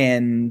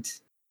 and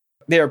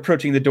they're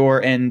approaching the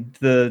door and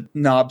the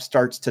knob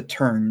starts to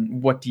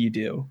turn. What do you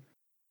do?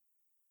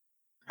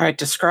 All right,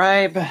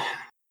 describe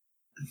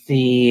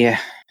the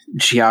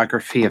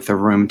geography of the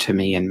room to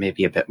me in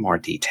maybe a bit more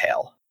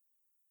detail.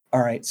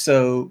 All right,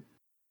 so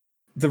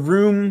the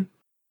room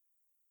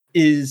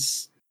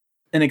is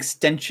an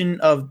extension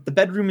of the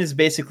bedroom is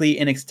basically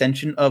an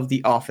extension of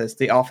the office.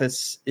 The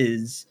office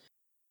is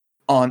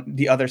on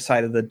the other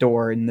side of the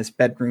door, and this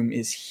bedroom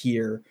is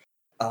here.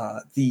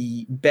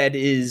 The bed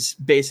is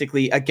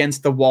basically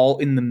against the wall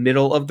in the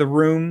middle of the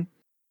room,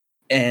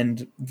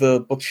 and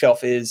the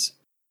bookshelf is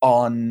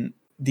on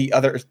the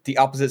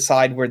opposite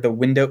side where the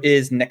window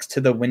is, next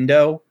to the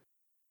window.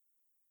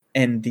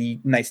 And the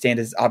nightstand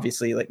is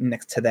obviously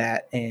next to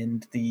that,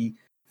 and the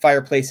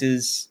fireplace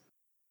is,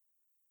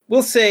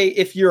 we'll say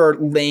if you're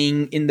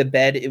laying in the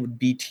bed, it would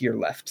be to your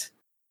left.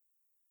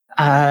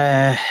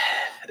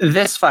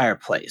 This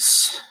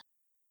fireplace,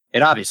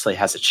 it obviously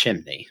has a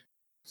chimney.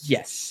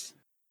 Yes.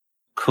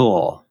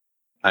 Cool.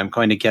 I'm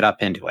going to get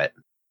up into it.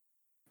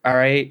 All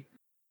right.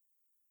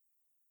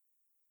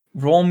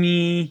 Roll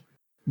me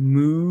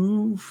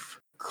move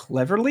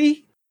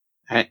cleverly.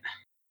 All right.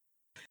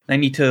 I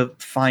need to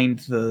find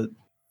the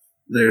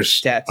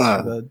stats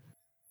for the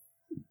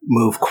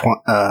move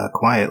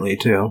quietly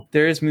too.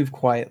 There is move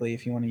quietly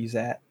if you want to use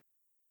that.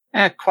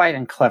 Quiet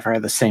and clever are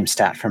the same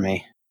stat for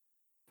me.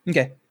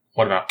 Okay.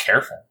 What about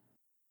careful?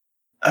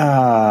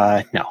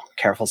 No.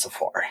 Careful's a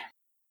 4.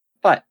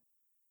 But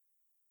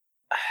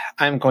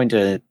I'm going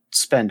to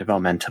spend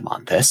momentum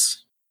on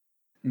this.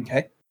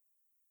 Okay.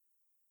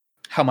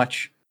 How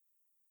much?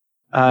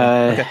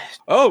 Okay.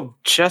 Oh,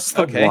 just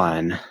the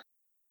one.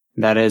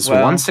 That is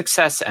one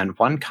success and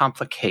one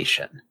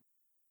complication.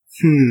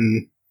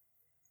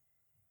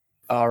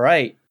 All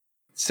right.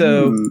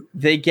 So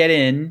they get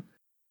in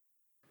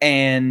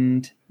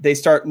and they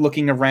start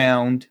looking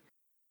around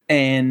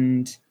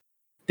and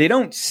they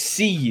don't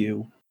see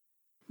you,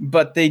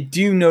 but they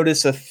do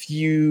notice a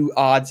few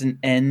odds and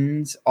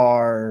ends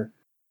are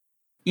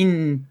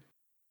in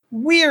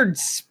weird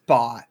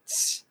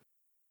spots.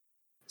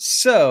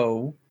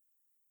 So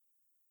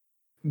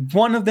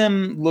one of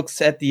them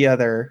looks at the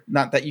other,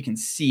 not that you can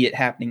see it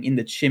happening in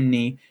the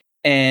chimney,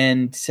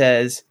 and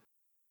says,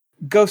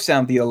 "Go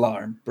sound the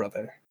alarm,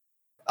 brother.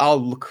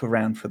 I'll look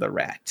around for the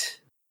rat."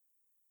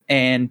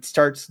 And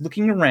starts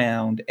looking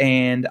around,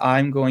 and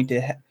I'm going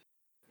to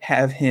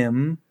have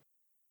him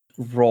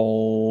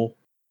roll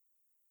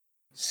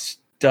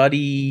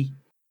study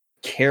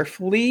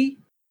carefully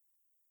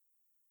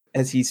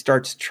as he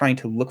starts trying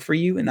to look for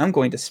you, and I'm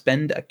going to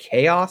spend a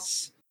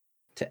chaos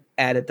to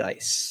add a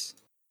dice.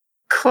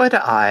 Could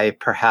I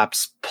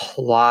perhaps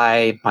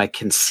ply my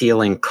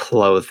concealing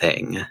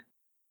clothing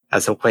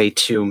as a way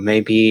to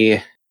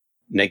maybe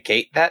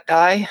negate that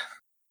die?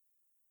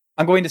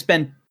 I'm going to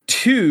spend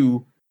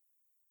 2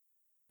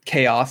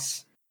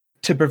 chaos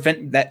to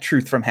prevent that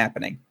truth from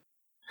happening.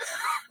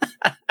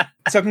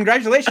 So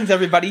congratulations,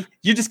 everybody.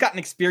 You just got an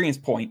experience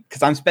point,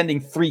 because I'm spending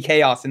 3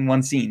 chaos in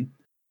one scene.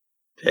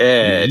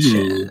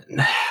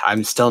 Bitchin'.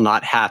 I'm still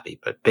not happy,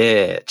 but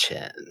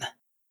bitchin'.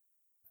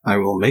 I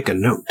will make a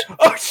note.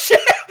 Oh, shit!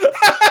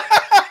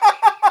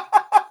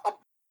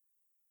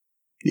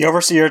 The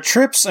overseer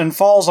trips and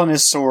falls on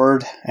his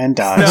sword and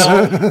dies.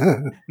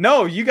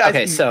 No, you guys.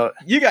 Okay, so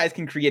you guys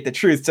can create the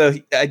truth. So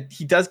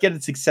he does get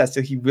a success.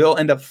 So he will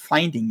end up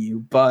finding you,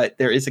 but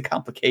there is a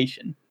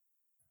complication.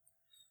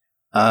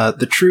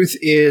 The truth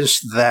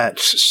is that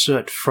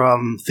soot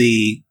from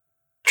the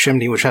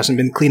chimney, which hasn't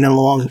been cleaned in a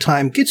long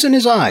time, gets in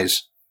his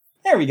eyes.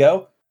 There we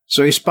go.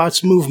 So he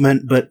spots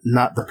movement, but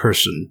not the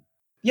person.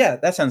 Yeah,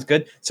 that sounds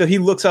good. So he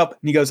looks up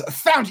and he goes, "I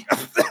found you."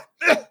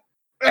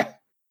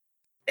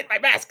 In my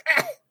mask.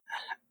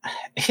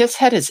 his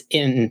head is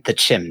in the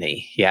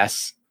chimney,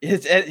 yes?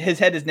 His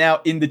head is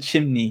now in the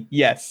chimney.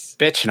 Yes.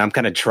 Bitch, and I'm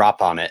going to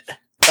drop on it.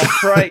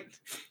 That's right.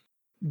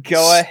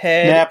 Go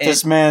ahead. Snap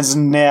this man's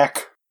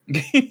neck.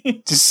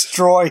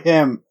 Destroy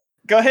him.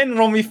 Go ahead and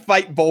roll me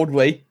fight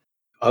boldly.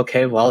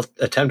 Okay, well,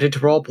 attempted to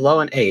roll below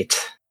an 8.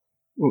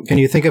 Can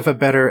you think of a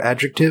better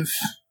adjective?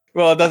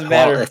 Well, it doesn't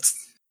matter. Well, it's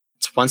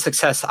one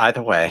success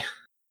either way.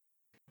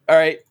 All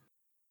right.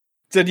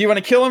 So do you want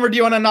to kill him or do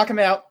you want to knock him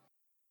out?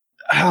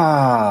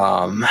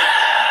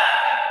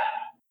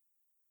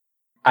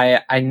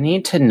 I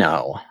need to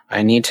know.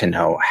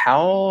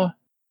 How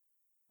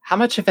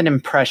much of an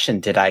impression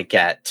did I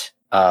get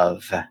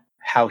of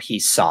how he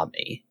saw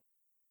me?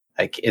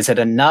 Like, is it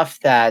enough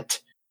that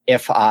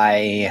if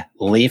I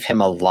leave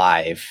him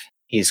alive,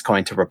 he's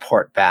going to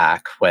report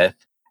back with,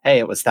 "Hey,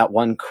 it was that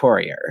one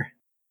courier"?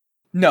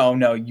 No,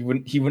 you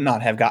wouldn't. He would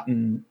not have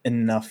gotten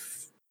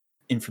enough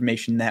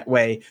information that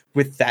way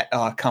with that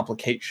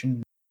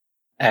complication.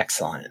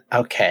 Excellent.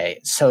 Okay,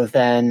 so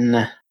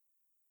then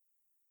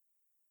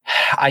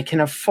I can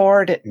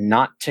afford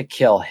not to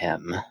kill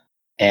him,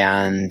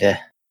 and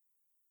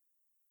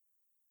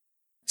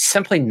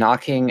simply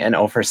knocking an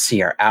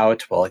overseer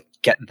out will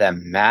get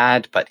them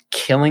mad, but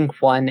killing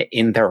one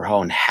in their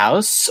own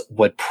house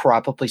would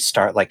probably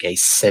start like a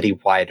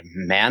citywide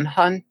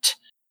manhunt,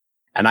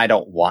 and I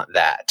don't want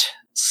that.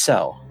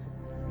 So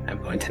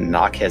I'm going to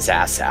knock his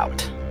ass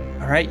out.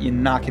 All right, you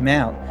knock him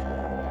out.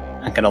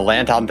 I'm going to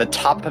land on the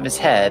top of his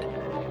head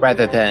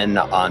rather than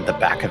on the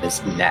back of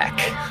his neck.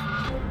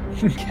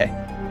 Okay.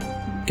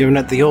 Giving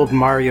it the old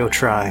Mario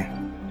try.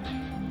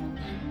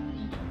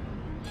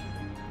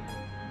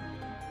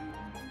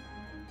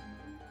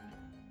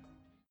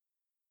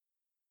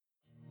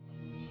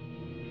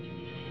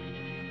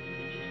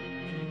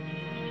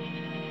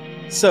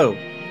 So,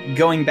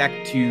 going back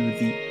to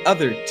the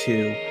other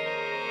 2,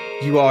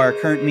 you are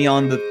currently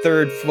on the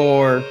 3rd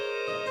floor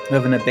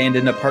of an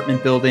abandoned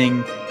apartment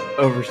building.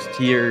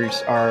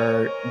 Overseers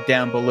are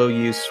down below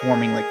you,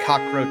 swarming like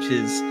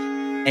cockroaches,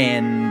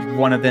 and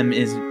one of them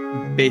is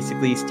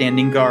basically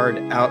standing guard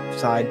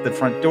outside the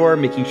front door,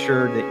 making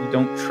sure that you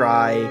don't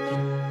try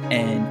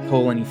and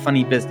pull any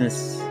funny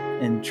business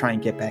and try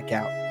and get back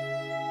out.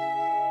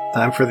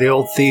 Time for the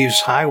old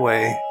thieves'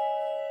 highway.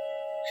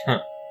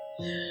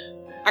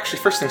 Actually,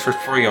 first things first,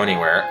 before we go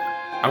anywhere,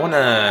 I want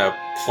to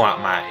pull out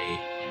my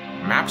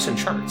maps and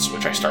charts,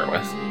 which I start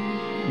with.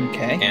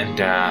 Okay. And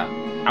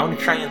I want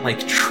to try and,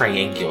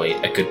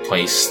 triangulate a good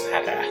place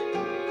that,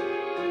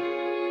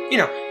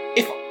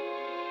 if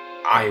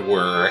I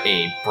were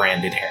a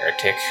branded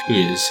heretic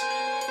who's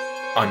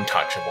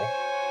untouchable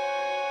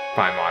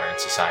by modern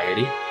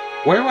society,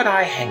 where would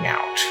I hang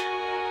out?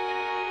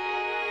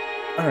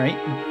 All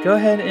right. Go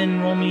ahead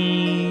and roll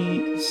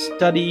me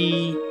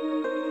study.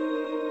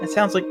 That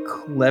sounds like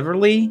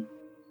cleverly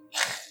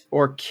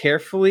or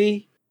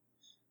carefully.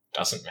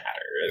 Doesn't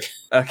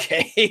matter.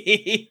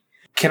 Okay.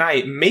 Can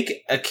I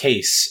make a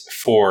case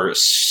for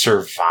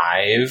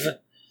survive?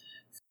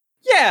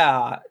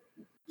 Yeah,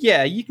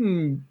 you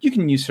can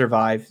use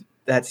survive.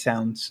 That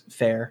sounds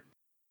fair.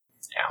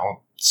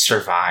 I'll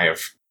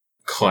survive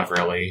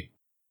cleverly.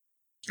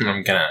 And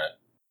I'm gonna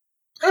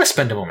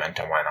spend a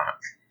momentum, why not?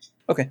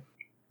 Okay.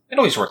 It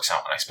always works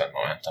out when I spend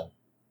momentum.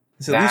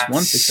 It's at least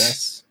one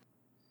success.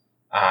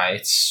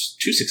 It's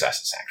 2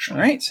 successes, actually.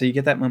 All right, so you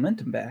get that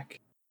momentum back.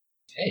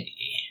 Hey.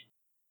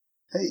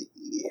 Hey.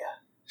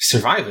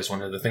 Survive is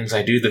one of the things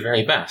I do the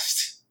very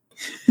best.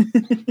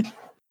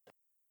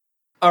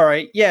 All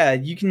right, yeah,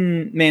 you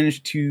can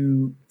manage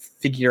to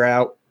figure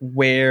out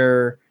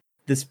where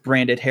this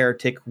branded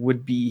heretic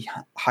would be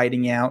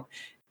hiding out,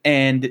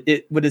 and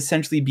it would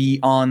essentially be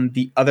on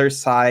the other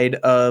side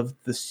of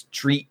the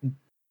street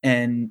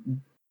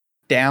and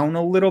down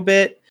a little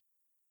bit.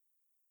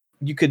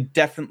 You could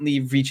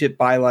definitely reach it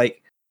by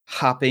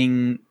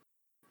hopping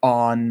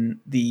on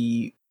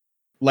the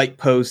light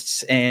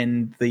posts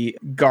and the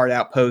guard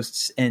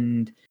outposts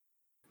and,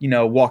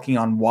 walking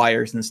on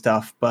wires and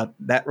stuff. But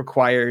that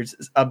requires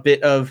a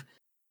bit of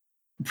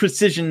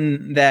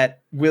precision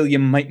that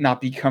William might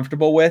not be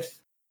comfortable with.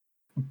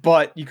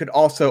 But you could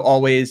also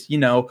always,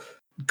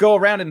 go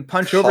around and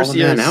punch Call a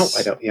overseers. man out,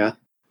 why don't you?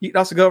 You could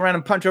also go around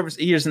and punch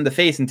overseers in the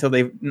face until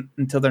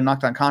they're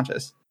knocked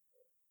unconscious.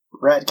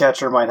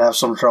 Ratcatcher might have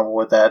some trouble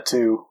with that,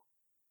 too.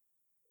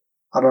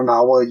 I don't know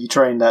how well you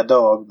trained that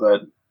dog,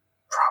 but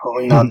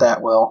probably not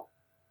that well.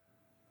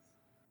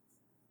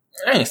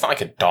 I mean, it's not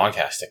like a dog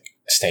has to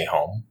stay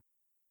home.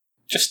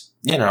 Just,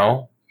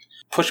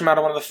 push him out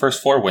of one of the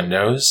first floor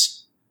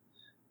windows.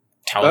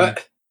 Tell him.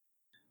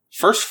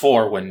 First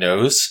floor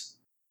windows.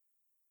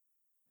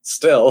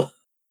 Still,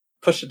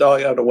 push a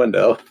dog out a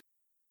window.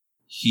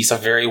 He's a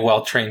very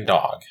well-trained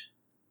dog.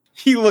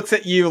 He looks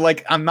at you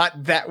like, I'm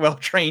not that well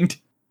trained.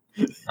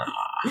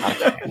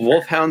 Okay.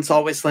 Wolfhounds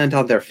always land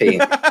on their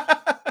feet.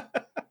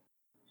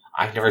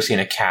 I've never seen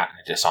a cat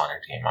in a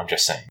Dishonored game, I'm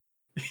just saying.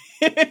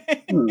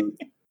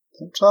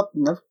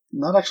 Never,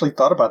 not actually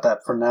thought about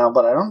that for now,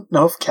 but I don't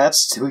know if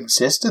cats do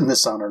exist in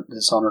this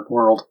Dishonored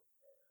world.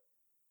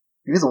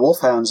 Maybe the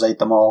Wolfhounds ate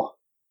them all.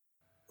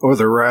 Or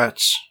the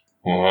rats.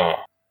 Whoa.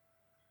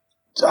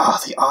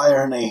 Ah, the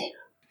irony.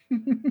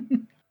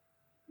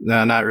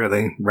 No, not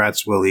really.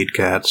 Rats will eat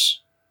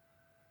cats.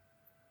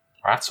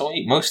 Rats will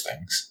eat most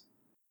things.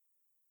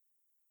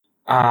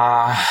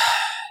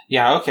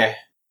 Yeah, okay.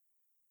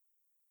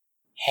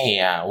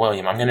 Hey,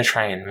 William, I'm gonna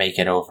try and make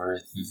it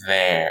over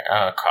there,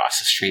 across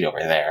the street over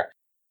there.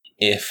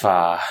 If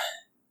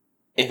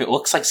it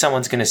looks like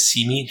someone's gonna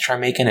see me, try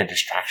making a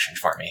distraction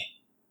for me.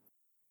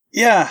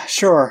 Yeah,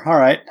 sure,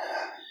 alright.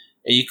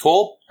 Are you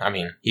cool? I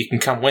mean, you can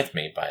come with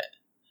me, but...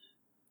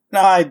 No,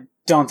 I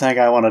don't think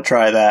I want to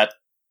try that.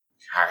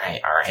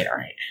 Alright.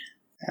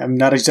 I'm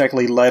not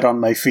exactly light on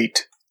my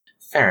feet.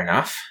 Fair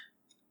enough.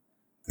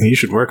 You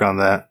should work on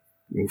that.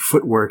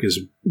 Footwork is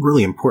a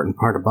really important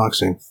part of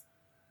boxing.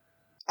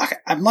 Okay,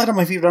 I'm light on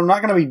my feet, but I'm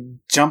not going to be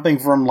jumping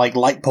from,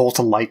 light pole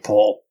to light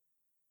pole.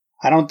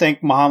 I don't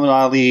think Muhammad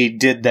Ali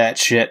did that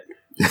shit.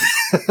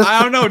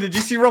 I don't know. Did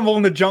you see Rumble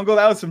in the Jungle?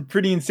 That was some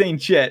pretty insane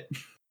shit.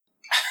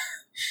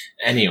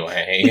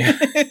 Anyway.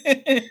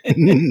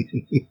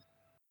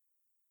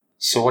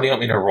 So what do you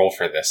want me to roll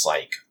for this?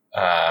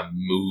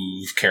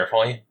 Move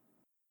carefully?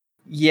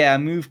 Yeah,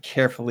 move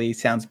carefully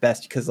sounds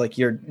best because,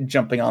 you're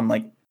jumping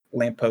on,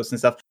 lampposts and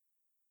stuff.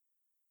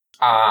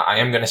 I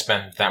am going to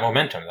spend that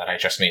momentum that I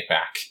just made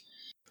back.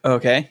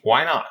 Okay.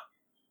 Why not?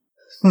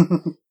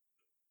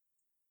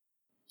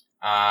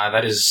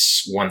 That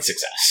is one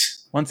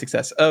success. One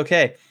success.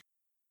 Okay.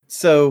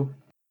 So,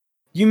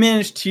 you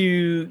managed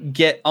to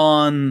get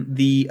on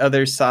the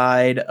other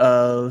side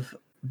of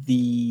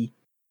the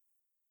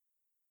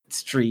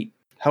street.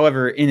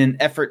 However, in an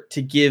effort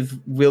to give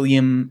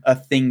William a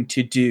thing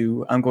to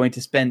do, I'm going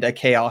to spend a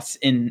chaos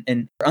in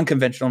an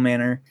unconventional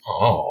manner.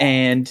 Oh.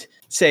 And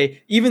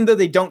say, even though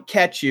they don't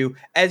catch you,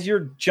 as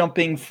you're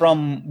jumping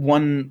from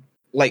one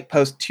light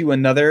post to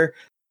another,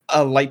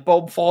 a light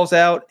bulb falls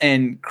out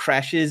and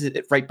crashes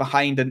right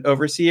behind an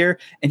overseer,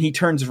 and he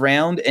turns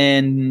around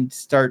and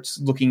starts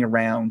looking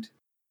around.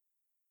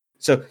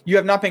 So you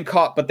have not been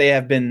caught, but they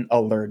have been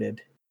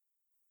alerted.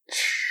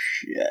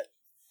 Shit.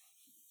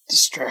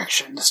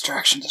 Distraction. I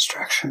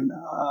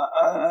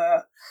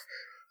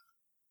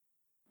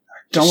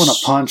don't want to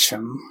punch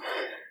him.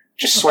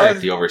 Just swear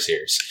at the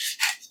overseers.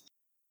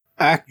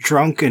 Act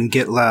drunk and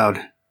get loud.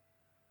 I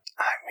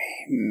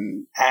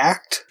mean,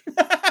 act?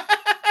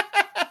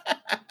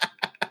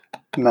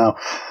 No.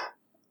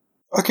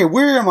 Okay,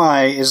 where am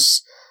I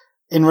is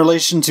in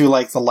relation to,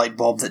 the light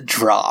bulb that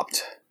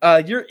dropped.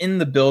 You're in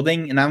the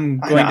building, and I'm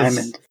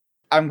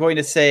going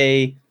to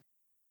say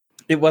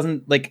it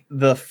wasn't,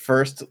 the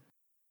first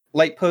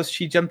light post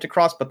she jumped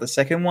across, but the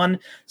second one.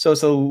 So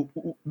it's a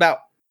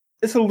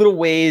little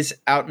ways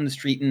out in the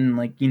street and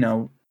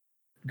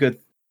good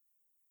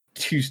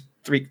 3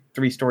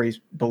 stories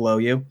below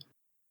you.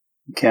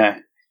 Okay.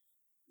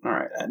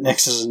 Alright,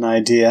 next is an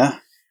idea.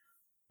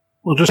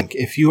 Well, just think,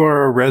 if you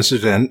are a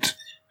resident,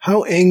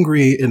 how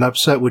angry and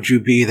upset would you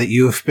be that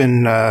you have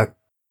been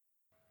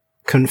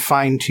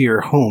confined to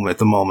your home at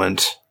the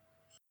moment?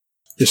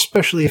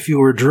 Especially if you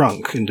were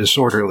drunk and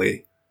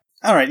disorderly.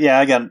 Alright, yeah,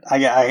 I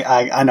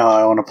know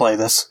I want to play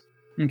this.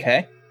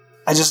 Okay.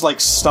 I just,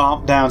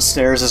 stomp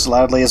downstairs as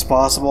loudly as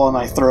possible, and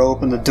I throw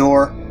open the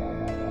door.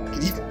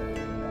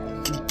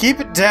 Can you keep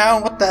it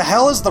down? What the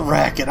hell is the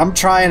racket? I'm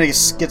trying to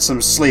get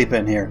some sleep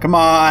in here. Come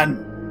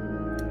on!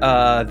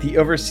 The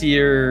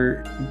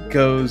overseer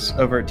goes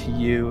over to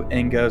you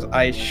and goes,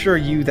 I assure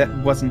you that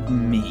wasn't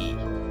me.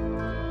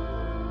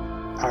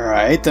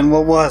 Alright, then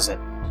what was it?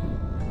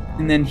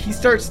 And then he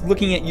starts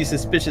looking at you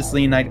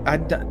suspiciously, and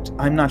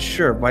I'm not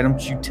sure. Why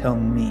don't you tell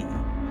me?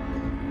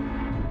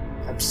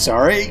 I'm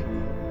sorry?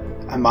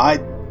 Am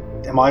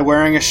I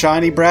wearing a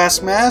shiny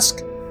brass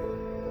mask?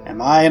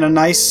 Am I in a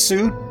nice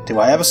suit? Do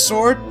I have a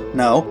sword?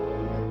 No.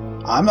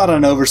 I'm not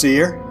an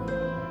overseer.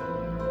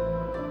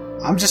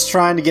 I'm just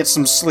trying to get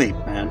some sleep,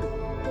 man.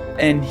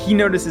 And he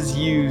notices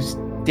you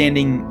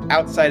standing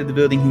outside of the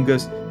building. He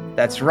goes,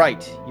 that's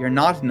right, you're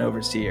not an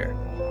overseer.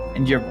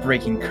 and you're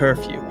breaking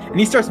curfew. And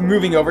he starts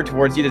moving over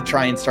towards you to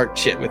try and start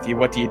shit with you.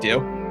 What do you do?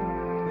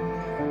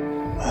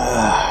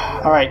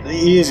 All right,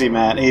 easy,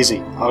 man, easy.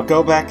 I'll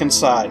go back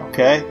inside,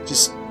 okay?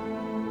 Just...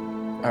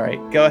 All right,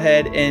 go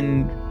ahead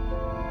and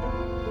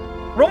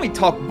roll me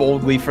talk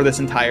boldly for this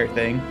entire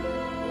thing.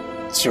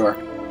 Sure.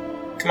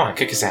 Come on,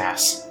 kick his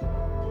ass.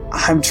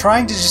 I'm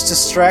trying to just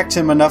distract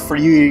him enough for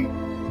you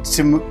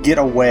to get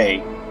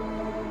away.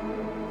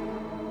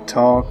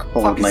 Talk Fuck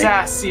boldly. his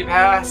ass,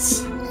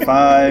 Seabass.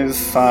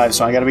 5,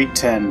 so I gotta beat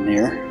 10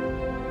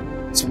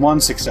 here. It's one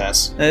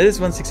success. That is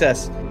one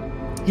success.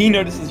 He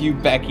notices you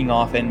backing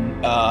off,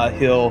 and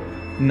he'll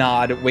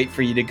nod, wait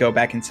for you to go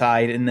back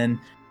inside, and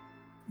then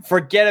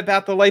forget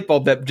about the light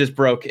bulb that just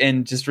broke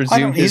and just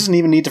resume. He doesn't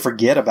even need to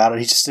forget about it.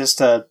 He just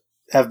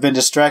have been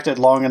distracted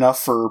long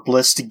enough for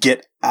Bliss to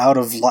get out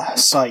of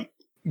sight.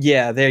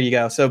 Yeah, there you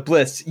go. So,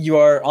 Bliss, you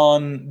are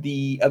on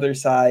the other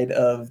side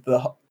of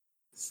the...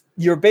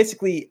 You're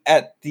basically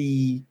at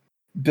the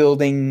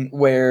building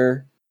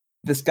where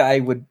this guy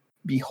would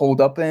be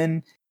holed up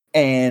in,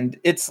 and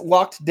it's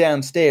locked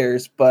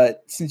downstairs,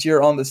 but since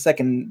you're on the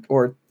second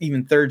or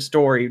even third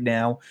story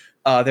now,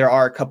 there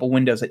are a couple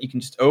windows that you can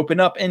just open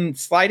up and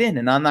slide in,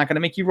 and I'm not going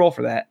to make you roll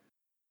for that.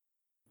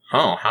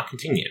 Oh, how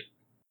convenient.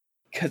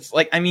 Because,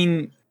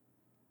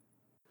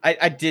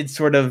 I did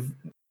sort of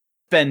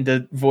spend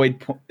a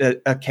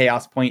a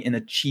chaos point in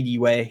a cheaty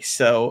way,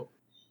 so...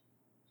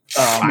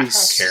 I don't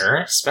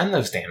care. Spend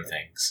those damn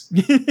things.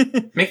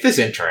 Make this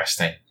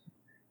interesting.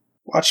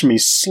 Watch me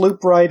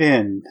sloop right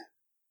in.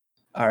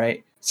 All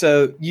right.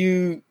 So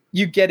you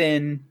get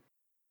in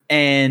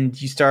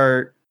and you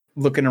start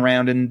looking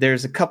around, and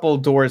there's a couple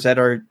doors that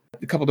are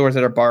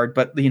barred,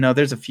 but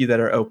there's a few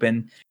that are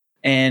open.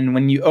 And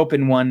when you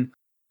open one,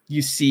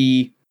 you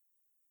see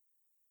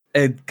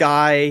a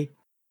guy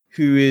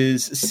who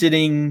is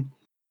sitting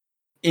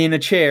in a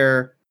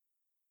chair.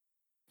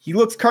 He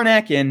looks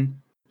Karnakian.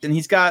 And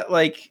he's got,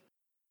 I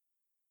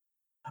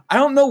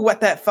don't know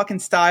what that fucking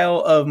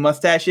style of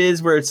mustache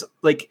is, where it's,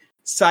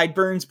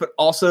 sideburns, but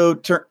also,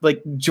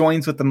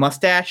 joins with the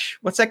mustache.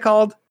 What's that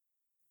called?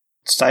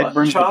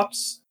 Sideburns?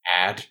 Chops?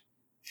 Ad.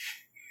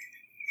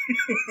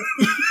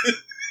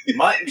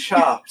 Mutton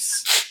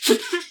chops.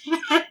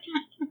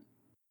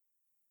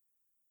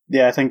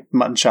 Yeah, I think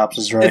mutton chops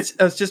is right.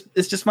 It's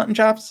just mutton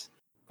chops?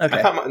 Okay.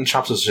 I thought mutton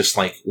chops was just,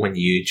 when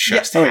you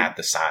just had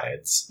the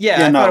sides.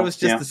 Yeah, I thought it was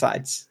just the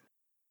sides.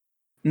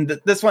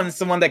 This one is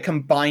the one that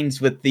combines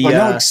with the... I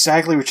know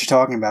exactly what you're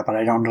talking about, but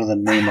I don't know the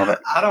name of it.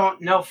 I don't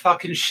know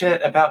fucking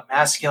shit about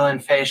masculine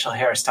facial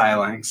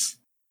hairstylings.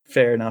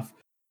 Fair enough.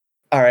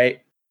 All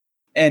right.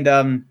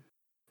 And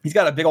he's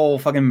got a big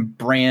old fucking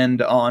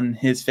brand on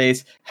his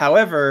face.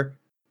 However,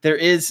 there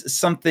is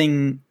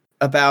something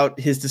about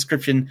his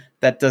description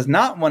that does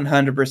not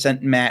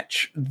 100%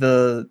 match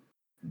the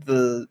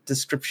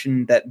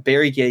description that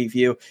Barry gave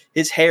you.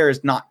 His hair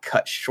is not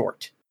cut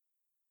short.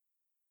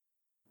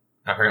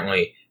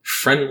 Apparently,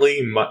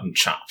 friendly mutton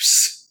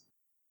chops.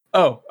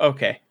 Oh,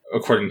 okay.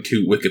 According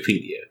to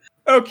Wikipedia.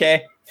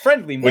 Okay,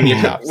 friendly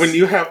mutton chops. When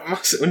you have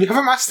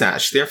a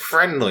mustache, they're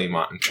friendly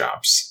mutton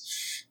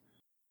chops.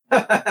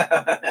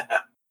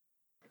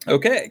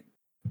 Okay.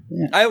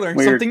 Yeah. I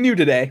learned something new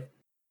today.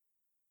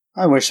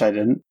 I wish I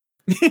didn't.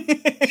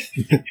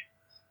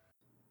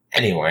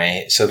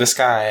 Anyway, so this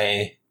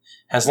guy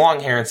has long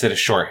hair instead of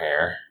short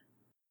hair.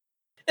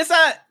 It's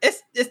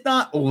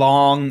not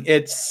long.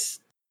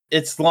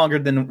 It's longer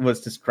than it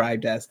was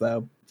described as,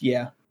 though.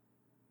 Yeah.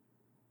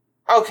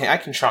 Okay, I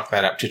can chalk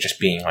that up to just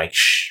being,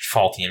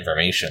 faulty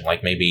information.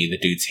 Maybe the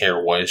dude's hair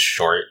was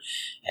short,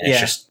 and it's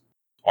just...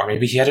 Or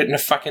maybe he had it in a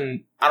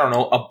fucking, I don't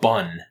know, a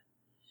bun.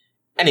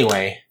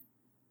 Anyway,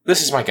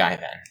 this is my guy,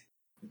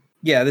 then.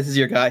 Yeah, this is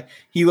your guy.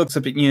 He looks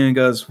up at you and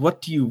goes,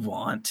 "What do you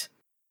want?"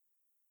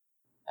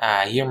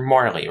 You're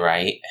Morley,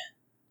 right?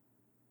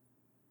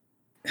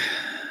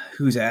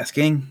 Who's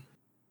asking?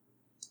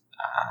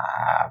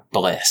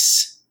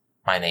 Bliss.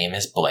 My name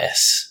is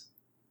Bliss.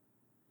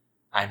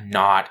 I'm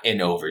not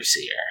an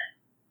overseer.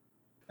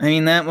 I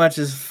mean, that much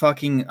is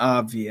fucking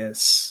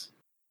obvious.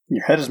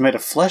 Your head is made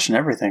of flesh and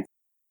everything.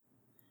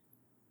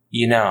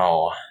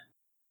 I'm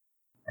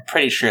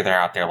pretty sure they're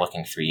out there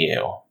looking for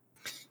you.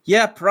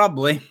 Yeah,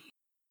 probably.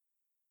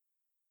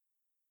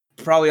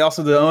 Probably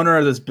also the owner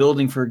of this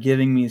building for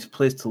giving me a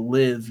place to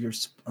live.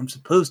 I'm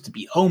supposed to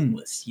be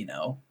homeless,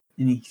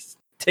 And he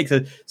takes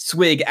a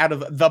swig out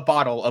of the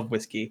bottle of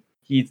whiskey.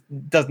 He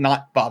does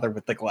not bother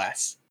with the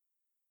glass.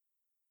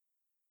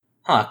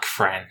 Look,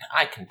 friend,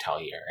 I can tell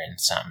you're in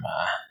some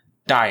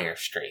dire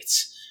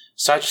straits.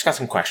 So I just got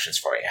some questions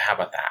for you. How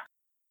about that?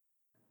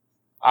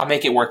 I'll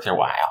make it worth your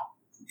while.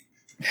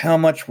 How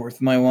much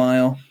worth my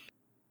while?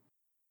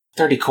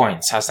 30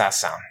 coins. How's that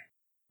sound?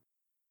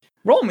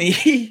 Roll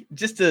me,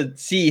 just to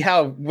see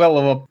how well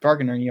of a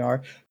bargainer you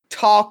are.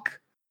 Talk.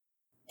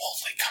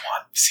 Boldly, come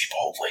on. Say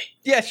boldly.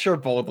 Yeah, sure,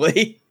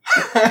 boldly.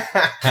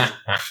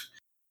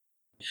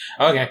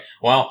 Okay,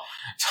 well,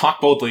 talk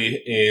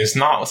boldly is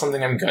not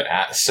something I'm good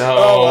at,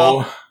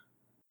 so...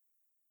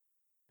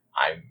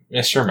 I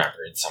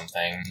misremembered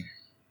something.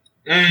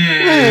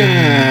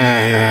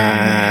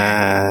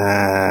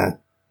 I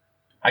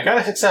got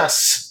a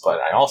success, but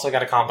I also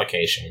got a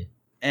complication.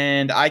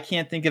 And I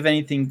can't think of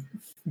anything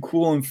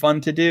cool and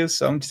fun to do,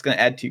 so I'm just going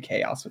to add 2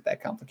 chaos with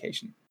that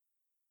complication.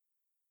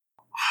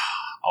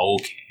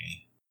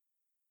 Okay.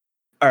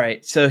 All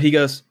right, so he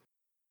goes,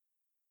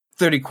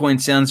 30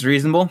 coins sounds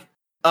reasonable.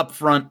 Up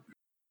front.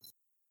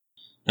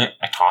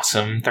 I toss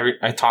him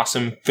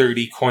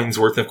 30 coins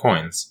worth of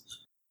coins.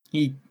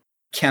 He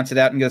counts it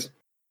out and goes,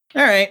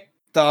 all right,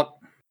 Doc.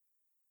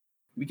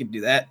 We can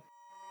do that.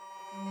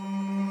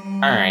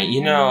 Alright,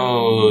 you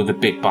know the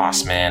big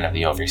boss man of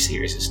the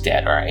Overseers is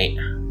dead, right?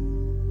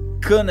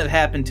 Couldn't have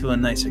happened to a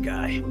nicer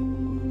guy.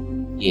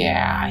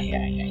 Yeah.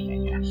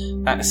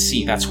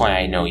 That's why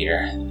I know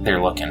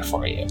they're looking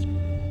for you.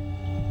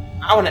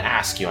 I want to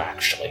ask you,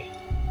 actually.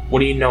 What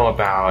do you know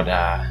about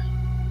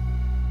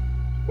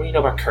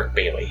Kirk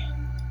Bailey?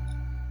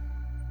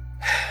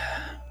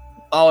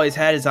 Always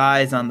had his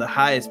eyes on the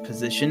highest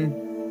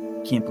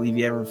position. Can't believe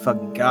he ever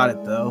fucking got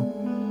it, though.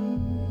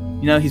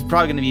 You know, he's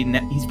probably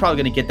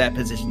gonna get that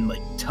position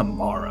like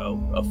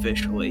tomorrow,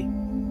 officially.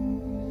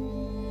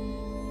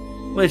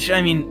 Which,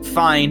 I mean,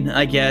 fine,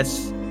 I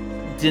guess.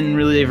 Didn't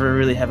really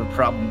ever have a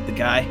problem with the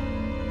guy.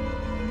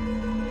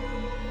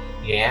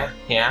 Yeah.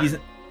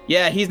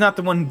 He's not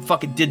the one who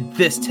fucking did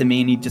this to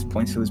me, and he just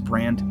points to his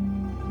brand.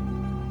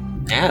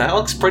 Yeah, that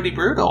looks pretty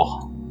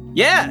brutal.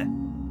 Yeah!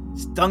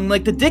 Stung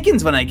like the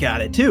dickens when I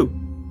got it, too.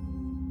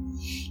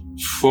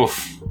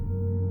 Oof.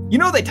 You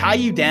know, they tie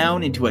you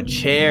down into a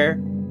chair,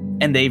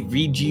 and they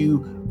read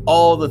you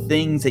all the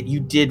things that you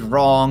did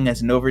wrong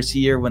as an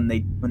overseer when they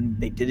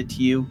did it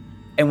to you.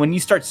 And when you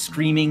start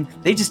screaming,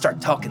 they just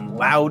start talking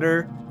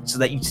louder so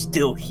that you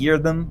still hear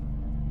them.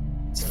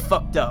 It's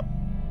fucked up.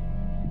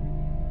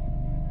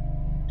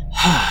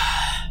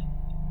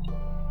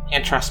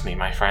 And trust me,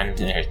 my friend,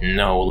 there's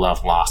no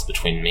love lost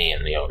between me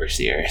and the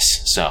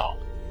Overseers, so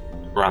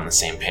we're on the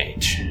same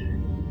page.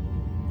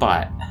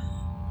 But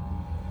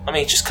let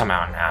me just come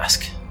out and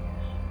ask.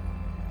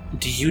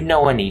 Do you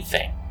know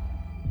anything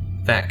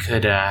that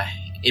could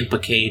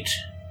implicate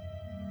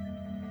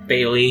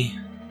Bailey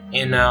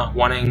in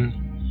wanting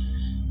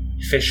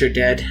Fisher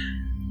dead?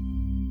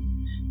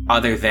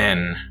 Other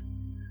than,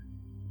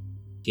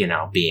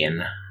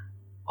 being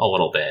a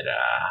little bit,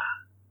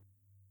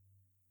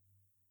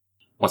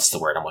 what's the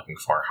word I'm looking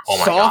for? Oh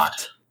my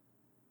Soft?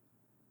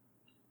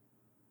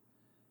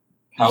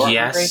 God. Power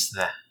yes.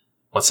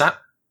 What's that?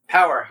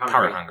 Power hungry.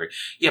 Power hungry.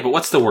 Yeah, but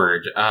what's the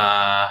word?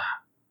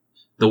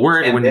 The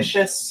word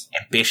ambitious?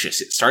 Ambitious.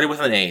 It started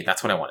with an A.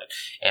 That's what I wanted.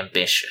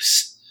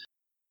 Ambitious.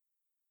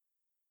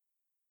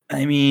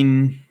 I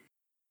mean,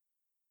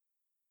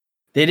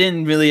 they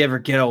didn't really ever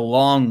get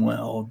along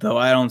well, though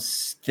I don't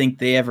think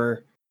they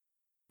ever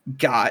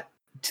got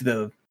to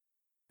the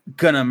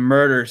gonna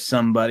murder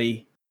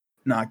somebody,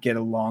 not get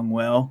along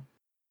well.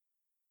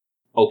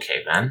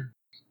 Okay, then.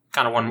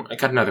 I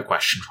got another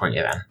question for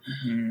you, then.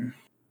 Mm-hmm.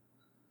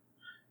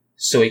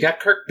 So we got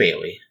Kirk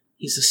Bailey.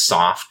 He's a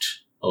soft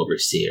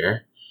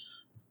overseer.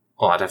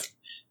 A lot of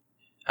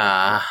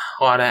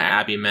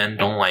Abbey men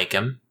don't like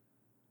him.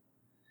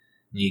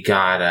 You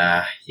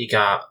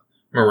got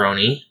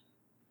Maroney.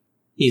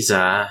 He's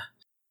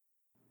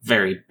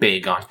very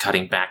big on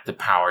cutting back the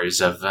powers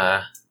of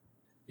the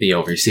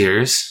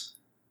overseers.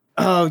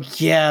 Oh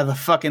yeah, the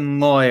fucking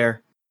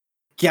lawyer.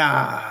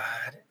 God,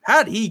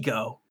 how'd he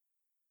go?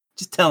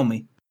 Just tell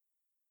me.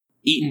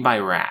 Eaten by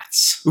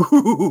rats.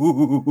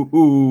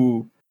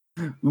 Ooh,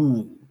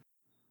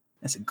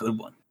 that's a good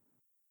one.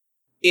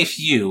 If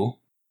you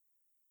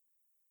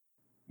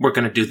were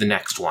going to do the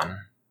next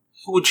one,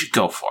 who would you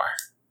go for?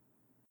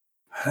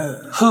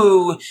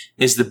 Who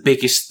is the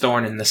biggest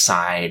thorn in the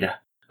side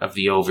of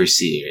the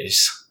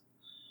overseers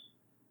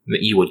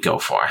that you would go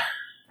for?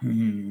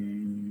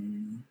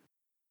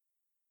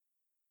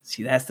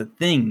 See, that's the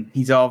thing.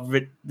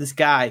 This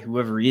guy,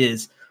 whoever he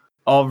is,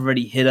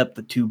 already hit up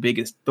the 2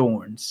 biggest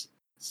thorns.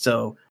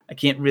 So I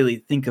can't really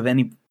think of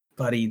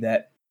anybody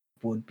that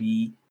would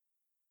be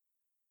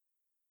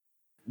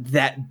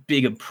that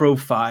big a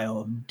profile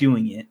of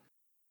doing it.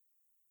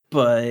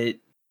 But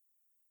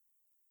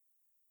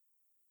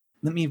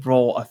let me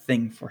roll a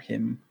thing for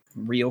him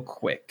real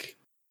quick.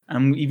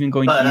 I'm even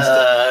going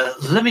to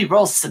use let me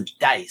roll some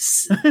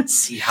dice.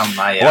 See how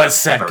my 1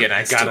 second.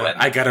 I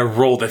gotta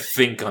roll to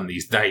think on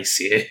these dice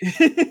here.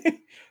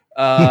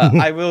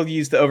 I will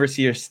use the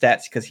overseer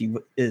stats because he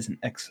is an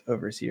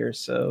ex-overseer.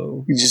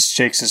 So He just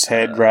shakes his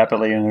head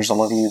rapidly, and there's a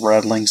little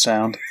rattling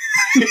sound.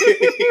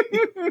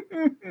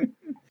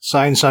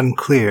 Signs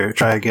unclear.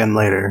 Try again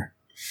later.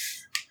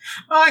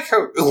 I like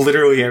how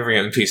literally every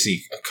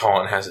NPC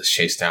Colin has us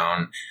chase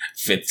down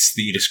fits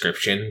the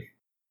description.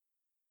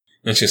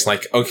 It's just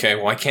like, okay,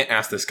 well, I can't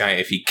ask this guy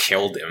if he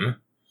killed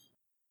him.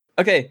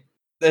 Okay,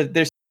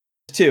 there's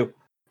 2.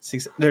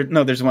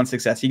 There's 1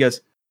 success. He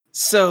goes,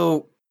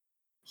 so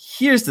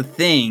here's the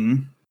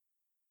thing.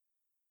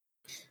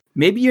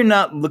 Maybe you're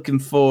not looking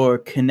for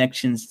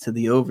connections to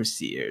the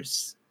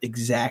overseers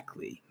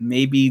exactly.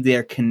 Maybe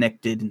they're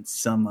connected in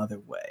some other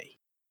way.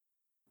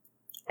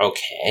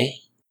 Okay.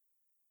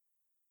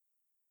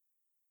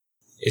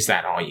 Is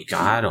that all you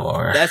got,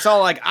 or? That's all.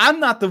 Like, I'm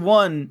not the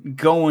one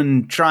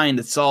going trying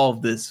to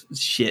solve this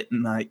shit,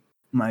 my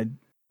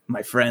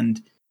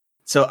friend.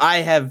 So I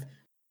have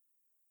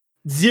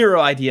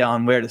zero idea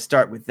on where to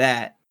start with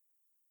that.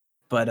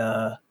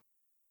 But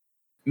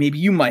maybe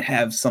you might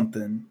have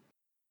something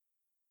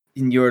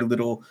in your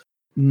little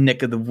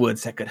neck of the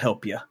woods that could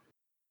help you.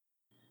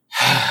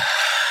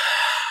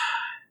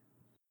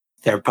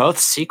 They're both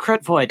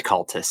secret void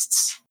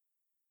cultists.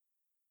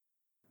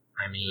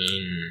 I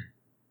mean,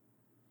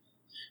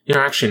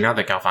 actually, now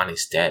that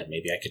Galvani's dead,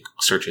 maybe I could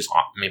search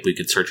maybe we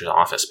could search his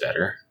office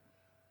better.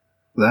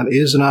 That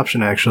is an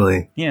option,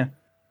 actually. Yeah.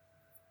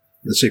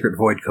 The secret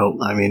void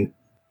cult. I mean,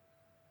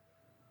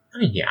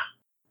 yeah.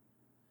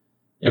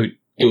 It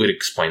would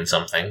explain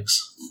some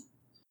things.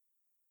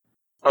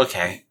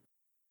 Okay.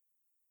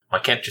 I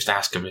can't just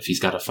ask him if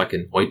he's got a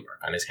fucking void mark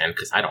on his hand,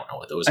 because I don't know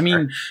what those are. I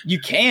mean, you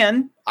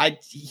can.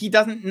 He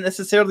doesn't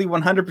necessarily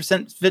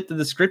 100% fit the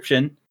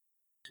description.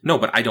 No,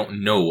 but I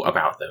don't know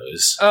about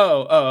those.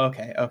 Oh,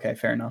 okay. Okay,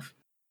 fair enough.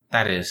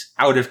 That is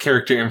out of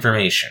character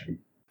information.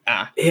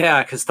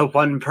 Yeah, because the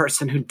one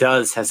person who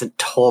does hasn't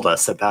told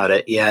us about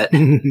it yet.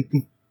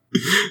 The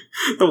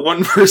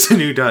one person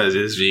who does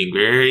is being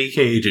very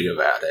cagey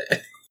about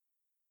it.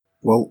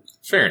 Well,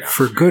 fair enough.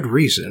 For good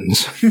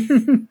reasons.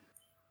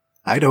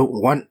 I don't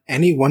want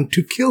anyone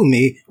to kill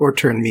me or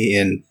turn me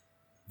in,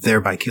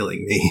 thereby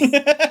killing me.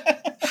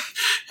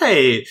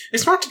 Hey,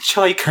 is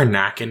Monticelli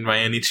Karnakin by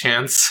any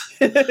chance?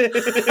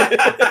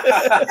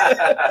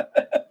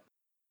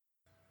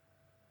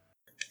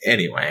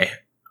 Anyway,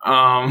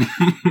 fuck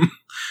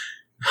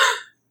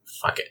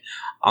it.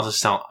 I'll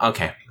just tell.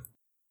 Okay.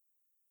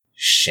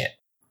 Shit.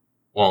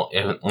 Well,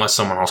 unless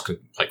someone else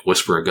could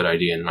whisper a good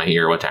idea in my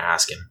ear what to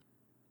ask him.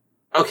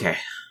 Okay.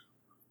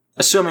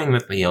 Assuming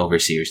that the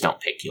overseers don't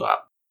pick you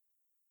up,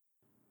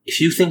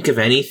 if you think of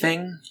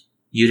anything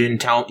you didn't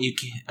tell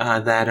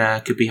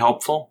that could be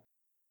helpful,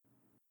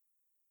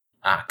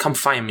 come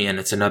find me, and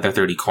it's another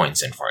 30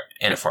 coins in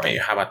it for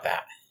you. How about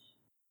that?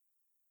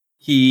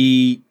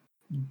 He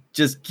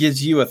just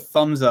gives you a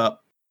thumbs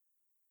up.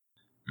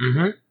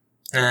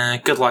 Mm-hmm.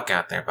 Good luck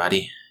out there,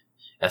 buddy.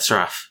 That's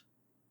rough.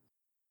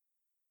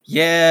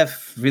 Yeah,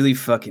 really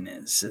fucking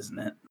is, isn't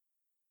it?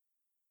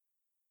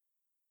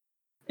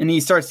 And he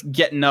starts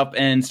getting up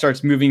and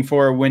starts moving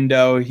for a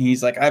window.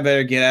 He's like, I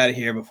better get out of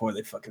here before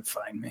they fucking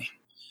find me.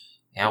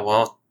 Yeah,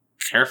 well,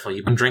 careful.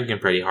 You've been drinking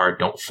pretty hard.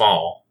 Don't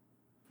fall.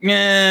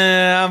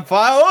 Yeah, I'm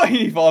fine. Oh,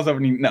 he falls over.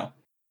 No.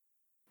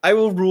 I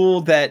will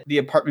rule that the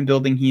apartment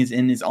building he is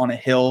in is on a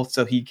hill,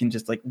 so he can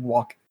just,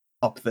 walk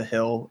up the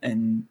hill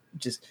and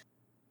just...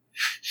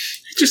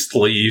 He just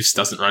leaves,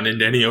 doesn't run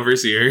into any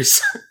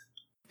overseers.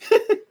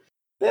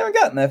 They haven't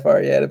gotten that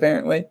far yet,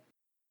 apparently.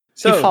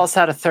 So, he falls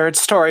out a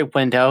third-story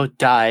window,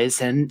 dies,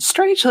 and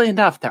strangely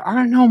enough, there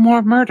are no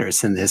more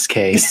murders in this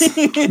case.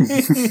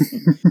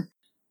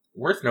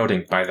 Worth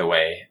noting, by the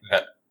way,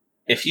 that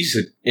if he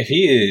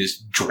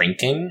is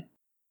drinking,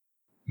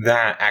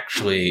 that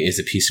actually is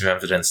a piece of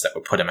evidence that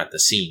would put him at the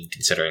scene,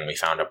 considering we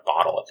found a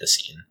bottle at the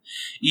scene.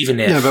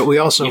 Yeah, but we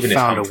also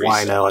found a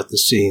wino at the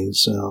scene,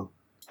 so...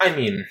 I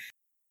mean,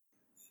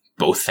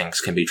 both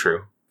things can be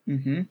true.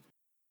 Mm-hmm.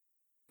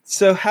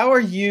 So how are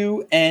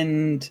you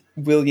and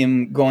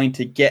William going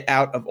to get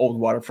out of Old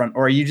Waterfront,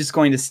 or are you just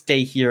going to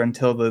stay here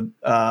until the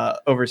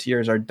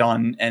overseers are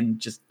done and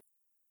just...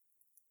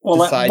 Well,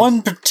 that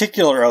one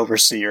particular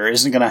overseer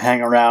isn't going to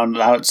hang around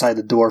outside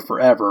the door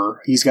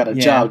forever. He's got a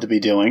job to be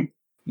doing.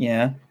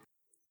 Yeah.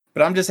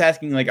 But I'm just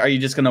asking, are you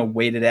just going to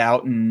wait it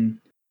out and,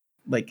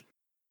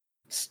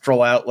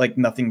 stroll out like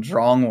nothing's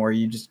wrong, or are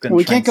you just going to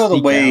We can't go the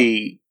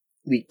way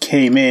we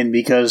came in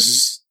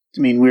because...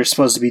 we're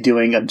supposed to be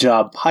doing a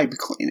job pipe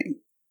cleaning.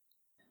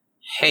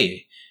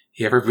 Hey,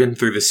 you ever been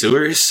through the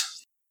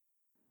sewers?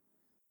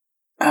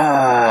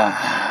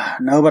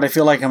 No, but I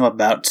feel like I'm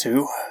about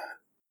to.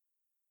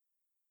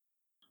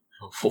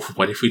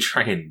 What if we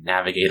try and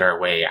navigate our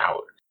way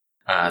out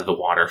the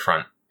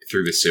waterfront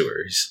through the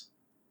sewers?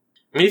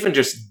 Even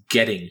just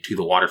getting to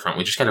the waterfront,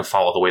 we just kind of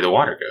follow the way the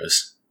water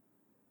goes.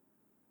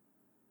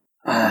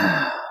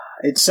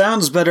 It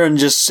sounds better than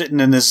just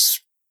sitting in this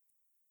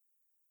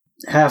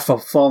half a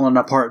fallen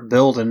apart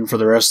building for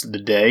the rest of the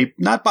day.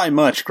 Not by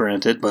much,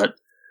 granted, but...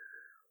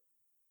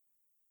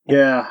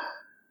 yeah.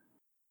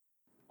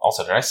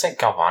 Also, did I say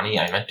Galvani?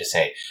 I meant to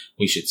say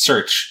we should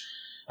search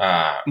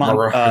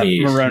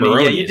Maroni's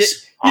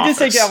Maroni's yeah, you did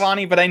say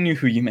Galvani, but I knew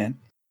who you meant.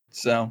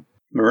 So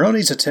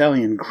Maroni's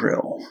Italian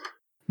Grill.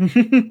 We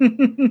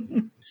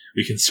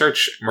can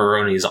search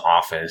Maroni's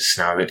office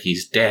now that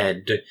he's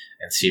dead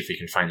and see if we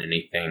can find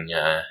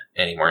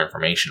any more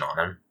information on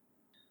him.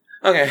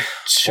 Okay.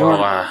 Sure.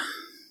 Well,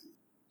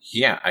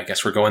 yeah, I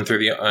guess we're going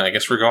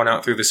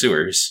out through the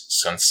sewers,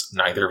 since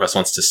neither of us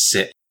wants to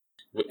sit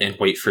and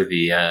wait for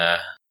the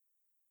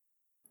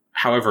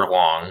however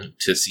long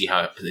to see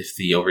if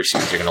the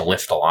overseers are going to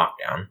lift the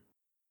lockdown.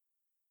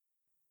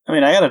 I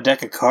got a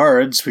deck of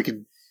cards. We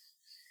could.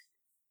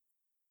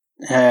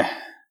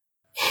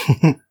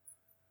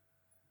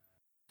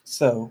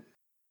 So,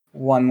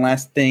 one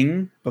last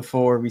thing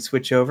before we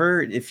switch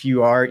over. If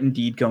you are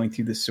indeed going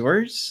through the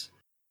sewers,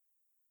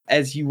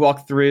 as you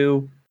walk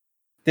through,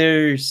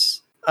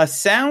 there's a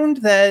sound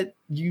that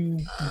you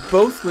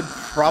both would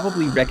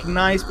probably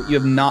recognize, but you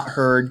have not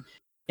heard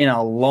in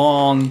a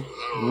long,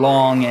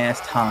 long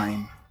ass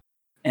time.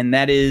 And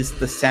that is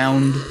the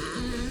sound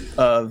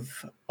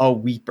of a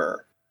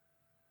weeper.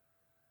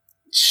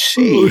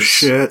 Jeez. Oh,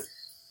 shit.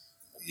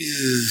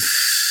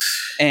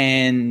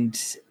 And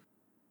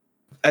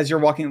as you're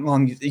walking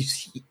along, you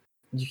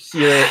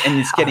hear it, and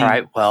it's getting All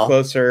right, well,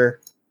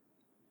 closer.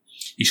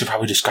 You should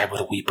probably describe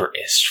what a weeper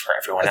is for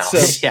everyone else.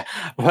 So- yeah.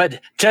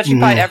 But judging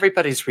by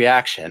everybody's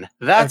reaction,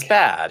 that's Okay.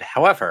 bad.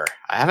 However,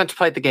 I haven't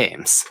played the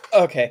games.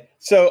 Okay,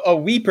 so a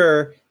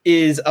weeper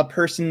is a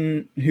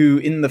person who,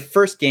 in the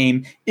first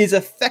game, is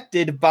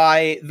affected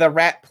by the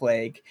rat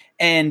plague.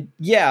 And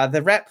yeah,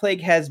 the rat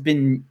plague has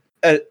been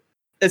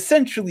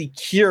essentially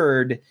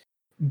cured,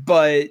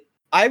 but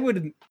I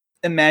would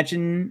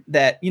imagine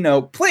that,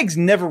 plagues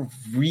never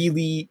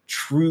really,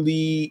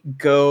 truly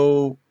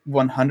go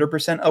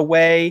 100%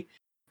 away.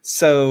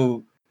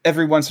 So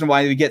every once in a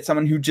while, we get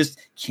someone who just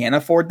can't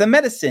afford the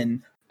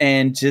medicine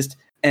and just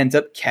ends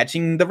up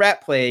catching the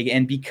rat plague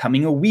and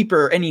becoming a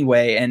weeper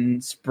anyway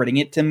and spreading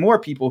it to more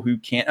people who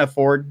can't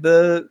afford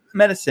the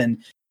medicine.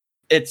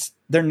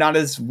 They're not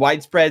as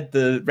widespread.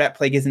 The rat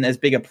plague isn't as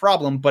big a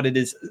problem, but it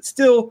is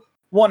still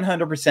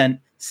 100%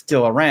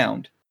 still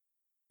around.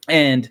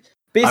 And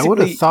basically, I would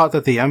have thought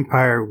that the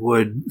Empire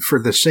would, for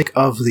the sake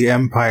of the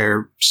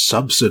Empire,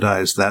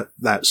 subsidize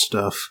that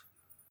stuff.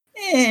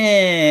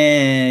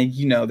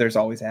 there's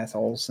always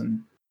assholes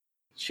and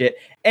shit.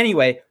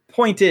 Anyway,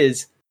 point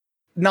is,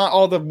 not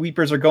all the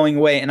weepers are going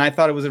away, and I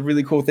thought it was a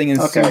really cool thing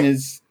as soon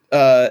as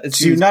So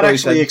soon you as not Chloe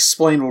actually said-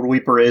 explain what a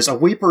weeper is. A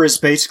weeper is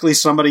basically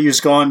somebody who's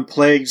gone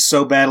plagued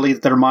so badly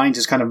that their mind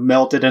is kind of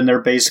melted and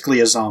they're basically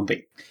a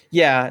zombie.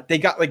 Yeah, they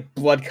got like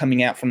blood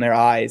coming out from their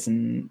eyes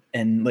and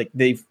like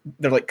they're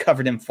like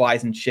covered in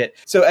flies and shit.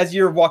 So as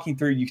you're walking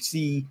through, you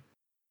see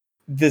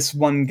this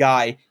one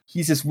guy.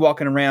 He's just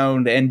walking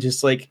around and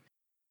just like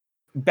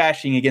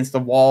bashing against the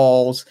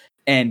walls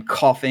and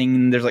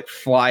coughing. There's like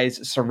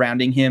flies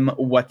surrounding him.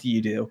 What do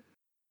you do?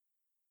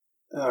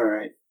 All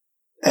right.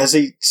 Has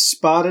he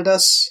spotted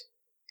us?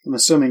 I'm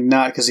assuming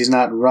not, because he's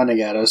not running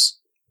at us.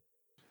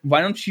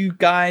 Why don't you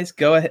guys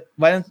go ahead?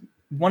 Why don't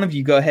one of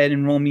you go ahead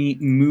and roll me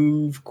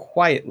move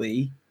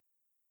quietly,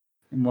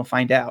 and we'll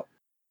find out.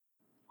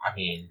 I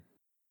mean,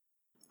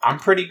 I'm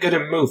pretty good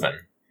at moving.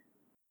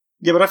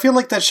 Yeah, but I feel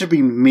like that should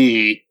be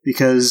me,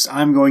 because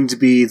I'm going to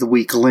be the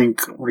weak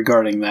link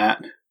regarding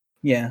that.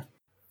 Yeah.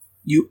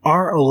 You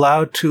are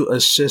allowed to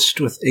assist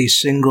with a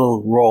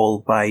single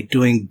roll by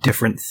doing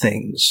different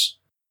things.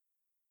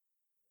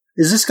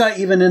 Is this guy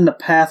even in the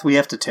path we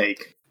have to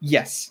take?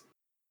 Yes.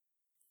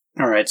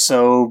 Alright,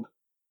 so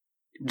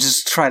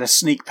just try to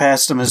sneak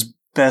past him as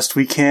best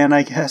we can,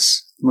 I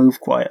guess. Move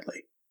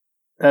quietly.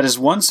 That is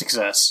one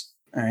success.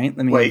 All right.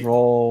 Let me Wait.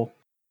 roll.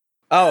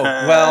 Oh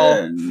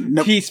well,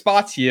 nope. he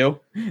spots you.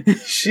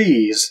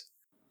 Jeez.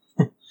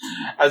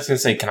 I was gonna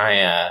say, can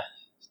I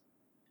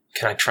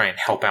try and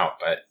help out?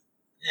 But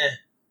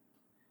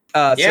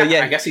So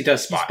yeah, I guess he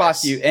does he spot spots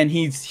us. you, and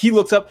he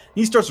looks up. And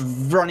he starts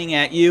running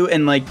at you,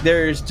 and like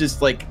there's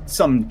just like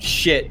some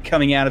shit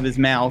coming out of his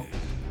mouth,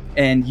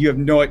 and you have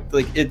no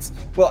it's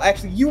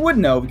actually you would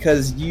know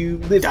because you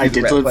lived. I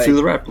did live through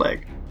the rat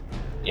plague.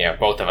 Yeah,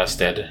 both of us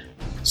did.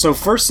 So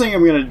first thing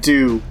I'm going to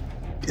do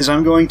is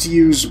I'm going to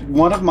use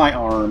one of my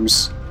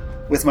arms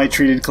with my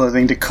treated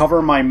clothing to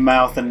cover my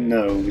mouth and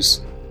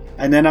nose.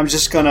 And then I'm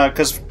just gonna,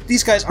 because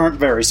these guys aren't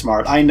very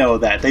smart, I know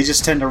that. They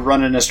just tend to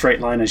run in a straight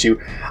line as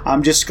you.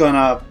 I'm just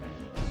gonna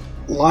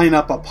line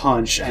up a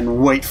punch and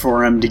wait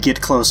for him to get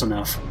close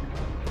enough.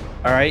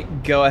 All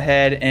right, go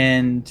ahead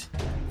and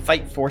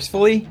fight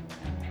forcefully.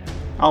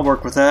 I'll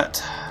work with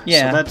that.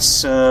 Yeah. So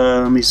that's,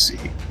 let me see.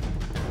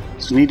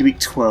 So need to be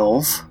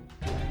 12.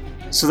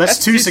 So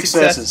that's two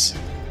successes.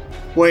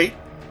 Wait,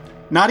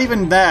 not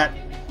even that.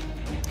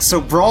 So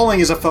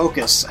brawling is a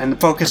focus, and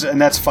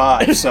that's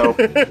 5. So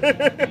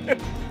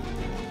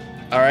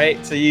All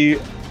right, so you.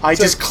 I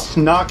just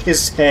knock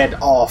his head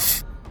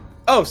off.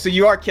 Oh, so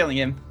you are killing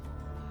him.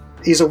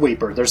 He's a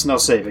weeper. There's no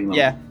saving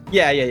them.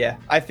 Yeah.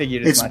 I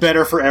figured as It's much.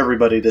 better for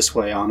everybody this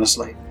way,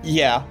 honestly.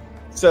 Yeah.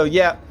 So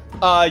yeah,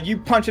 you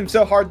punch him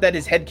so hard that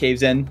his head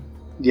caves in.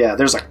 Yeah,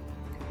 there's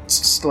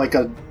like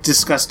a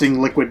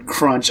disgusting liquid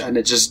crunch, and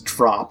it just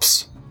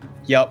drops.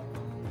 Yep.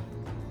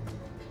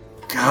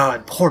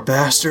 God, poor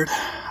bastard.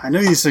 I knew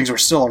these things were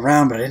still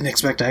around, but I didn't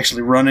expect to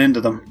actually run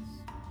into them.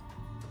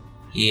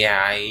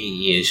 Yeah, I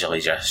usually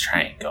just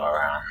try and go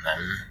around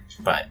them,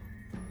 but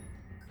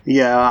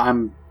Yeah,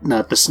 I'm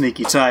not the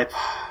sneaky type.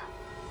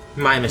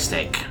 my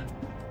mistake.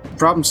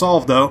 Problem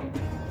solved, though.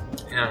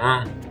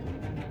 Yeah,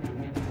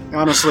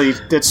 Honestly,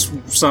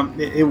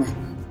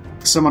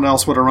 someone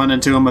else would have run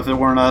into him if it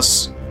weren't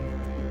us.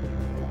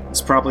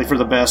 It's probably for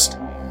the best.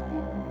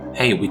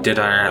 hey, we did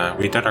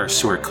our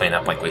sewer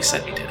cleanup like we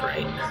said we did,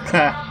 right?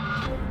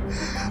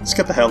 Let's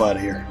get the hell out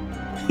of here.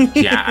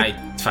 Yeah,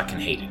 I fucking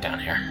hate it down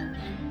here.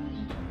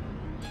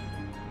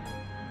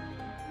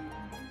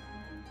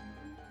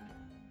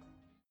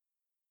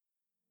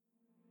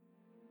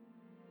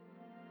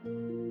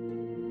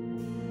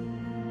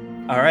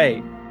 All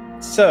right,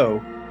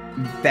 so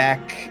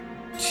back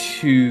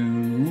to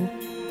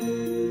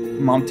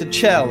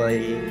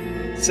Monticelli.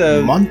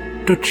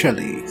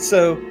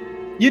 So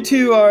you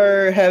two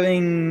are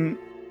having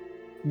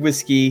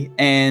whiskey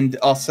and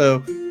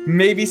also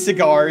maybe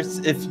cigars,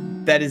 if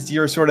that is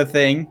your sort of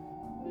thing.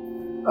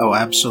 Oh,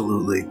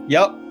 absolutely.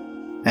 Yep.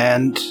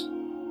 And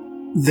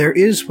there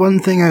is one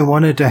thing I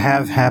wanted to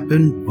have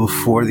happen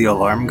before the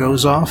alarm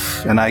goes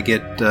off, and I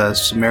get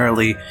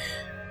summarily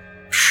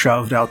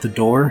shoved out the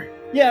door.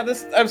 Yeah, I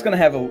was going to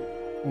have a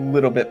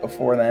little bit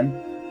before then.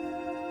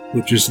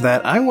 Which is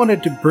that I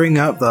wanted to bring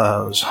up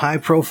those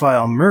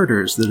high-profile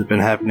murders that have been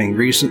happening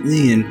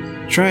recently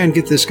and try and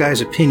get this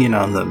guy's opinion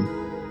on them.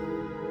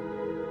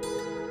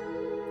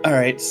 All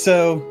right,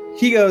 so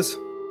he goes,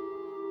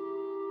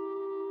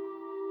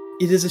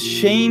 "It is a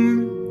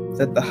shame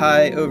that the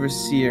High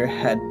Overseer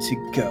had to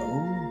go,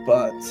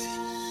 but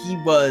he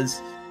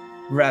was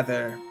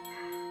rather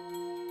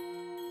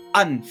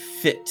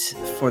unfit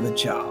for the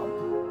job.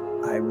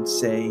 I would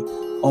say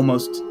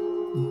almost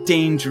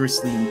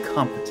dangerously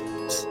incompetent."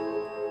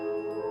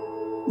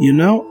 You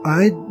know,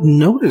 I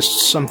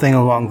noticed something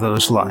along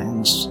those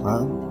lines.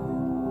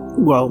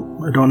 Well,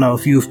 I don't know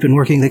if you've been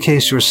working the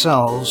case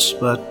yourselves,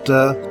 but,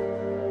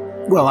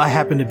 well, I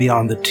happen to be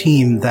on the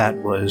team that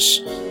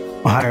was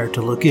hired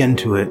to look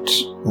into it.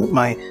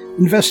 My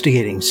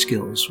investigating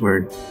skills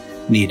were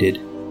needed.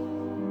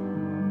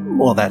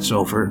 Well, that's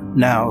over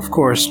now, of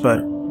course,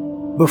 but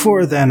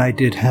before then I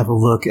did have a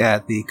look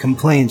at the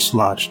complaints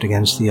lodged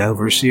against the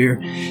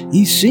Overseer.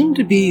 He seemed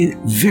to be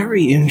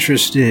very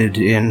interested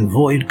in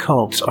Void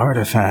Cult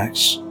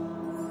artifacts.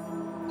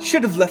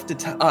 Should have left it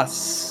to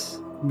us.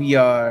 We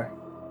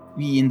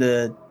in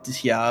the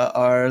DCA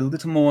are a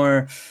little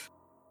more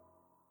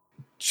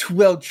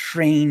well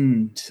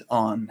trained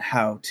on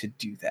how to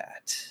do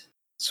that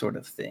sort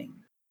of thing.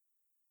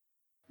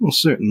 Well,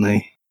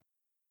 certainly.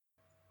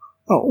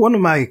 Oh, one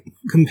of my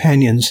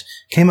companions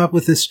came up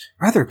with this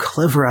rather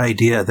clever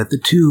idea that the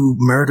two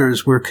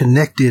murders were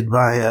connected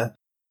by a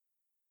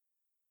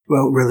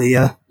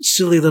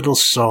silly little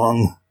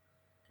song.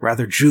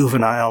 Rather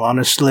juvenile,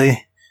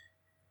 honestly.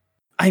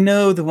 I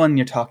know the one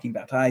you're talking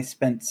about. I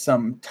spent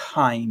some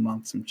time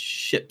on some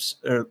ships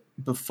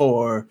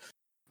before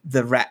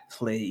the rat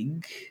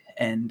plague,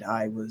 and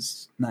I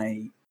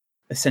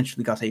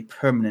essentially got a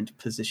permanent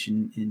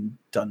position in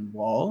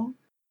Dunwall.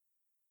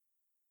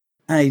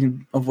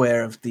 I'm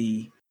aware of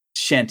the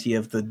shanty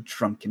of the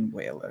drunken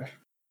whaler.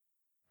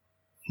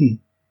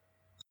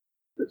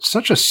 It's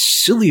such a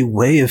silly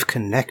way of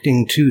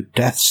connecting two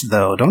deaths,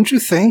 though, don't you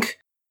think?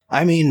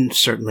 I mean,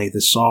 certainly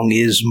the song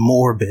is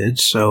morbid,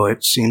 so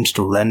it seems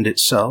to lend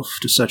itself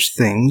to such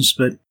things,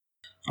 but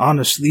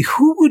honestly,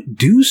 who would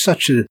do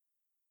such a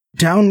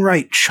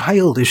downright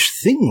childish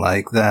thing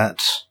like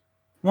that?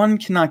 One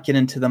cannot get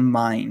into the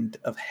mind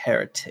of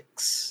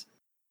heretics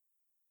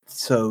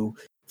so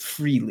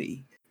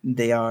freely.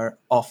 They are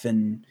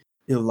often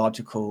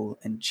illogical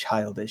and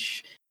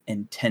childish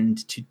and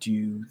tend to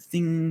do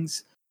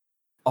things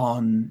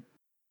on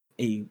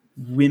a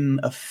whim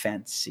of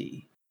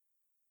fancy.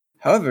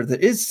 However, there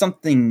is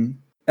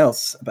something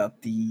else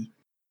about the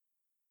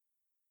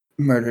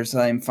murders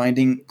I am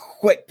finding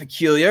quite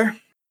peculiar.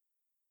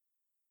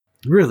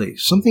 Really?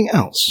 Something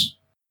else?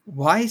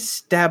 Why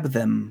stab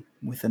them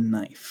with a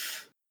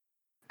knife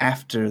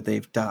after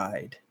they've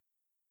died?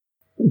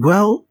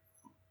 Well,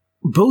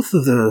 both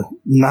of the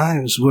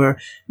knives were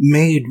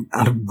made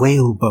out of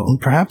whalebone.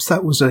 Perhaps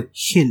that was a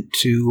hint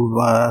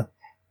to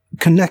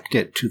connect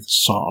it to the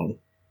song.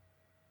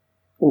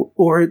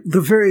 Or at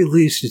the very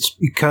least, it's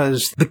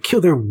because the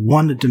killer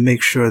wanted to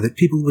make sure that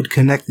people would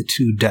connect the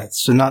two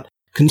deaths and not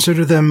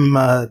consider them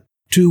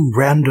two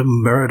random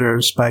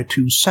murders by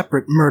two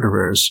separate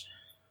murderers.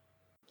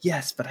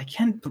 Yes, but I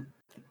can't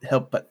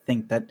help but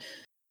think that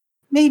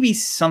maybe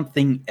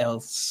something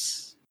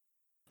else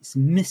is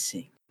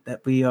missing,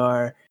 that we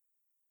are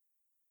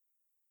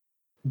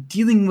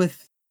dealing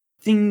with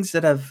things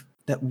that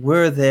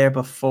were there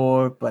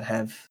before but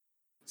have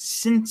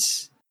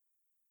since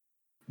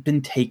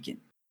been taken,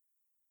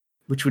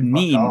 which would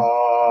mean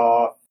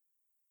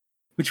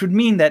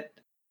that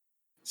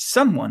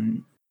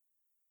someone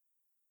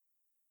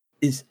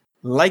is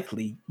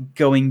likely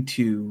going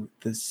to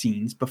the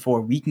scenes before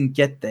we can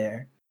get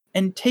there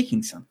and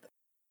taking something.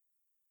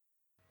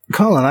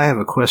 Colin, I have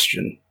a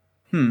question.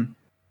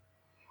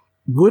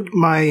 Would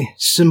my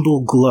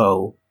symbol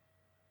glow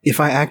if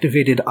I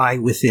activated Eye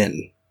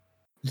Within?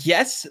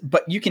 Yes,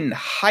 but you can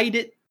hide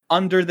it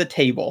under the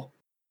table.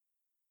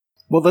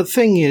 Well, the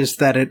thing is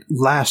that it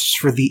lasts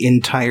for the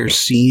entire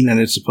scene, and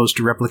it's supposed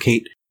to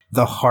replicate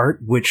the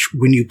heart, which,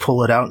 when you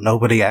pull it out,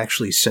 nobody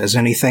actually says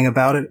anything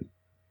about it.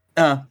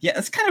 Yeah,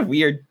 it's kind of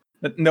weird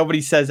that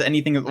nobody says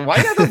anything. Why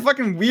is that a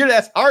fucking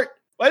weird-ass heart?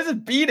 Why is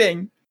it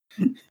beating?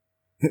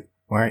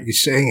 Why aren't you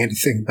saying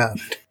anything about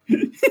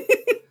it?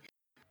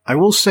 I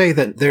will say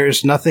that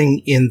there's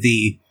nothing in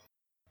the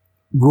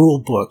rule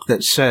book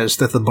that says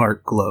that the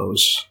mark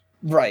glows.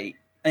 Right.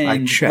 I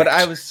And checked.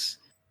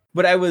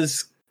 what I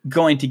was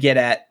going to get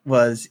at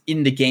was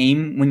in the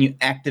game when you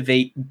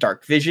activate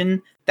dark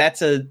vision,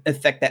 that's an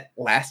effect that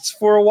lasts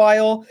for a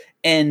while,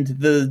 and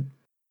the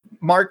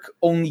mark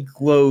only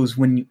glows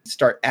when you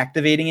start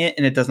activating it,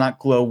 and it does not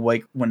glow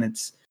like when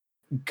it's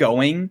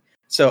going.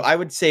 So I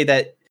would say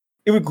that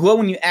it would glow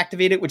when you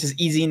activate it, which is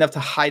easy enough to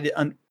hide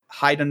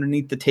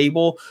underneath the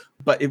table,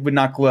 but it would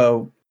not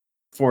glow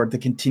for the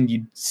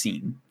continued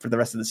scene, for the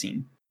rest of the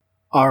scene.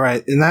 All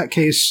right, in that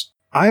case,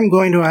 I'm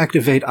going to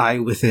activate Eye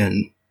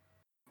Within,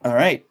 All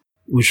right.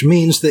 which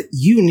means that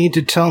you need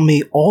to tell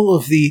me all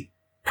of the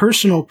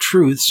personal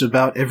truths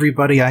about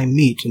everybody I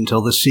meet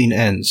until the scene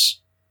ends.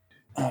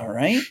 All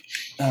right.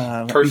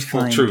 Let me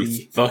Personal find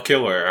truth. The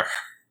killer.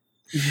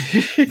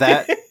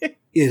 That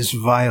is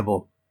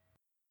viable.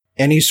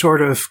 Any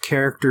sort of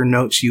character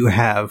notes you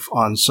have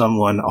on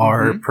someone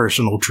are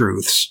personal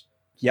truths.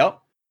 Yep.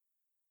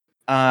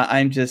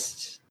 I'm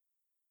just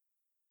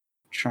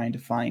trying to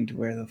find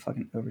where the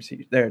fucking overseer.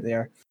 There they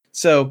are.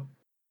 So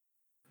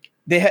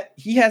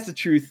he has the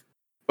truth.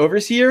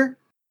 Overseer,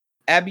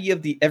 Abbey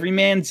of the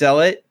Everyman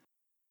Zealot,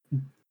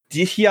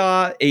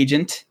 Dithya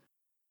Agent,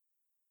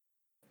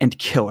 and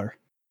Killer.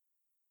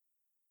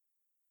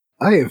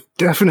 I have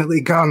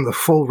definitely gone the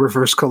full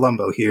reverse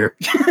Columbo here.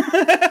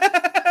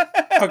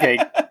 Okay.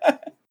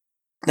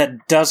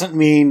 That doesn't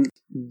mean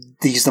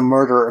he's the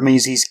murderer. It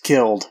means he's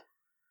killed.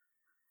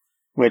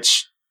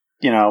 Which,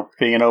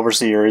 being an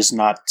overseer is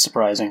not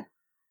surprising.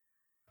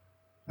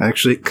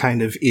 Actually, it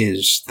kind of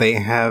is. They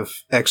have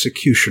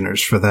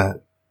executioners for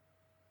that.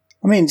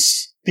 I mean,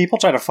 people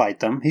try to fight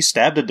them. He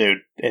stabbed a dude.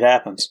 It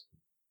happens.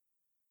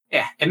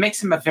 Yeah, it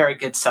makes him a very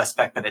good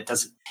suspect, but it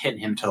doesn't pin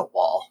him to the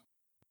wall.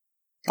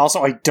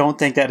 Also, I don't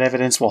think that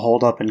evidence will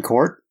hold up in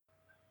court.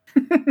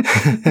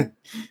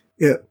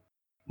 Yeah.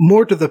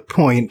 More to the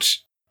point,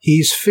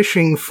 he's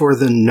fishing for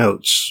the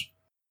notes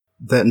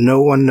that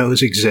no one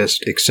knows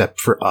exist except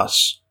for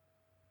us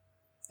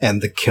and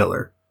the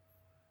killer.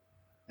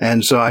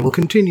 And so I will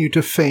continue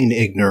to feign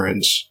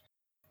ignorance.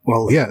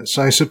 Well, yes,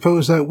 I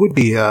suppose that would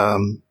be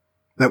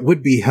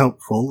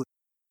helpful.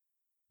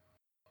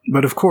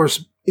 But of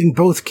course, in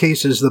both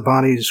cases, the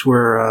bodies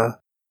were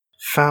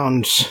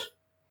found,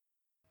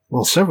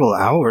 several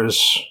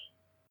hours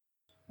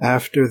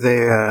after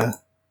they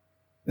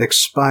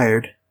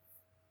expired.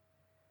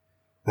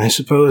 I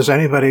suppose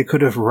anybody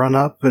could have run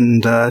up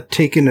and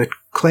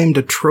claimed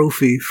a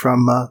trophy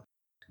from a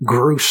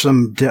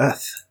gruesome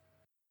death.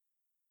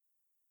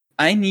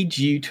 I need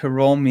you to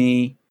roll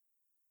me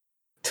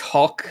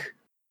talk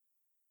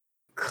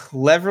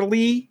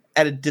cleverly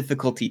at a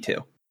difficulty 2.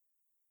 All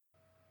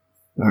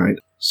right,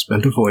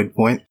 spend a void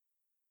point.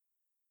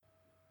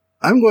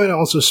 I'm going to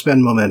also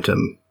spend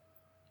momentum.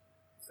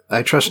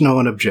 I trust no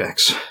one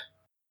objects.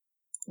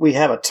 We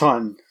have a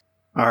ton.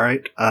 All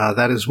right,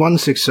 that is one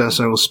success.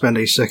 I will spend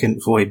a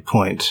second void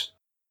point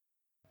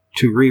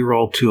to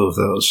re-roll 2 of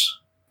those.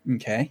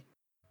 Okay.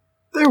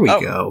 There we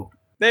go.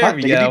 There Hot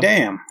we diggity go.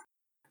 damn.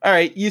 All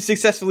right, you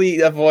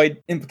successfully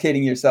avoid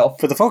implicating yourself.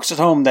 For the folks at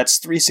home, that's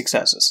 3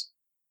 successes.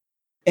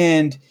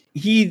 And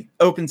he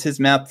opens his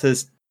mouth to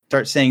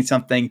start saying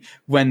something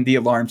when the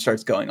alarm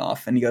starts going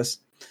off. And he goes,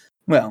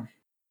 well,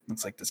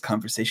 looks like this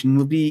conversation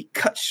will be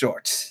cut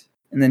short.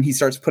 And then he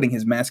starts putting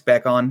his mask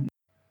back on.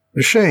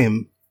 A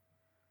shame.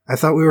 I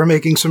thought we were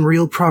making some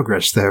real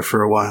progress there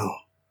for a while.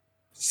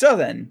 So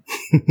then,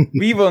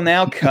 we will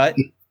now cut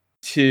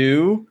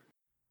to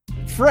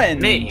Friend.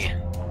 Me.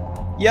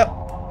 Yep,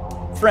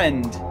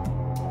 Friend.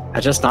 I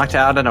just knocked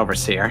out an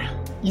overseer.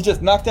 You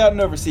just knocked out an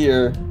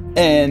overseer,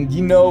 and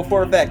you know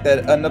for a fact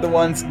that another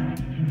one's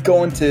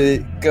going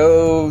to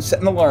go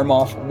set an alarm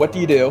off. What do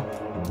you do?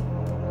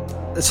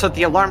 So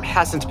the alarm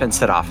hasn't been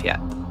set off yet.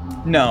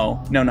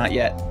 No, not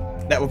yet.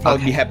 That will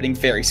probably be Okay. happening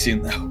very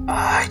soon, though.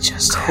 I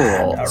just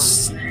Cool. had a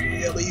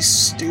really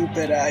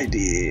stupid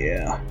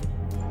idea.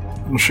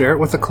 We'll share it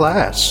with the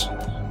class.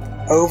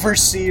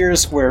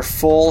 Overseers wear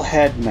full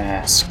head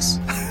masks.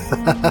 All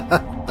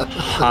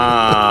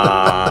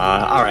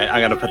right, I'm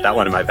gonna put that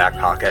one in my back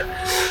pocket.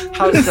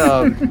 How's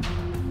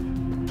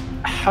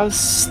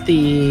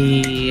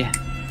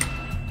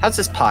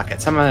his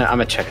pockets? I'm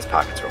gonna check his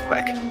pockets real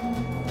quick.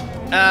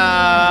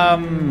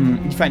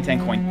 You find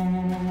 10 coin.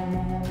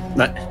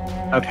 But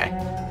okay.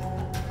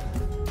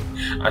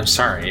 I'm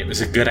sorry, it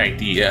was a good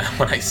idea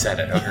when I said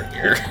it over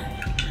here.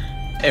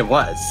 It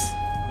was.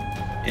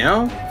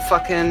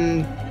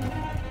 Fucking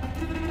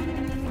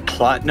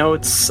plot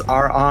notes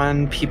are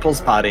on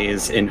people's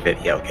bodies in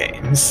video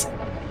games.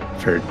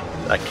 For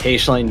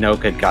occasionally no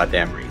good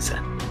goddamn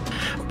reason.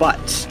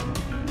 But,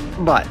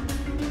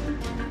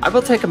 I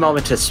will take a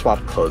moment to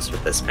swap clothes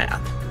with this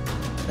man.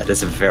 That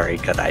is a very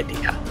good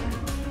idea.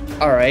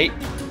 All right.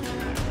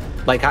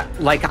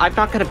 I'm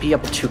not going to be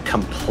able to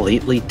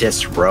completely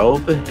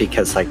disrobe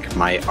because,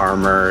 my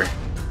armor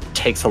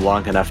takes a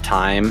long enough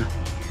time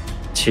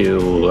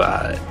to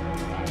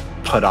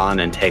put on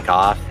and take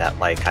off that,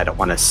 I don't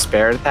want to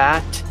spare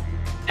that.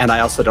 and I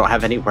also don't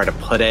have anywhere to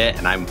put it,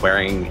 and I'm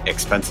wearing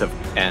expensive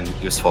and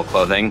useful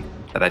clothing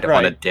that I don't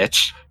want to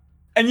ditch.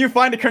 And you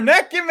find a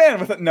Kornetkin man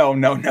with it. No.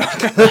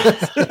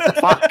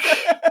 Fuck.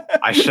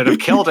 I should have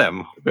killed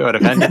him. We would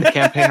have ended the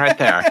campaign right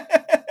there.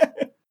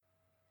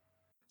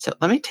 So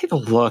let me take a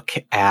look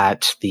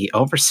at the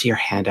Overseer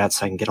handout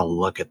so I can get a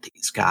look at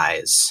these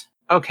guys.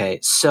 Okay,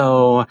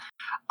 so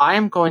I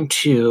am going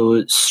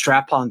to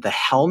strap on the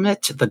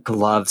helmet, the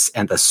gloves,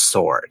 and the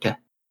sword.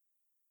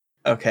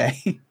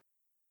 Okay.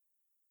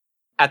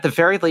 At the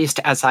very least,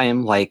 as I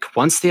am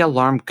once the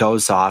alarm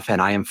goes off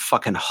and I am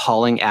fucking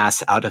hauling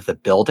ass out of the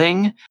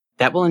building,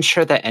 that will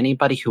ensure that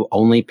anybody who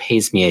only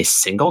pays me a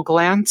single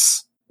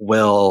glance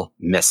will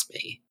miss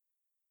me.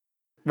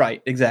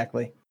 Right,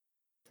 exactly.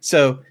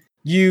 So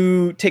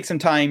you take some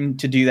time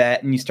to do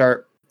that, and you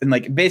start,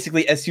 and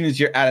basically as soon as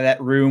you're out of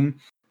that room,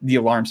 the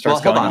alarm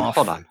starts going off.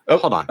 Hold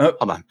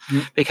on.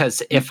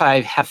 Because if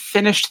I have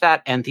finished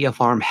that and the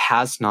alarm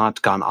has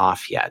not gone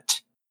off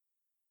yet,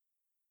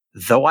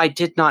 though I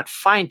did not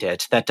find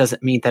it, that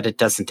doesn't mean that it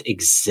doesn't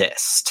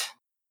exist.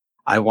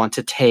 I want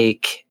to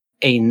take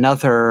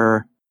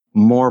another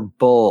more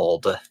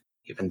bold,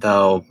 even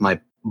though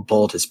my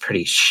bold is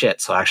pretty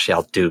shit, so actually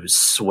I'll do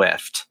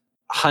swift.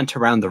 Hunt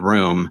around the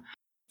room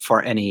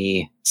for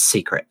any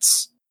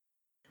secrets.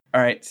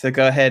 All right, so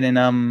go ahead and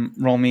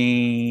roll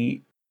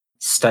me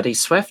Study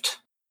swift?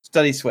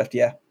 Study swift,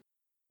 yeah.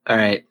 All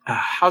right.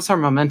 How's our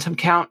momentum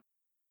count?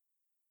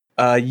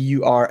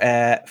 You are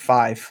at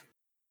 5.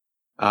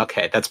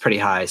 Okay, that's pretty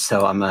high.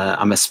 So I'm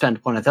gonna spend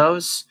one of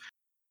those,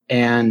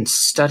 and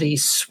study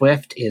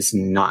swift is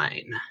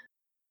 9.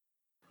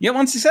 Yeah,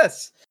 one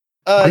success.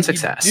 One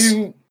success.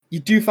 You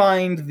do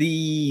find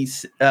the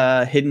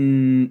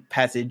hidden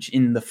passage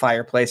in the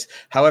fireplace.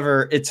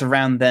 However, it's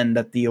around then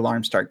that the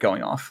alarms start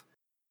going off.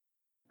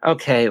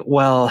 Okay,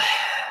 well,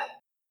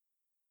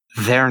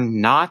 they're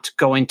not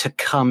going to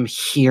come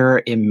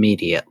here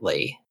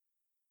immediately.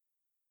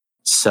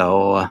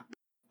 So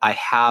I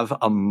have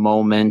a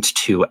moment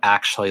to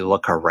actually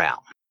look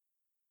around.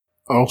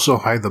 Also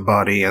hide the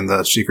body in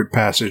the secret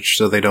passage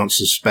so they don't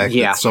suspect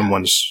that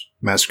someone's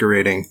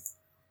masquerading.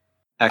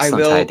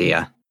 Excellent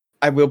idea.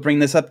 I will bring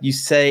this up. You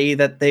say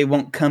that they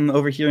won't come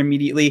over here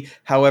immediately.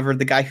 However,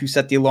 the guy who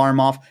set the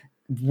alarm off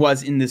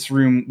was in this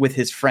room with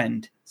his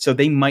friend. So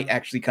they might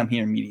actually come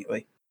here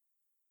immediately.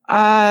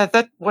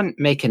 That wouldn't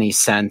make any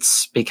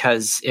sense,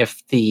 because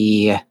if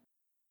the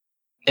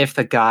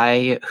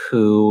guy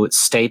who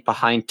stayed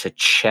behind to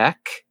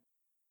check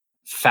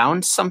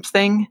found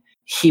something,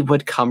 he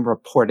would come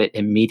report it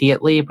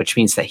immediately, which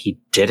means that he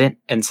didn't.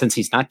 And since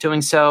he's not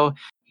doing so,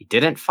 he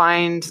didn't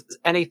find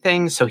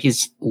anything, so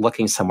he's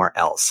looking somewhere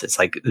else. It's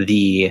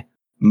the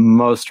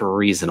most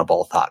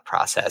reasonable thought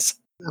process.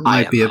 That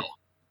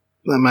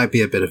might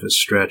be a bit of a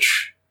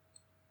stretch.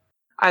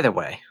 Either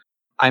way,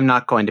 I'm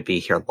not going to be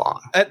here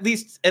long. At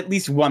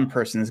least one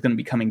person is going to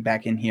be coming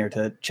back in here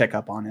to check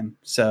up on him.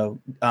 So,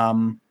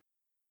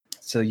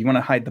 so you want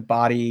to hide the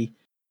body?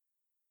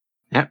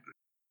 Yep.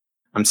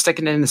 I'm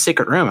sticking it in the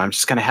secret room. I'm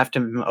just going to have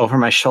him over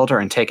my shoulder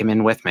and take him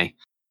in with me.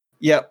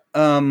 Yep.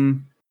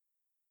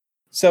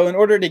 So in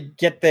order to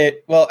get there,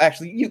 well,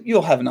 actually,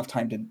 you'll have enough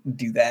time to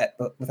do that,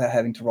 but without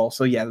having to roll.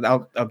 So yeah,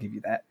 I'll give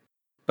you that.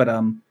 But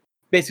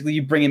basically,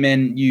 you bring him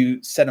in,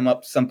 you set him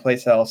up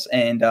someplace else,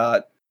 and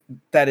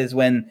that is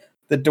when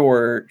the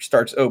door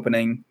starts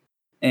opening,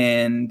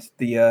 and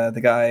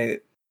another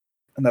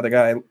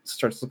guy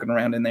starts looking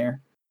around in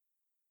there.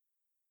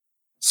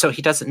 So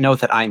he doesn't know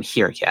that I'm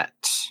here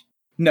yet.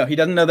 No, he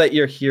doesn't know that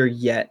you're here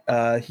yet.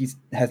 He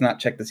has not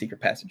checked the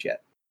secret passage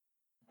yet.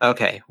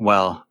 Okay,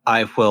 well,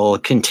 I will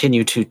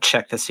continue to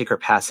check the secret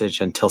passage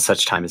until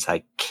such time as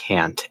I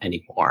can't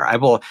anymore. I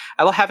will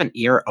have an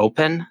ear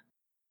open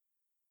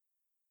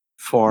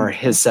for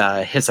his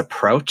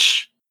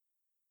approach,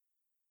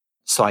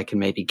 so I can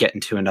maybe get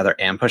into another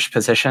ambush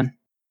position.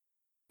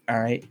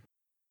 All right.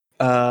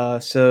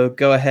 So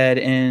go ahead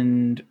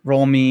and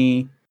roll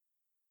me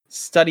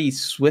study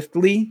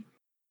swiftly.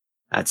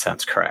 That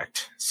sounds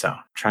correct. So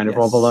trying to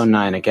roll below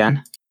 9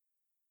 again.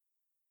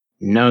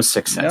 No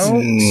success. No,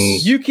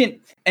 you can,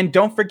 and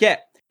don't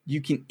forget,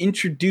 you can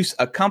introduce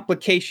a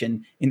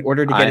complication in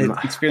order to get an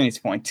experience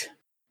point.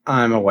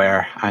 I'm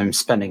aware. I'm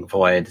spending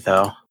void,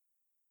 though.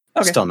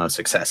 Okay. Still no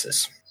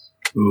successes.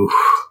 Oof.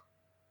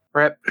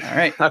 Rip. All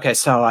right. Okay,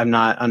 so I'm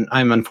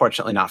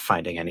unfortunately not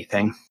finding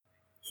anything.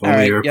 If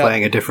only you were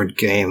playing a different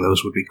game,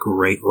 those would be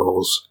great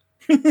rolls.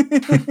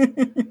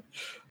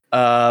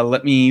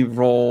 Let me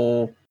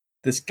roll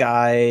this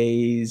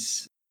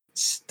guy's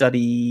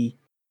study.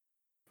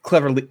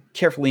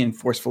 Carefully and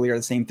forcefully are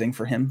the same thing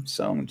for him,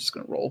 so I'm just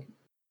going to roll.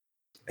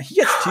 He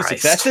gets 2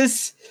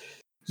 successes.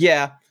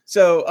 Yeah,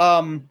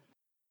 so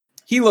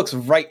he looks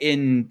right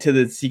into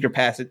the secret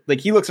passage.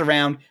 He looks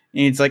around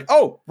and he's like,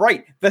 "Oh,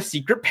 right, the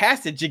secret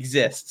passage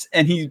exists."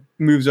 And he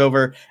moves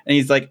over and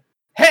he's like,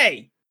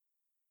 "Hey,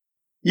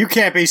 you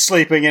can't be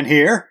sleeping in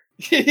here."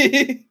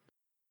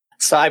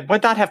 So I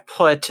would not have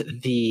put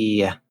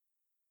the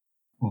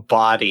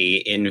body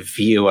in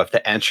view of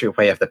the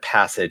entryway of the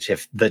passage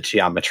if the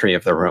geometry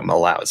of the room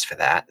allows for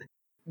that.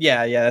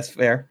 Yeah, that's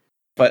fair.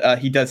 But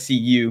he does see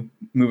you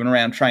moving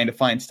around trying to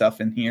find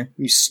stuff in here.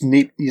 You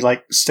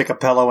stick a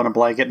pillow and a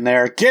blanket in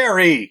there.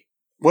 Gary,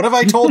 what have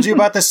I told you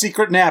about the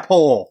secret nap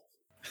hole?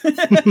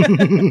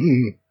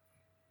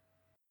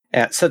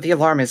 Yeah, so the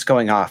alarm is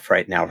going off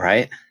right now,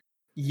 right?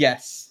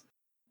 Yes.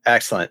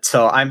 Excellent.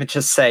 So I'm going to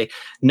just say,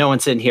 no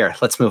one's in here.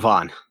 Let's move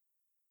on.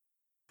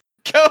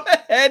 Go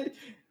ahead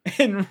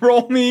and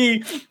roll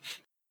me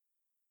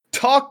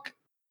talk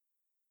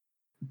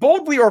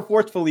boldly or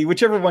forcefully,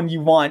 whichever one you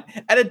want,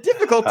 at a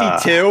difficulty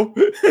 2.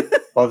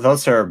 Well,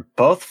 those are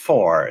both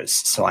 4s,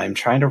 so I'm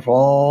trying to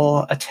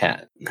roll a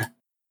 10.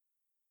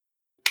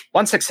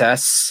 1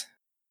 success.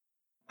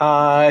 Can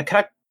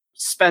I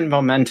spend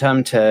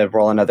momentum to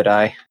roll another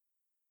die?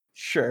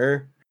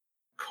 Sure.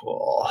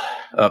 Cool.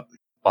 Oh,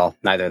 well,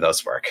 neither of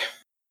those work.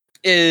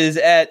 Is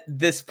at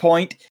this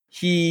point,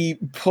 he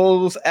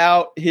pulls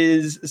out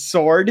his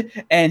sword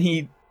and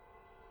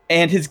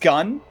his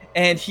gun,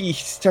 and he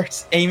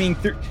starts aiming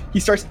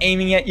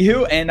at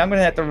you, and I'm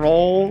gonna have to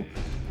roll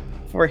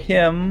for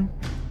him.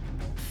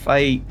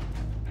 Fight.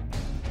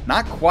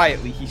 Not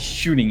quietly, he's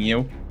shooting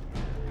you.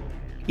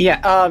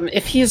 Yeah,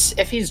 if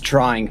he's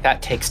drawing,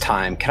 that takes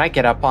time. Can I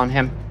get up on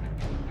him?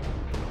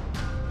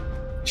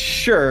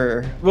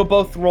 Sure. We'll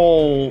both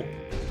roll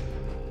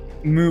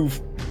move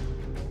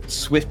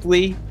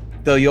swiftly,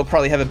 though you'll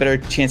probably have a better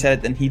chance at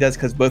it than he does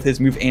because both his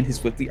move and his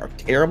swiftly are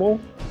terrible.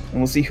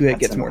 And we'll see who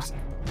gets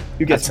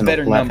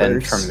better 11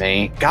 numbers from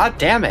me. God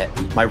damn it.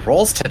 My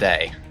rolls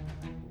today.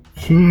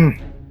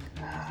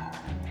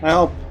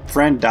 Well,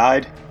 friend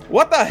died.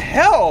 What the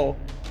hell?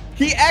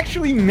 He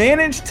actually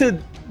managed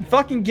to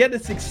fucking get a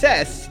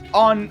success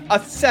on a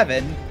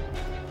 7.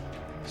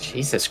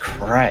 Jesus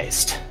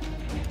Christ.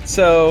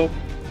 So,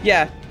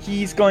 yeah,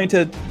 he's going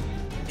to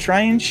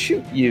try and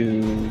shoot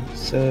you.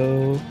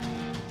 So,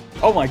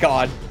 oh my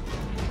god.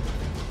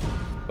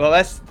 Well,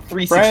 that's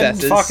 3 Friend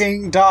successes.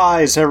 fucking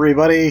dies,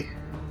 everybody.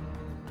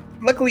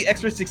 Luckily,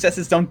 extra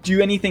successes don't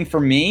do anything for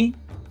me.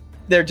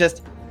 They're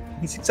just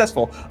he's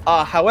successful.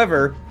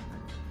 However,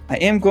 I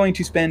am going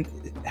to spend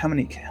how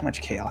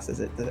much chaos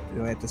is it that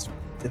I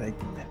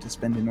have to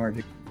spend in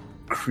order to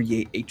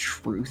create a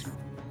truth?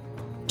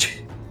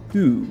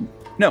 2.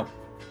 No.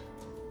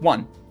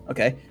 1.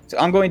 Okay. So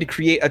I'm going to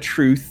create a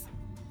truth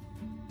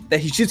that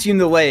he shoots you in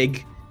the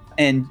leg,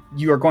 and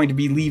you are going to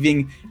be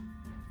leaving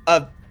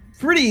a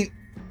pretty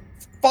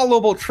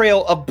followable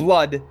trail of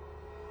blood,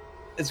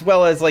 as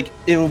well as like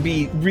it'll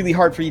be really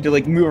hard for you to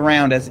like move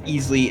around as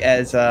easily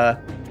as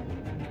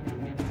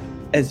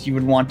you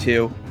would want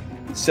to.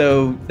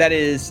 So that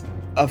is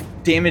a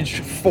damage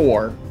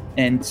 4,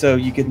 and so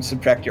you can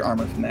subtract your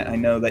armor from that. I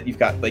know that you've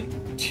got like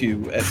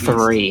 2 at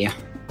 3. least.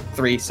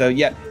 3. So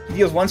yeah, he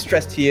deals 1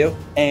 stress to you,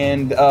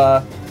 and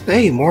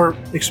Hey, more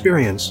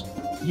experience.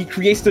 he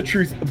creates the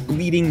truth of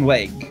bleeding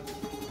leg.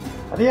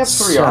 How do you have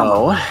 3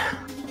 armor?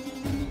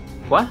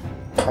 What?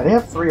 How do you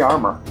have 3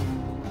 armor?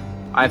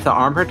 I have the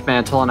armored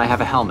mantle and I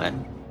have a helmet.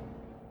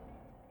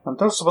 Aren't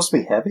those supposed to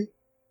be heavy?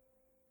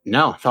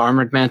 No, the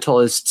armored mantle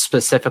is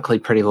specifically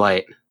pretty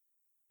light.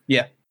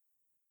 Yeah.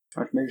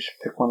 Or maybe you should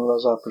pick one of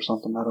those up or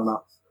something. I don't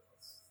know.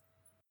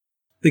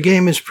 The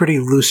game is pretty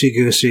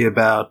loosey-goosey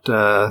about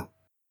the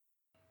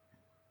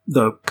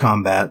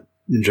combat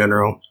in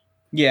general.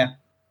 Yeah.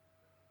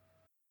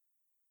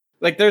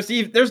 Like there's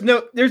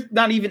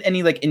not even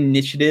any like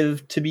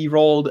initiative to be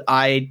rolled.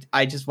 I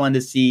just wanted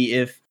to see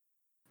if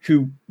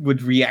who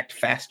would react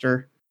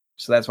faster.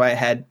 So that's why I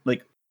had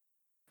like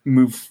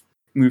move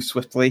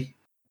swiftly.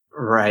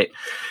 Right.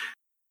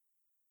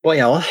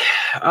 Well,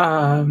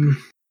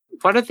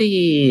 what are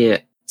the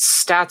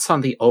stats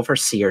on the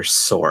Overseer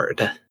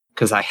sword?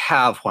 Because I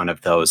have one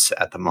of those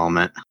at the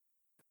moment.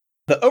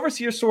 The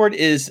Overseer sword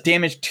is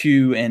damage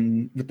 2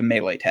 and with the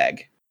melee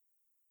tag.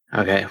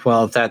 Okay,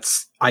 well,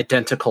 that's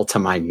identical to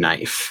my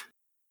knife.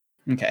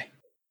 Okay.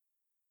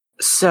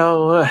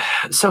 So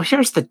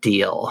here's the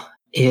deal,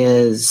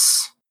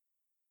 is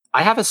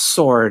I have a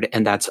sword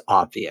and that's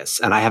obvious,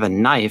 and I have a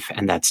knife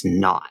and that's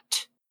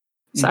not.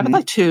 So I would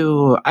like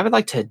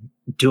to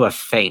do a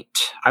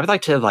feint. I would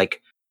like to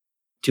like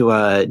do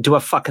a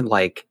fucking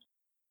like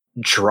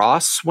draw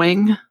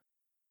swing.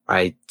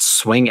 I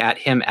swing at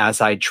him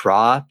as I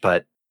draw,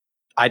 but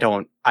I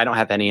don't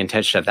have any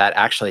intention of that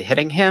actually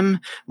hitting him.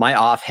 My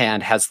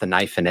offhand has the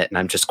knife in it, and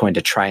I'm just going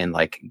to try and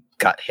like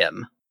gut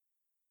him.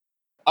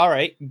 All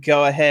right,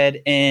 go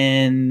ahead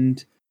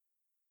and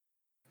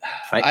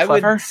Fight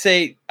clever?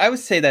 I would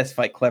say that's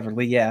fight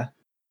cleverly, yeah.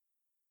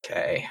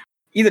 Okay.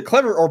 Either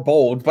clever or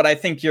bold, but I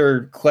think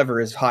your clever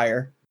is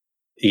higher.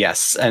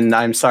 Yes, and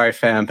I'm sorry,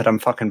 fam, but I'm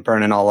fucking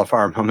burning all of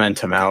our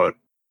momentum out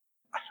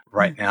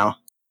right now.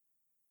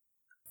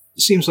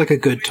 Seems like a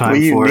good time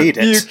Well, you for need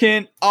it. it. You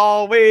can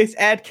always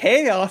add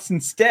chaos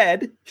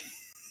instead.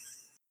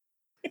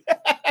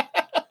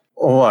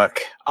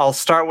 Look, I'll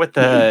start with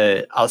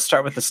the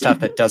stuff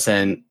that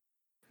doesn't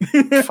That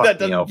me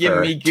doesn't over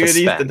give me to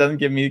goodies. spend. That doesn't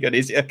give me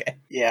goodies. Okay.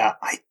 Yeah,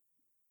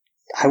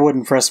 I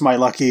wouldn't press my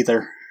luck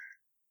either.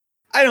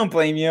 I don't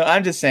blame you.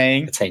 I'm just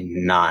saying. It's a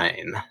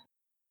 9.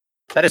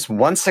 That is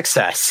 1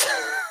 success.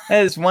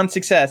 That is 1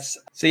 success.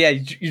 So yeah,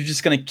 you're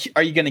just gonna.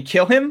 Are you gonna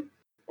kill him,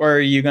 or are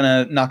you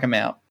gonna knock him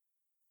out?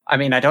 I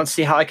mean, I don't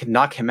see how I could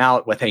knock him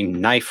out with a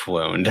knife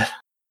wound.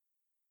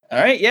 All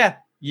right, yeah,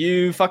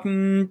 you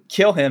fucking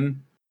kill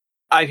him.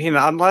 I mean,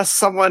 unless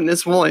someone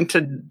is willing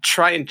to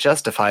try and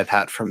justify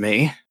that for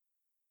me.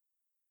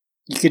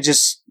 You could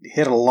just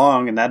hit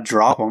along and not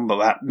drop him,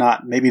 but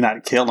maybe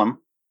not kill him.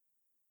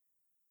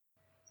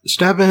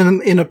 Stab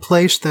him in a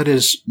place that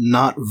is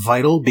not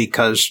vital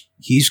because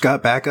he's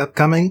got backup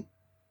coming?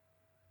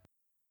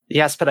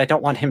 Yes, but I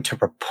don't want him to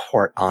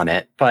report on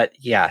it. But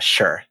yeah,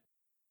 sure.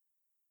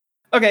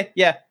 Okay,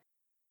 yeah.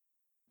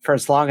 For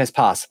as long as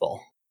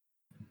possible.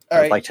 All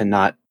I'd right. like to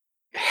not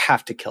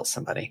have to kill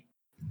somebody.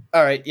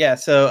 All right, yeah.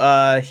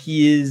 So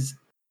he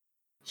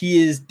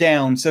is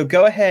down. So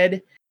go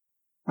ahead.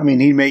 I mean,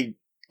 he may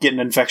get an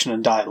infection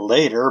and die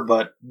later,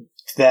 but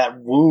that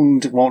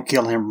wound won't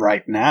kill him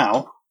right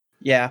now.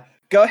 Yeah,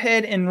 go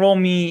ahead and roll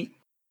me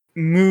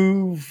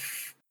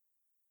move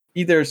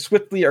either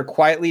swiftly or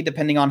quietly,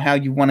 depending on how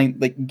you want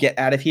to get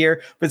out of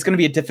here. But it's going to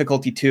be a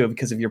difficulty 2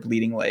 because of your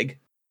bleeding leg.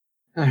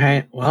 All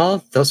right.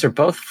 Well, those are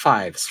both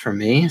 5s for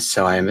me,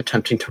 so I am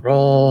attempting to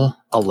roll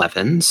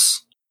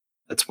 11s.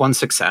 That's 1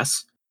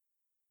 success.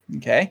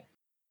 Okay.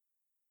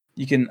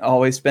 You can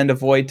always spend a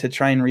void to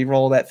try and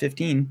re-roll that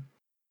 15.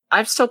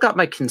 I've still got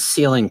my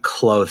concealing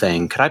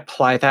clothing. Could I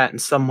apply that in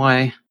some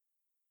way?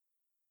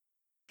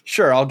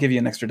 Sure, I'll give you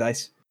an extra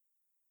dice.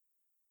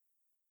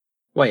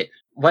 Wait,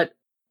 what?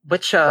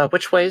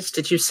 Which ways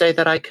did you say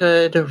that I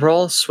could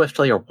roll?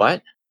 Swiftly or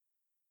what?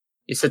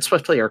 You said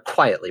swiftly or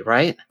quietly,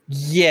 right?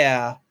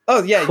 Yeah.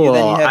 Oh, yeah. Cool.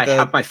 Then you have I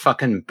have my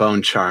fucking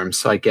bone charm,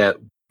 so I get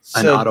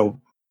an auto.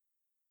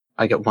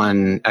 I get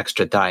 1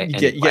 extra die. You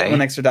anyway. get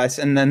 1 extra dice,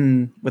 and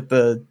then with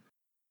the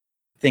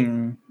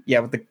thing,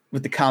 yeah,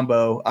 with the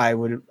combo, I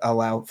would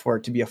allow for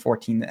it to be a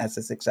 14 as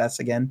a success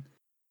again.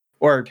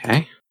 Or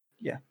Okay.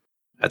 Yeah.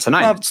 That's a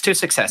 9. It's 2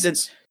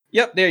 successes.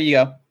 Yep, there you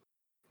go.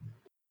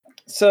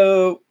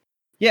 So,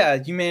 yeah,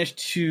 you managed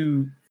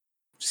to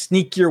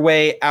sneak your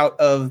way out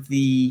of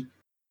the...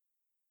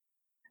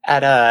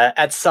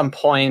 At some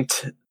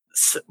point,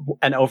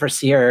 an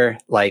overseer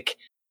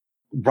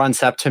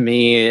runs up to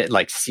me,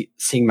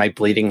 seeing my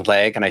bleeding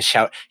leg, and I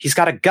shout, "He's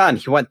got a gun!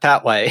 He went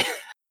that way!"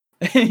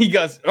 And he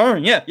goes, "Oh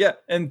yeah, yeah,"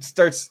 and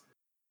starts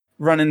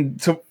running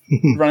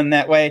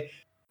that way.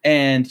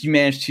 And you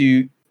manage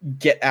to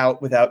get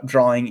out without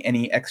drawing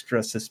any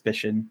extra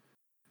suspicion.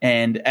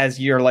 And as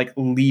you're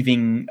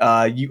leaving,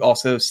 you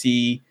also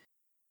see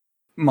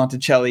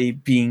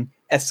Monticelli being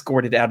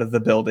escorted out of the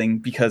building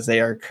because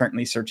they are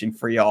currently searching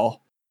for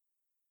y'all.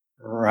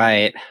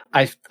 Right.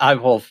 I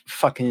will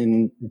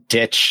fucking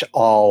ditch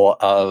all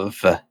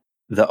of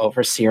the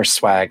overseer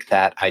swag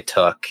that I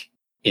took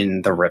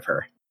in the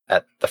river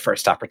at the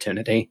first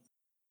opportunity.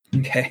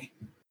 Okay.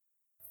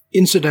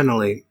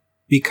 Incidentally,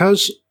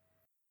 because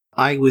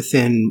I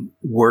Within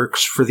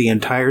works for the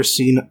entire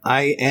scene,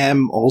 I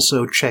am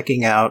also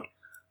checking out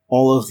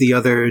all of the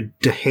other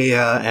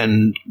Dehea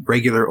and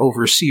regular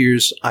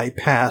overseers I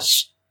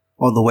pass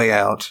on the way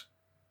out.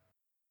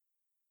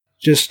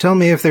 Just tell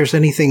me if there's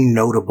anything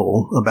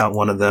notable about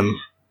one of them.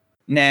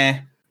 Nah,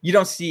 you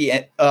don't see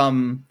it.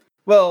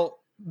 Well,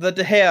 the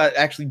Dehea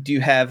actually do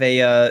have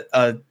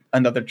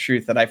another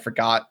truth that I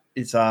forgot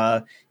is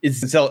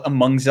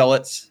among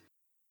zealots.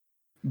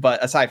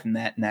 But aside from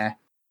that, nah.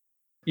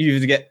 You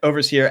either get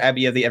Overseer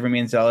Abbey of the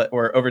Everyman Zealot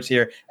or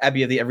Overseer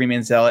Abbey of the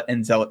Everyman Zealot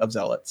and Zealot of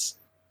Zealots.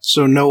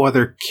 So no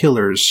other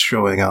killers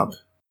showing up?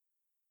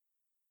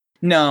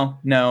 No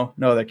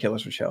other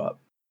killers will show up.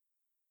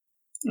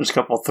 There's a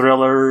couple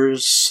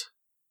thrillers,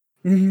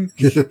 1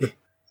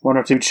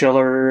 or 2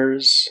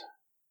 chillers.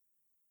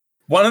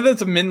 One of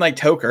them's a Midnight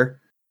Toker.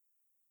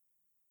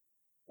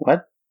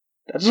 What?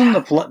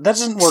 That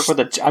doesn't work with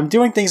a... I'm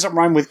doing things that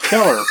rhyme with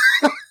killer.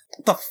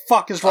 What the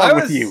fuck is wrong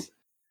with you?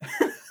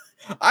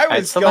 I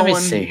was so going... let me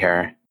see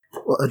here.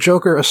 Well, a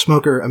Joker, a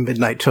Smoker, a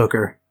Midnight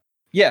Toker.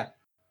 Yeah.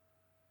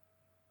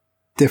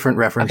 Different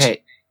reference.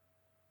 Okay.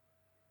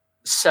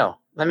 So,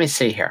 let me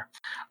see here.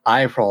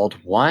 I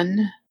rolled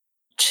 1,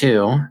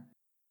 2,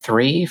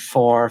 3,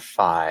 4,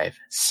 5,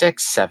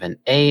 6, 7,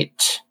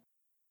 8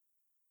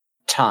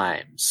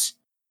 times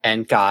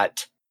and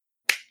got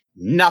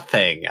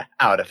nothing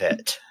out of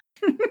it.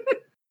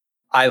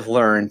 I've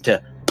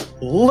learned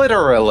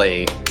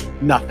literally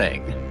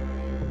nothing.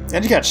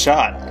 And you got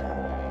shot.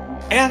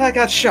 And I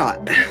got shot.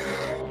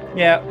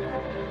 Yeah.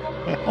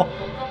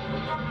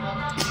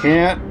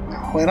 Can't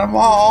win them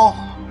all.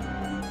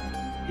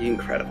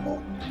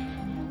 Incredible.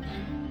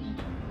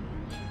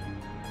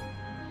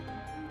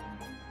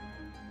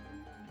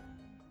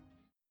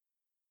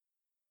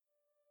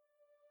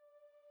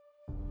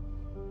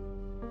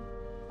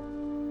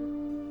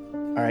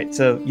 All right,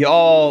 so you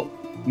all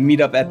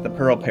meet up at the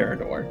Pearl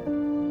Parador.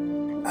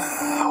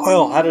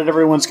 Well, how did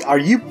everyone's... Are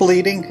you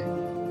bleeding?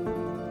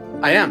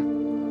 I am.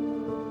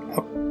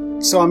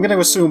 So I'm going to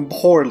assume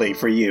poorly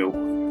for you.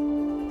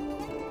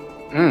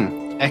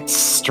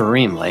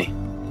 Extremely.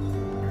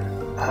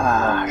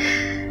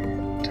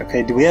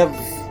 Okay, do we have...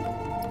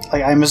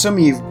 Like, I'm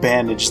assuming you've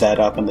bandaged that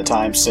up in the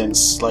time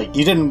since, like,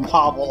 you didn't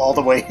hobble all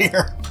the way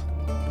here.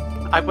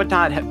 I would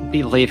not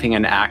be leaving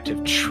an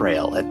active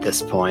trail at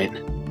this point.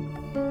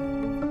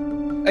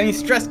 I mean,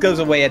 stress goes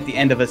away at the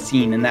end of a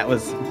scene, and that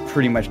was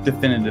pretty much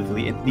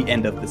definitively at the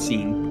end of the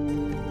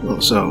scene. Well,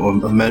 so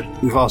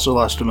we've also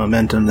lost a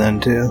momentum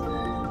then, too.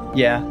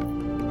 Yeah.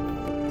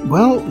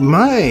 Well,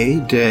 my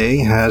day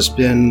has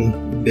been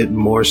a bit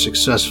more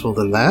successful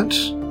than that.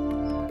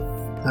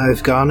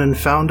 I've gone and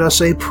found us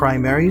a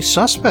primary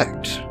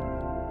suspect.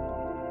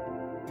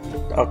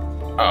 Oh.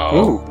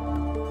 Ooh.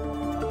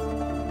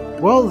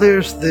 Well,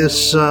 there's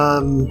this,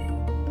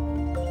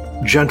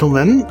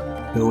 gentleman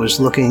who was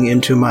looking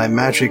into my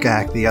magic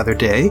act the other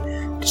day,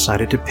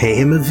 decided to pay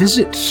him a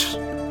visit.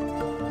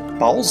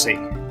 Ballsy.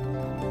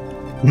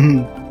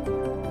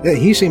 Yeah,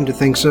 he seemed to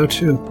think so,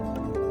 too.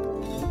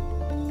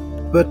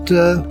 But,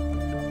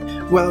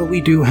 well,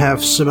 we do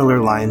have similar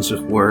lines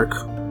of work,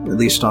 at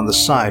least on the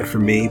side for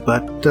me,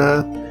 but,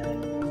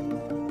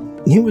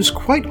 he was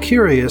quite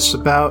curious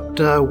about,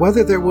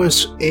 whether there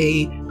was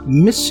a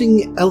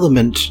missing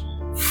element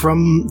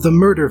from the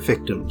murder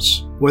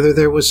victims, whether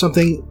there was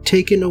something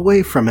taken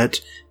away from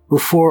it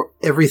before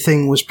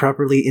everything was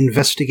properly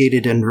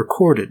investigated and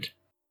recorded.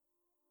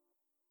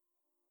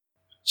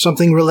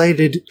 Something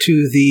related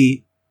to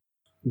the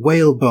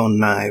whalebone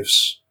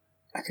knives.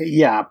 Okay,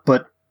 yeah,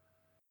 but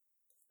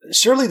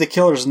surely the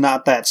killer's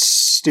not that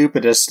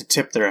stupid as to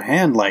tip their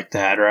hand like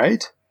that,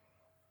 right?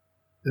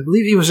 I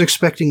believe he was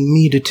expecting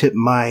me to tip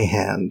my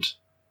hand.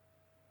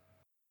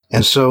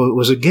 And so it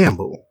was a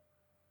gamble.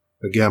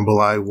 A gamble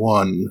I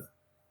won.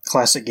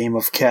 Classic game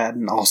of cat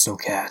and also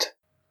cat.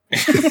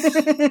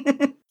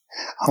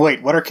 Oh,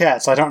 wait, what are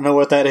cats? I don't know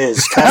what that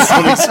is. Cats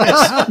don't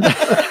exist.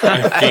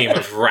 A game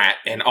of rat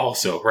and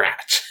also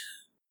rat.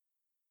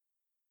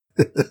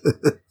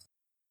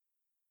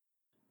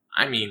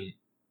 I mean,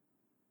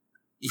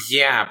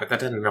 yeah, but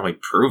that doesn't really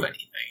prove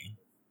anything.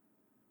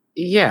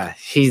 Yeah,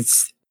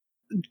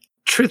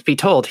 truth be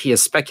told, he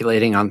is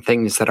speculating on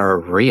things that are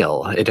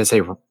real. It is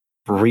a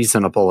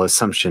reasonable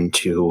assumption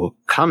to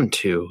come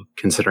to,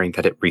 considering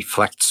that it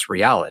reflects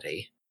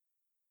reality.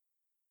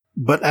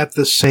 But at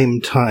the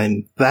same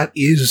time, that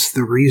is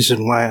the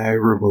reason why I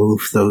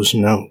removed those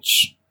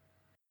notes.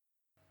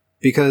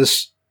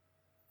 Because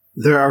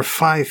there are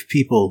 5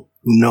 people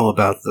who know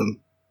about them.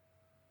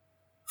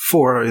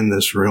 4 are in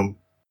this room.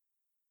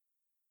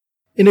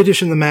 In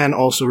addition, the man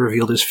also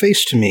revealed his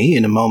face to me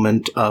in a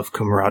moment of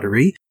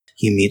camaraderie.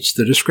 He meets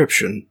the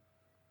description.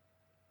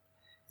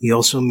 He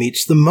also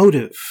meets the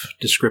motive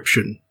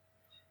description.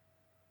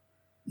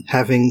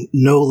 Having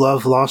no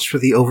love lost for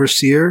the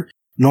overseer,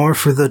 nor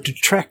for the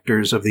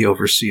detractors of the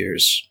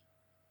overseers.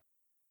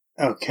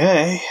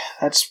 Okay,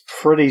 that's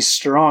pretty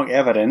strong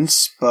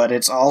evidence, but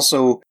it's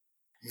also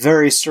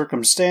very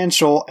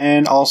circumstantial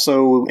and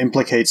also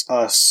implicates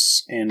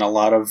us in a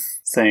lot of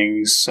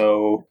things,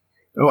 so...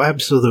 Oh,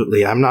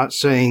 absolutely. I'm not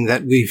saying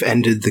that we've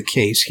ended the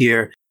case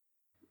here,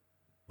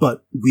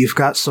 but we've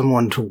got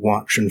someone to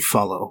watch and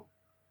follow.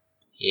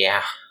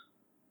 Yeah.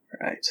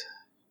 Right.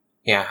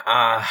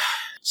 Yeah,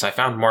 so I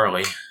found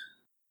Morley.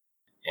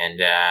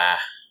 And,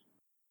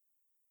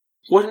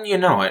 wouldn't you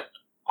know it,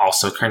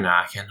 also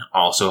Karnakin,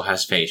 also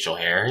has facial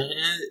hair.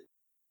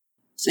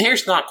 His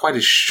hair's not quite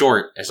as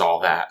short as all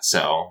that,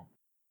 so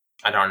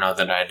I don't know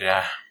that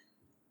I'd,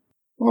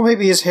 Well,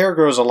 maybe his hair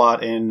grows a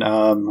lot in,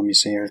 let me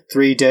see here,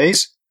 3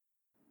 days?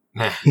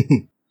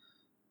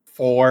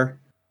 4.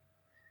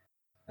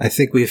 I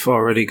think we've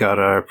already got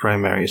our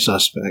primary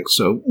suspect,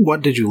 so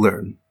what did you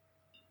learn?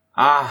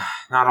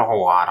 Not a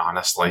whole lot,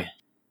 honestly.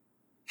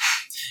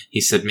 He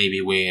said maybe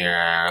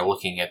we're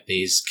looking at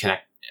these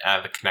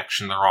the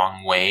connection the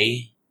wrong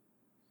way.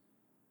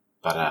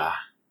 But,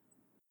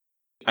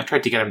 I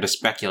tried to get him to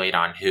speculate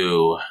on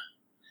who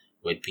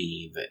would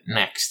be the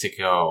next to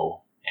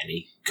go, and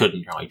he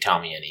couldn't really tell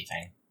me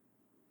anything.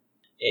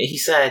 He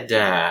said,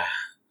 I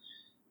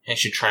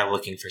should try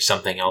looking for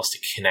something else to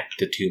connect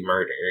the 2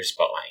 murders,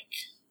 but,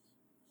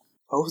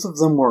 Both of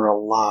them were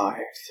alive.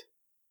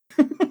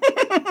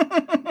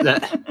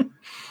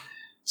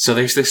 So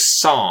there's this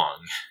song.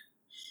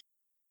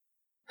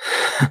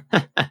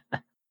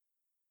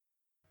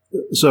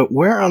 So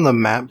where on the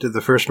map did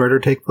the first murder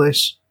take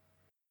place?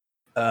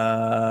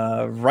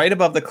 Right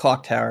above the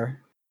clock tower.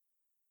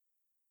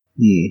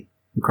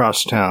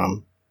 Across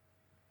town.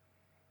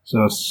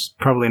 So it's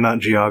probably not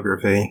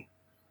geography.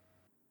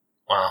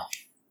 Well,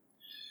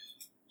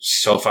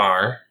 so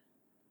far,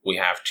 we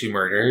have 2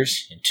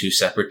 murders in 2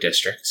 separate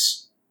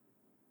districts.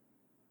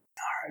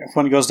 Alright, if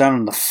one goes down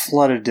in the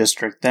flooded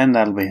district, then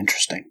that'll be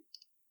interesting.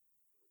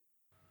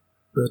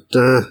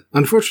 But,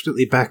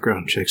 unfortunately,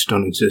 background checks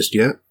don't exist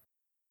yet.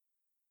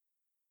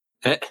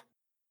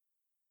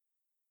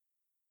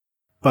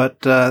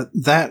 But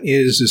that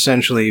is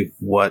essentially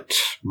what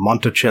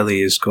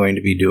Monticelli is going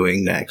to be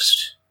doing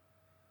next.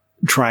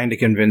 Trying to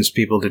convince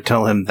people to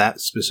tell him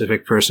that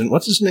specific person.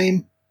 What's his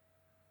name?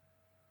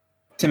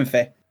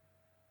 Timothy.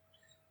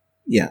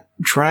 Yeah,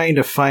 trying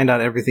to find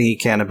out everything he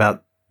can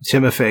about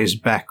Timofey's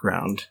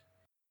background.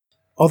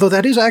 Although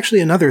that is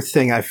actually another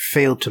thing I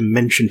failed to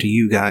mention to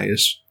you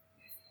guys.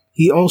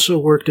 He also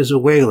worked as a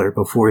whaler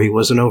before he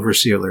was an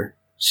overseer.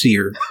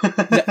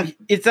 No,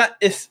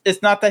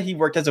 it's not that he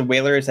worked as a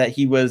whaler, it's that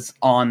he was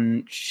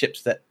on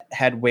ships that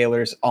had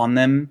whalers on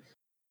them.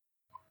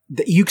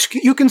 You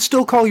can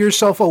still call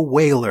yourself a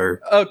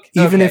whaler,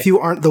 even if you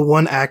aren't the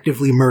one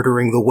actively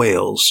murdering the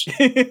whales.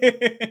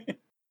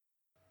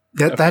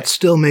 That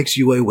still makes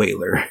you a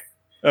whaler.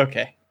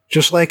 Okay.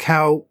 Just like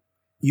how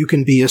you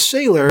can be a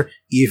sailor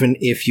even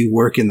if you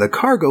work in the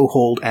cargo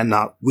hold and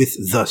not with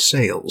the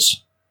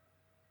sails.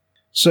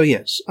 So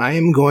yes, I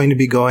am going to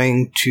be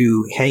going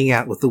to hang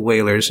out with the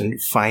whalers and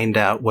find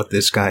out what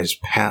this guy's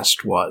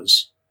past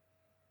was.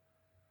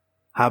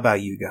 How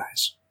about you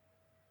guys?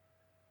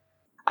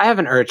 I have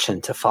an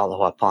urchin to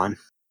follow up on.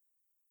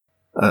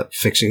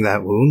 Fixing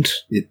that wound?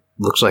 It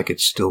looks like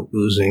it's still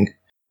oozing.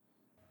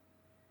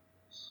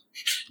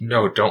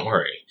 No, don't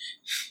worry.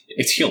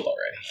 It's healed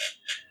already.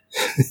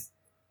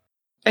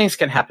 Things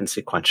can happen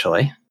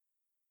sequentially.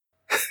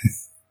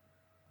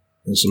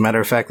 As a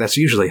matter of fact, that's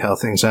usually how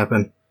things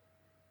happen.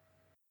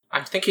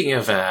 I'm thinking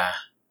of,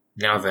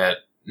 now that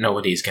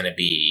nobody's going to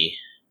be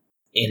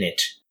in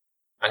it,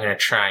 I'm going to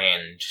try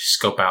and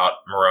scope out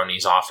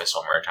Moroni's office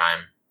one more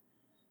time.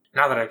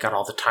 Now that I've got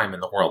all the time in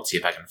the world, see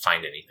if I can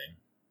find anything.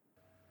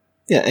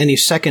 Yeah, any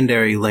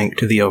secondary link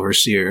to the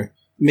Overseer.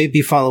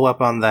 Maybe follow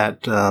up on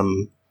that,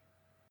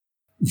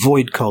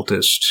 Void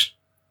Cultist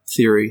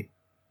theory.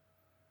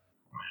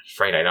 I'm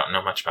afraid I don't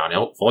know much about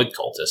Void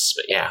Cultists,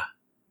 but yeah.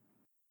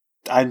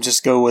 I'd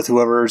just go with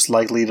whoever's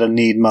likely to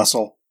need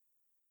muscle.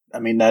 I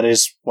mean, that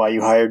is why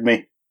you hired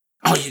me.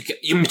 Oh,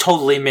 you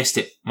totally missed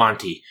it,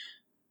 Monty.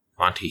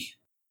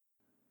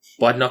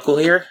 Blood Knuckle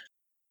here?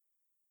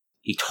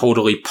 He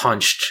totally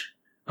punched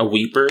a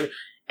Weeper,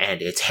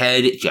 and its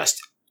head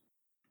just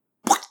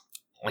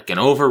like an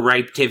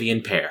overripe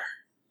Tivian pear.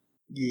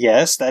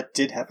 Yes, that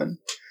did happen.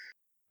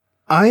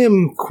 I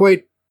am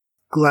quite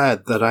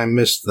glad that I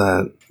missed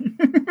that.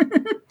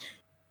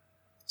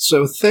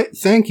 So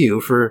thank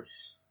you for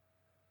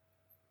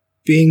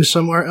being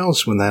somewhere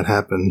else when that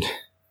happened.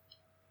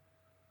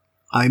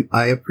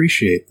 I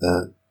appreciate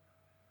that.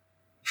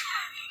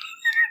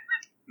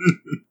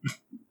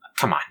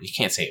 Come on, you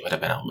can't say it would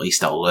have been at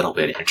least a little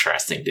bit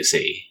interesting to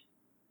see.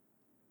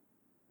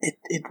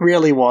 It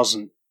really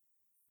wasn't.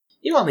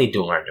 You all need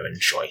to learn to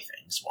enjoy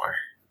things more.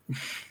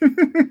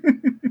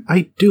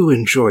 I do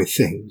enjoy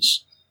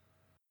things.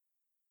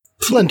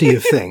 Plenty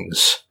of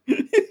things.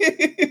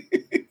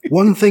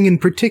 One thing in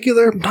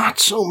particular, not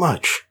so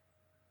much.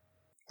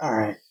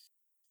 Alright.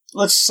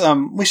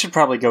 We should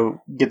probably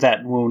go get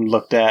that wound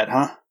looked at,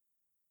 huh?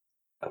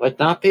 I would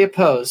not be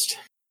opposed.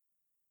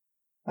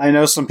 I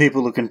know some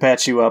people who can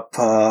patch you up,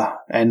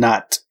 and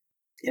not,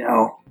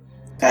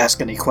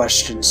 ask any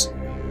questions.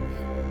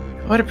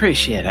 I would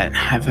appreciate it. I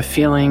have a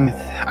feeling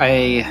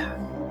I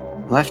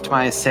left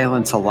my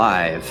assailants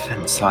alive,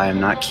 and so I am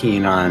not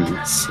keen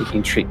on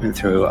seeking treatment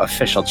through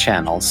official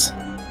channels.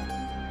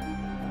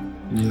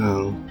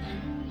 No.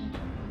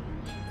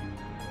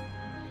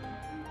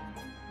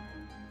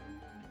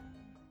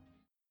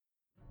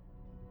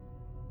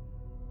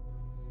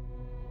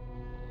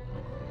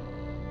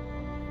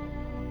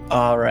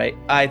 All right.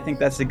 I think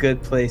that's a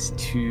good place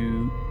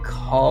to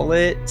call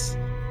it.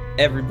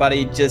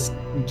 Everybody just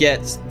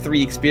gets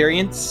 3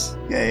 experience.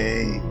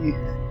 Yay.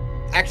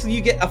 Actually,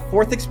 you get a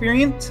 4th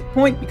experience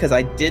point because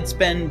I did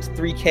spend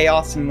 3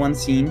 chaos in one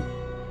scene.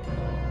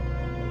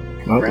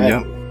 Oh, Right. yeah.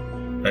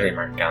 I didn't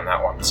mark down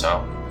that one, so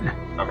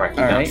I'm marking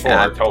All down right.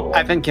 4 total.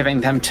 I've been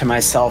giving them to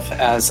myself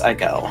as I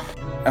go.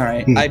 All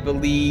right. I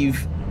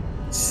believe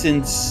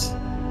since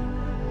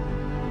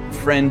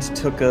friend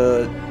took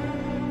a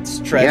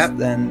stress, Yep.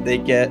 then they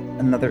get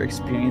another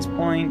experience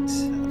point.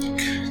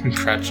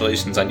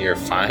 Congratulations on your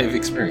 5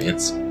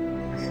 experience. Yep,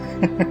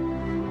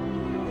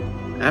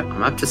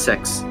 I'm up to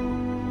 6.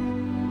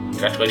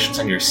 Congratulations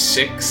on your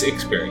 6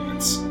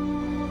 experience.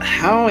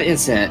 How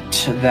is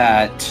it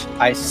that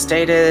I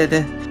stated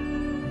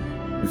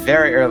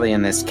very early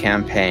in this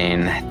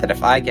campaign that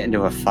if I get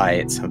into a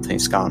fight,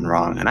 something's gone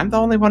wrong, and I'm the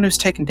only one who's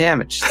taken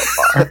damage so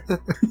far?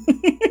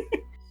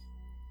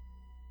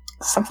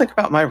 Something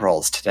about my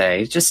rolls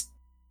today. Just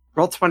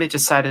Roll20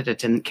 decided it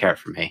didn't care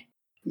for me.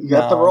 You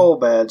got the No. roll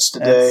badge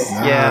today. That's-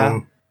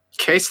 Yeah.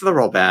 Case of the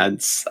roll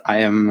bads. I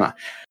am.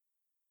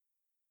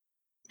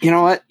 You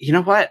know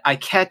what? I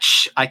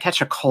catch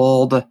a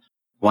cold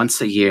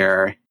once a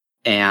year,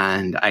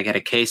 and I get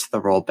a case of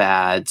the roll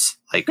bads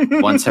like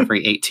once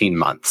every 18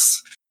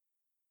 months.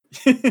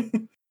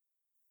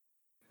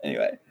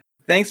 Anyway,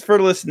 thanks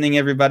for listening,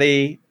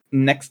 everybody.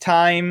 Next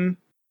time,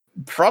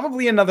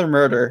 probably another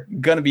murder.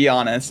 Gonna be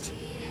honest.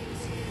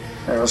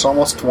 There was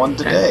almost one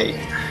today.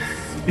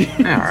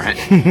 All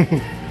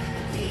right.